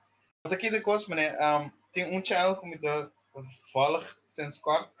crazy, man. Mas aqui de coisa, né? Tem channel que me tá volg sinds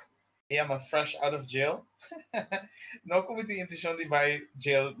kort. Chama Fresh Out of Jail. Não como tem intenção de vai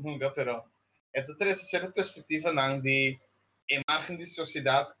jail nunca, pero é de ter certa perspectiva não de imagem de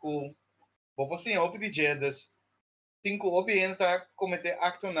sociedade com vou assim op de jail dus tem que obviamente cometer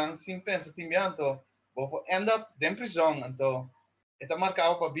acto não sem pensar timbianto vou end up em prisão então está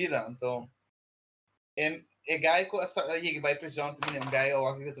marcado para a vida então é guy com essa aí vai prisão também guy ou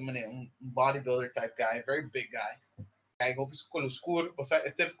aqui também bodybuilder type guy very big guy guy com pelo escuro você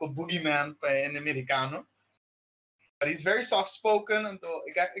é tipo boogeyman para americano. But he's very soft spoken, então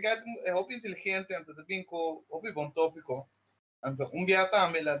é muito inteligente, então também com muito bom tópico. Então dia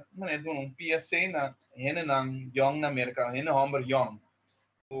também lá, mano, do PSA na hene nang young na Amerika, hene homem young.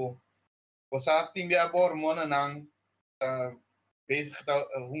 O você tem dia hormona nang basic kita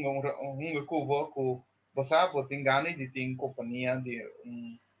hunga kubo ku você botin gani de tem companhia de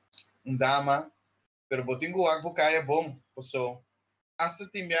dama, pero botin ku agbo kaya bom, so asa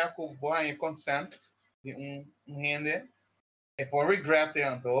tem dia ku boa consent de hende é por regret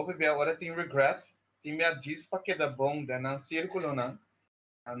então o bebê agora tem regret timia diz para que da bom da nan círculo nan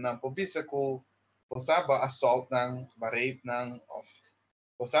pobisa ko posa ba assault nan ba rape nan of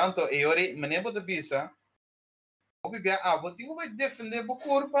posanto e ori manebo da bisa obi bia abo tingo vai defender bo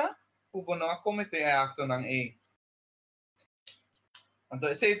corpa o bono a cometer acto nan e então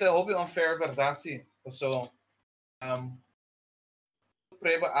esse é hobby unfair verdade so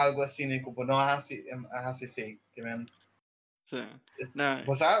preba algo assim né como não hasi sei que men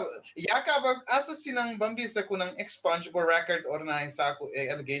bosa ya acaba assassinang bambisa ko ng expunge ko record or na isa ko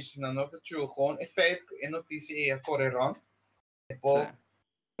allegations na not true gewoon efeito e notícia e correron e po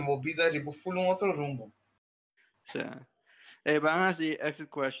movida ribo fulong outro rumbo vamos a exit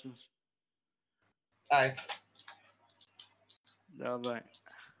questions. Ai. Dá bem.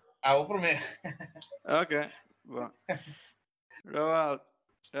 O primeiro. Ok, bom. Roald,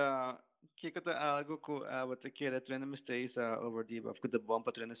 que é algo que você quer treinar mistério over diba? Porque é bom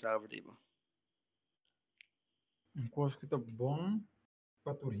para treinar over diba. Coisa que tá bom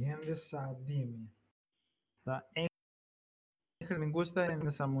para tu render sabe me. Tá? Me gusta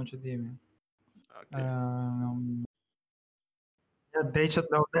render sabe muito de mim. Yeah, they should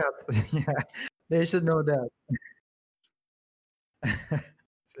know that. Yeah, they should know that.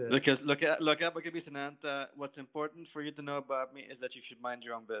 Look at what's important for you to know about me is that you should mind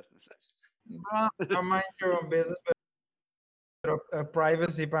your own business. No, mind your own business, but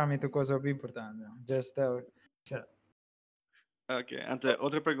privacy para mim é coisa bem importante. Just tell. Ok, então,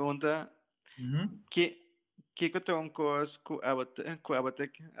 outra pergunta. Que é uma coisa que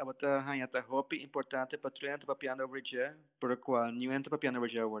abata hanhata hobby importante para treinar para piano bridge, por qual não entra para piano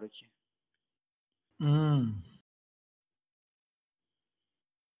bridge agora aqui.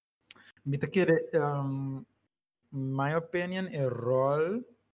 Me tá querendo, my opinion, é rol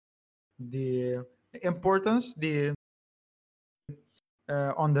de importance de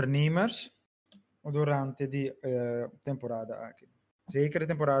ondernemers durante die temporada aqui. Zeker de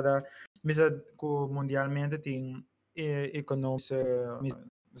temporada, misa que mundialmente tem economische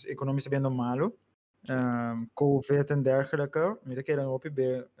bendo malo. COVID en dergelijke. Met een keer dan op je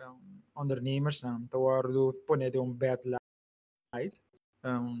bij ondernemers dan te worden poner de bad light.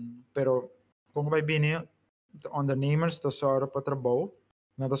 Pero como vai binnen de ondernemers te zorgen voor trabalho,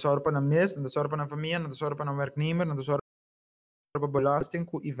 na te zorgen voor een mes, na te zorgen voor een familie, na te zorgen voor een werknemer, na te zorgen voor belasting,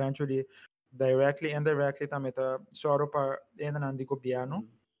 que eventually directly and indirectly também te zorgen voor een en ander governo.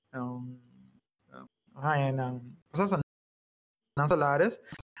 En dan, não salários.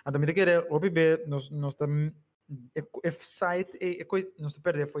 Então, me querer obter nós site nós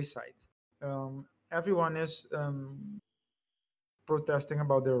perder foi site. Everyone is protesting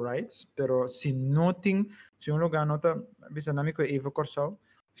about their rights, pero se lugar não está, bisa nami ko even Korsou,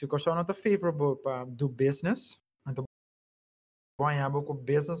 se Korsou não está favorable para do business, então banhar com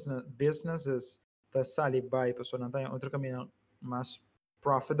businesses tá sali by pessoa não tem outro caminho mais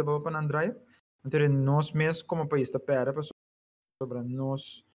profitable para andar. Então nós mesmos como país está pera sobre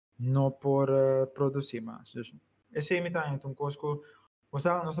nós não por produzir mais. Esse é então coisa que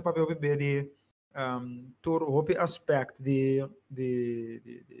nossa papel beber de tur hobby aspect de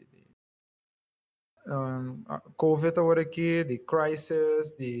COVID agora aqui, de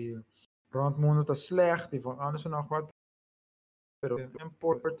crisis, de rond mundo tá slecht, de van alles en nog wat. Pero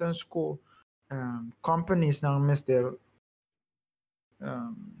importance que companies não mister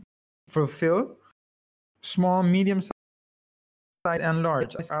fulfill small, medium size and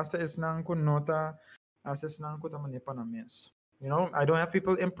large. Asa is nang ko nota, asa is nang ko taman pa na mes. You know, I don't have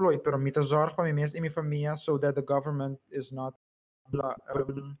people employed, pero mita zorg pa mi mes in mi familia so that the government is not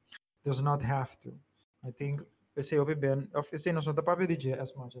does not have to. I think esse opi ben of esse nos nota papi DJ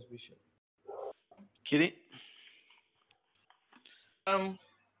as much as we should. Kiri?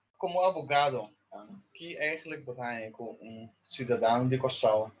 Como advogado, que eigenlijk betekent een cidadão de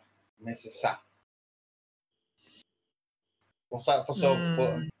Korsou necessário. Você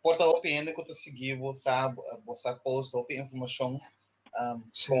porta opinião que você seguir, você posta informação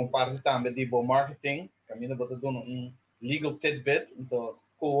como parte também de bom marketing, caminho para dar legal tidbit, então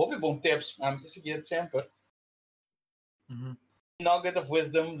com bom tips, te seguir sempre. Nugget of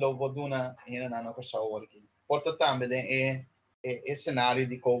wisdom, lo vou dar na na Korsou aqui. Porta também é cenário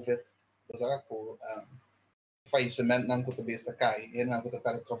de COVID, você com falecimento não que você está cai, não que você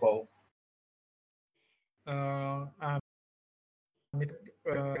perde trabalho.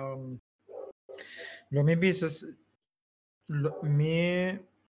 No me business me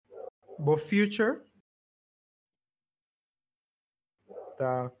bo future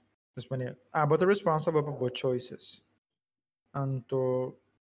tá this maneira but responsible for both choices anto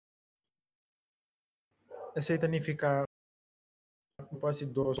esse significa quase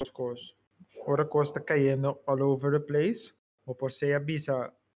duas coisas ora costa cayendo all over the place. O por se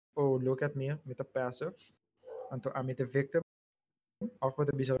avisa, oh, look at me, with a passive. Anto I'm the victim. Of what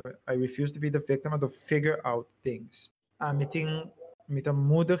I refuse to be the victim and to figure out things. Meeting met een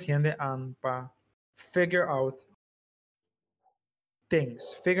moedig hende aan pa figure out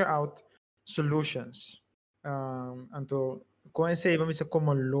things, figure out solutions. En to com esse vamos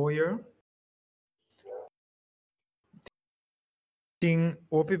como lawyer, tem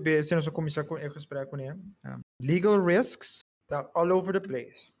OPB, se nós começar com eu esperar com ele, legal risks tá all over the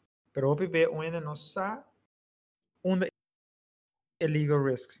place. Pero OPB ainda não sabe onde illegal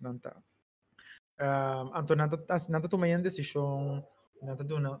risks não tá. Então nada tomar uma decisão, nada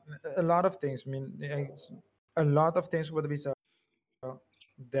do não. A lot of things. I mean, a lot of things would be said.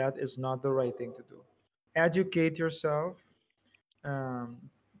 That is not the right thing to do. Educate yourself. A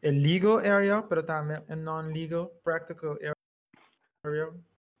legal area, pero também a non-legal, practical area.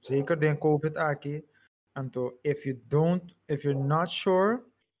 Zeker den COVID aqui. Então, if you're not sure,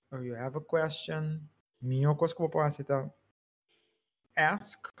 or you have a question, minha coisa que eu posso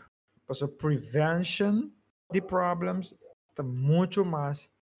ask. So prevention de problems está muito mais,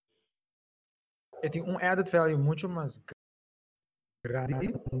 tem added value muito mais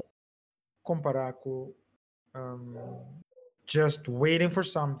grande comparar com just waiting for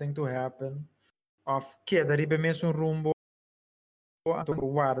something to happen, of que daí mesmo rumbo então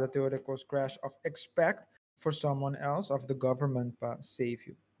guarda teóricos crash of expect for someone else of the government para save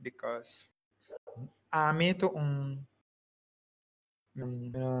you, because a mim to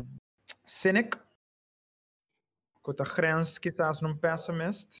cynic com a grens quizás num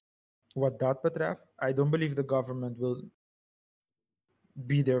pessimist what that betreft. I don't believe the government will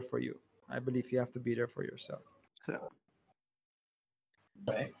be there for you. I believe you have to be there for yourself.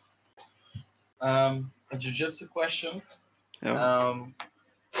 Okay. A jiu-jitsu question.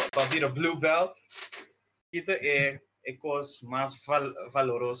 Para vir a blue belt, kita é coisa mais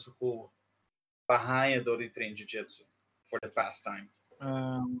valoroso que Bahia do treino jiu-jitsu for the pastime.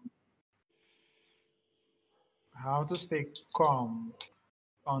 How to stay calm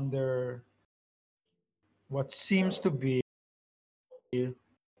under what seems to be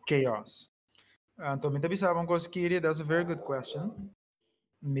chaos. Então, me sabe coisa que that's a very good question.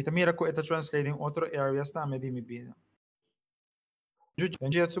 Me mira ko ita translating other areas na me vida.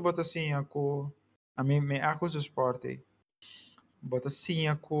 Jiu-jitsu bota assim ako a mim me acus esporte. Bota assim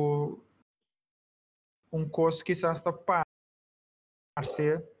ako coisa que está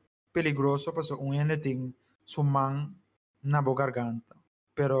parece peligroso para anything sumang na bo garganta.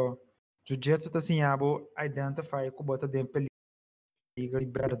 Pero jiu-jitsu tá assim abo identify ko bota den peligro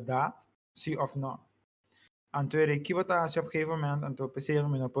liberdade see of no. Então que bota assim op een gegeven moment então pensei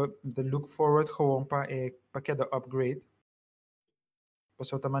me te look forward gewoon para cada upgrade.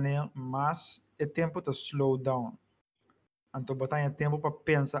 Para outra maneira, mas é tempo de slow down. Então botar tempo para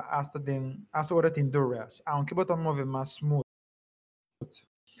pensar hasta hora tem duress. Aunque botar mover mais smooth.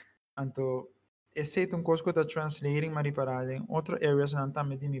 Então esse é coisa que eu estou translating mas para em outras areas não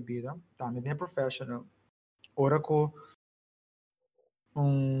também de minha vida, também é professional. Ora que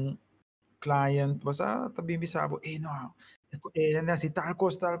client você tá bem bisabo, não, necessita tal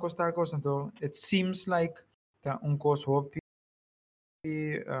coisa, então it seems like tá coisa hope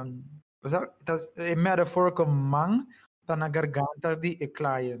é metaphorical man tá na garganta de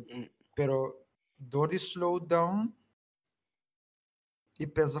client, pero door die slow down e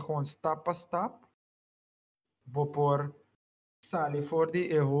pensa gewoon stap a stap, vou por salir for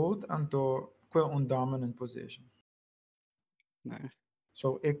die hold anto com dominant position. Nice.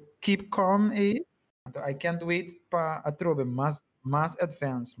 So keep calm I can't wait para atrobe mais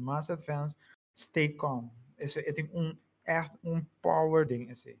advance, stay calm. Isso é echt power ding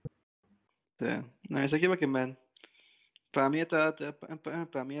esse. Yeah. Nice, aqui vai man. Para mim tá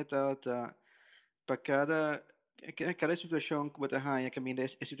para cada situação que você tem, que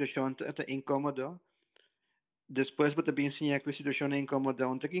a situação tá incômodo. Depois você bem sim que a situação é incômoda,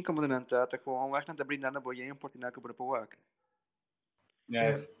 onde que incômodo não tá com um não tá brindando boa oportunidade para poder.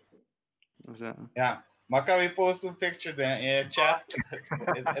 Yes. Yeah. Maar kan we posten een picture dan in chat?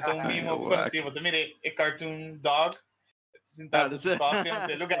 Het is meme op consigo. Dan mire een cartoon dog. Het is een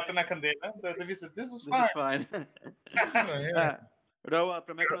coffee. Look at na candela. This is fine. Roald,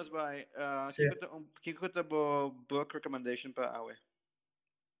 para mim que nós vai. Que conta book recommendation para Awe?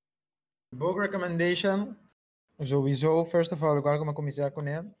 Book recommendation. Sowieso, first of all, agora como começar com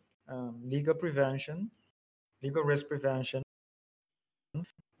ele, legal risk prevention.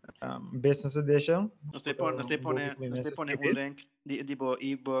 Business edition. Nós põe um link de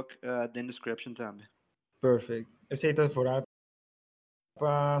e-book na description também. Perfect. Esse é for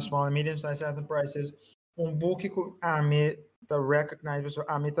para small and medium-sized enterprises. Boek que a mim tá recognize, so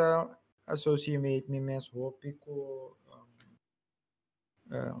a mim tá associate me mesmo hopi ko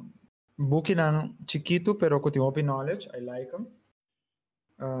book ng chiquito pero ko tem open knowledge. I like them.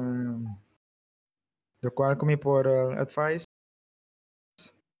 The qual kami por advice.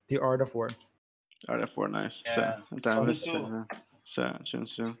 The Art of War. Art of War, nice. Yeah. Sun Tzu. Sun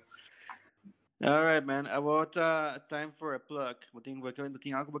Tzu. All right, man. About time for a plug. Buting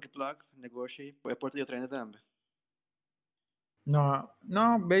ako plug negotiate. Pwede porto yung trainer dam. No,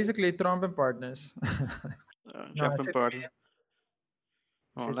 basically Tromp and Partners. Jumping party.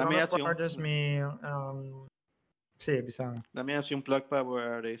 Oh, Si let me Tromp ask and you. Partners me bisang. Let me ask you plug pa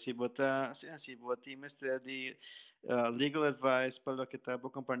where si bota team the legal advice palo kita po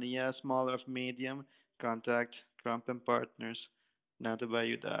kompanya small or medium contact Trump and Partners na to ba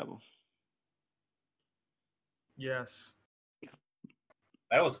dabo. Yes.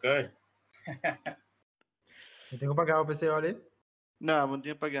 That was good. Hindi ko pag-ako pa siya ulit? No,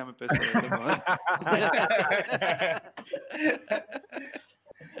 hindi yung pag-gamit pa sa ito mo.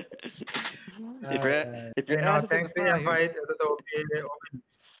 If you're asking thanks for the invite. Ito to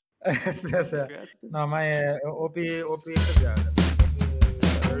no, may OP ka dyan.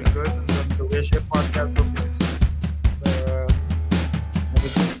 Very good. The Wish podcast. So,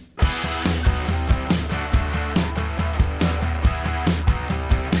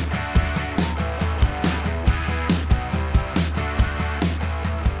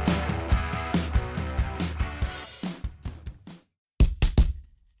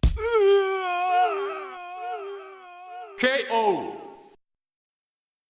 KO.